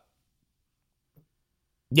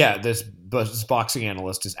this boxing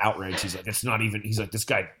analyst is outraged. He's like, it's not even. He's like, this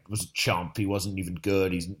guy was a chump. He wasn't even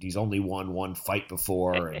good. He's only won one fight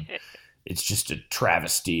before, and it's just a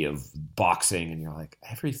travesty of boxing. And you're like,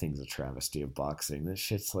 everything's a travesty of boxing. This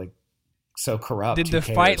shit's like so corrupt. Did Who the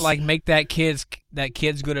cares? fight like make that kid's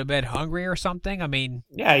go to bed hungry or something? I mean,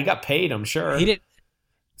 Yeah, he got paid. I'm sure he did.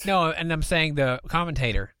 No, and I'm saying the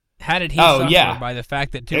commentator. How did he Oh, suffer yeah. by the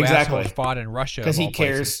fact that two Exactly. assholes fought in Russia? because of he all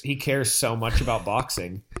cares. places? He cares so much about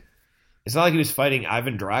boxing. It's not like he was fighting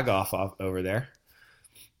Ivan Dragoff over there.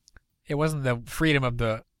 It wasn't the freedom of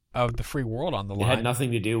the free world on the It line. had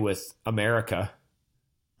nothing to do with America.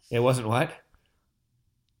 It wasn't what?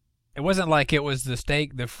 It wasn't like it was the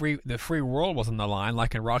stake. The free world was on the line,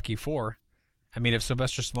 like in Rocky IV. I mean, if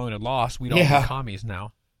Sylvester Stallone had lost, we'd all Yeah. be commies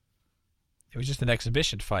now. It was just an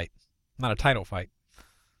exhibition fight, not a title fight.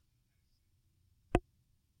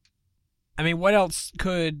 I mean, what else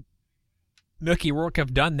could Mickey Rourke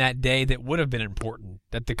have done that day that would have been important,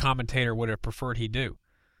 that the commentator would have preferred he do?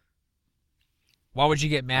 Why would you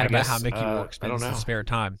get mad I about guess, how Mickey Rourke I don't spends know. his spare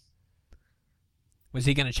time? Was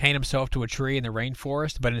he going to chain himself to a tree in the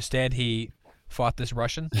rainforest, but instead he fought this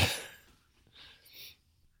Russian?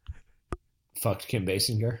 Fucked Kim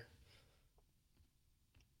Basinger.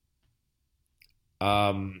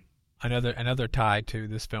 Another tie to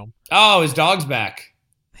this film. Oh, his dog's back.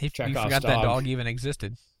 You Chekhov's forgot that dog. dog even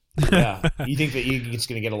existed. Yeah. You think that it's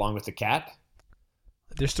going to get along with the cat?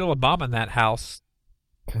 There's still a bomb in that house.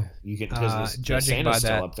 You can, because Judging Santa's by still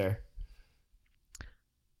that. up there.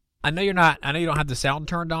 I know you don't have the sound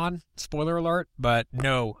turned on. Spoiler alert, but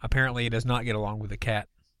no, apparently it does not get along with the cat.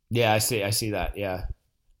 Yeah, I see that. Yeah.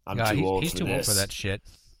 I'm God, too old he's for too this. old for that shit.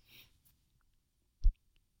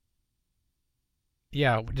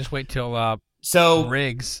 Yeah, just wait till So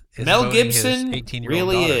Riggs is Mel voting his Gibson 18-year-old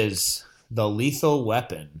really daughter. is the lethal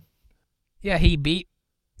weapon. Yeah, he beat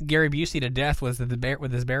Gary Busey to death with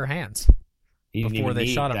his bare hands. He didn't Before even they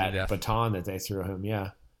need shot him to that death. baton that they threw him.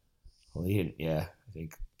 Yeah. Well, he didn't. Yeah, I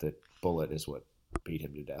think the bullet is what beat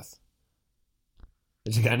him to death.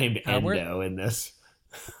 There's a guy named Endo in this.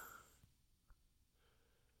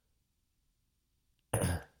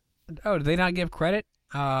 Oh, did they not give credit?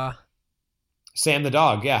 Sam the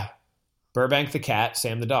dog. Yeah. Burbank the cat.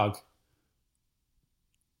 Sam the dog.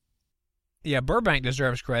 Yeah, Burbank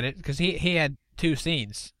deserves credit because he had two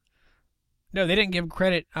scenes. No, they didn't give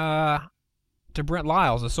credit to Brent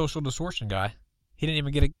Lyles, the social distortion guy. He didn't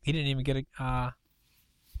even get a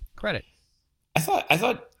credit. I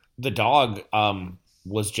thought the dog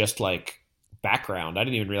was just like background. I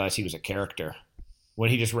didn't even realize he was a character. When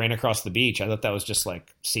he just ran across the beach, I thought that was just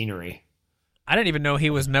like scenery. I didn't even know he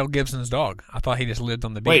was Mel Gibson's dog. I thought he just lived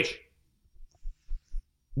on the beach. Wait.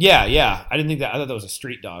 Yeah. I didn't think that. I thought that was a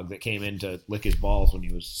street dog that came in to lick his balls when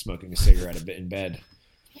he was smoking a cigarette in bed.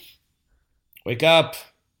 Wake up.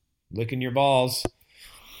 Licking your balls.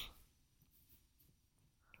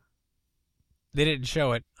 They didn't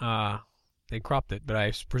show it. They cropped it, but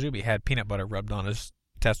I presume he had peanut butter rubbed on his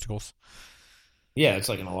testicles. Yeah, it's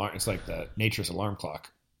like an alarm. It's like the nature's alarm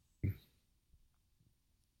clock.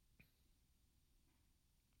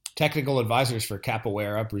 Technical advisors for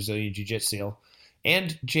Capoeira, Brazilian Jiu-Jitsu,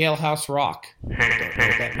 and Jailhouse Rock. Don't know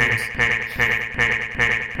what that means.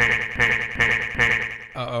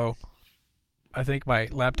 Uh-oh. I think my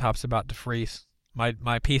laptop's about to freeze. My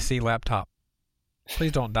PC laptop.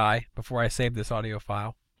 Please don't die before I save this audio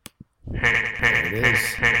file. There it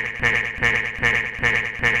is.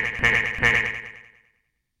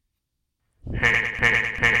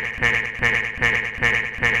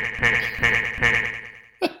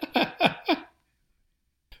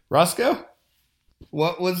 Roscoe?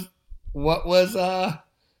 What was that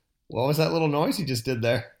little noise you just did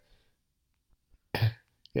there?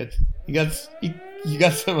 You got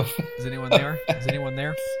some. Is anyone there? Is anyone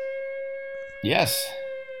there? Yes.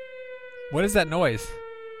 What is that noise?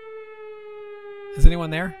 Is anyone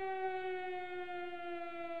there?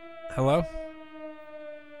 Hello?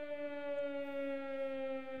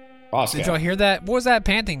 Roscoe. Did y'all hear that? What was that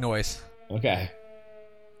panting noise? Okay.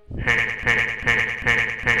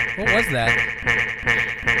 What was that?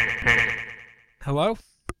 Hello?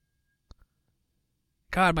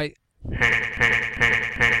 God, my...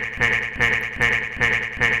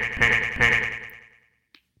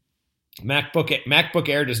 MacBook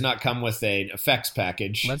Air does not come with an effects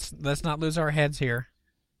package. Let's not lose our heads here.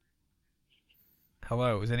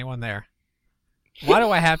 Hello, is anyone there? Why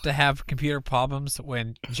do I have to have computer problems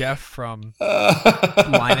when Jeff from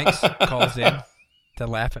Linux calls in to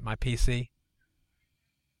laugh at my PC?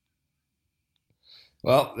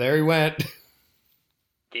 Well, there he went.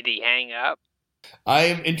 Did he hang up? I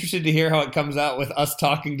am interested to hear how it comes out with us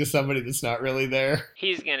talking to somebody that's not really there.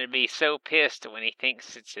 He's gonna be so pissed when he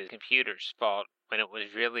thinks it's his computer's fault when it was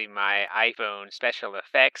really my iPhone special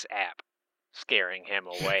effects app scaring him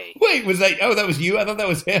away. Wait, was that... Oh, that was you? I thought that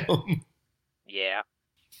was him. Yeah.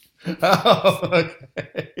 Oh,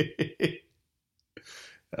 okay.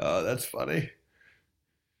 Oh, that's funny.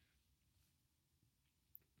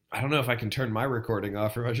 I don't know if I can turn my recording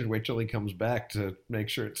off or if I should wait till he comes back to make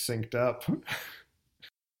sure it's synced up.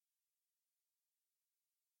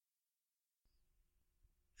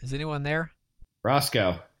 Is anyone there?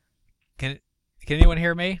 Roscoe. Can anyone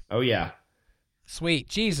hear me? Oh, yeah. Sweet.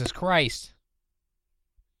 Jesus Christ.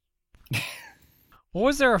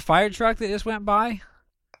 Was there a fire truck that just went by?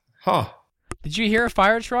 Huh. Did you hear a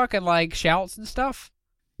fire truck and, like, shouts and stuff?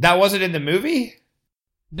 That wasn't in the movie?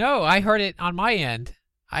 No, I heard it on my end.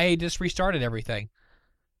 I just restarted everything.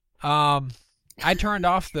 I turned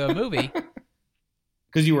off the movie.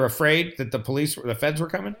 Because you were afraid that the feds were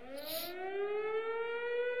coming?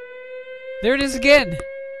 There it is again.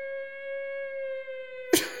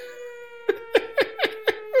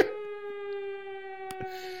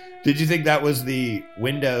 Did you think that was the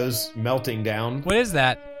windows melting down? What is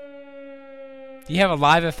that? Do you have a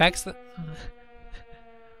live effects?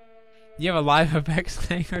 You have a live effects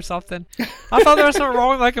thing or something? I thought there was something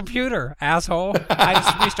wrong with my computer, asshole. I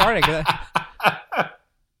just restarted.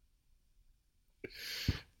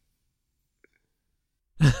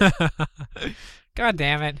 God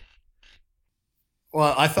damn it.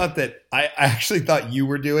 Well, I actually thought you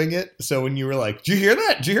were doing it. So when you were like, "Did you hear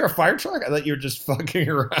that? Did you hear a fire truck?" I thought you were just fucking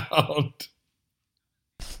around.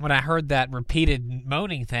 When I heard that repeated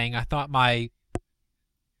moaning thing, I thought my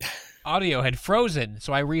audio had frozen,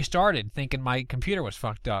 so I restarted, thinking my computer was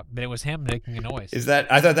fucked up, but it was him making a noise. Is that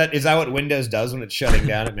what Windows does when it's shutting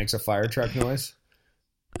down? It makes a fire truck noise.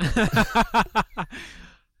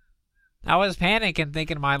 I was panicking,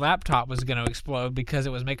 thinking my laptop was going to explode because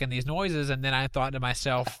it was making these noises, and then I thought to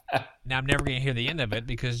myself, now I'm never going to hear the end of it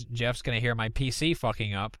because Jeff's going to hear my PC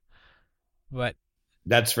fucking up. But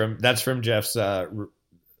that's from Jeff's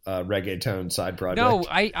reggaeton side project. no,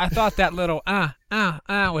 I thought that little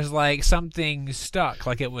was like something stuck,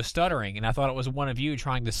 like it was stuttering, and I thought it was one of you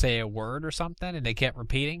trying to say a word or something, and they kept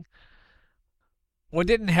repeating. Well, it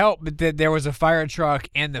didn't help, but there was a fire truck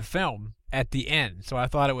in the film at the end, so I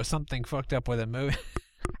thought it was something fucked up with the movie.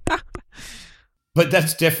 But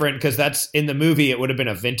that's different because that's in the movie. It would have been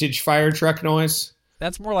a vintage fire truck noise.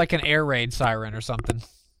 That's more like an air raid siren or something.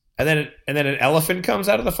 And then an elephant comes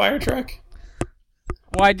out of the fire truck.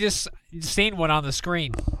 Well, I just seen one on the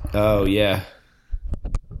screen. Oh yeah.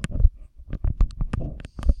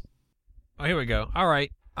 Oh, here we go. All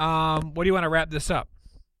right. What do you want to wrap this up?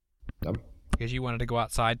 Because you wanted to go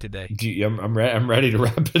outside today. I'm ready to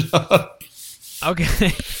wrap it up.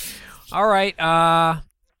 Okay. All right.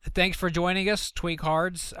 Thanks for joining us,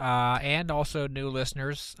 Tweakhards, and also new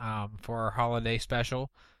listeners for our holiday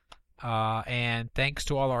special. And thanks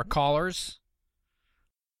to all our callers,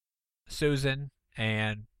 Susan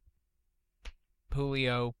and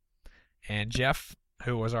Julio and Jeff,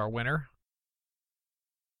 who was our winner.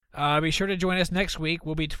 Be sure to join us next week.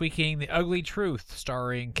 We'll be tweaking The Ugly Truth,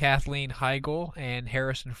 starring Kathleen Heigl and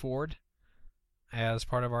Harrison Ford as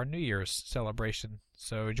part of our New Year's celebration.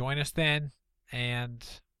 So join us then, and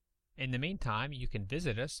in the meantime, you can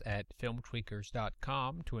visit us at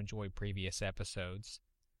filmtweakers.com to enjoy previous episodes.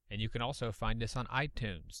 And you can also find us on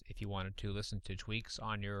iTunes if you wanted to listen to tweaks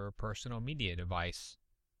on your personal media device.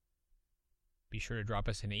 Be sure to drop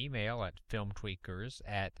us an email at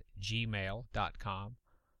filmtweakers@gmail.com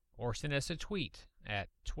or send us a tweet at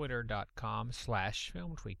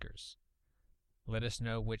twitter.com/filmtweakers. Let us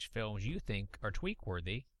know which films you think are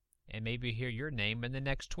tweak-worthy and maybe hear your name in the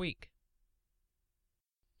next tweak.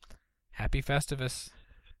 Happy Festivus.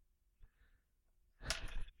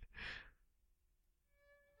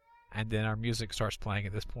 And then our music starts playing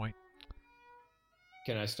at this point.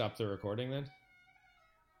 Can I stop the recording then?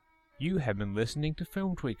 You have been listening to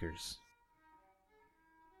Film Tweakers.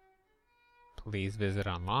 Please visit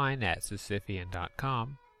online at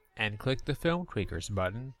Sisyphean.com and click the Film Tweakers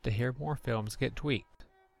button to hear more films get tweaked.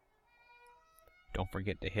 Don't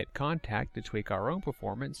forget to hit contact to tweak our own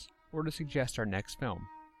performance or to suggest our next film.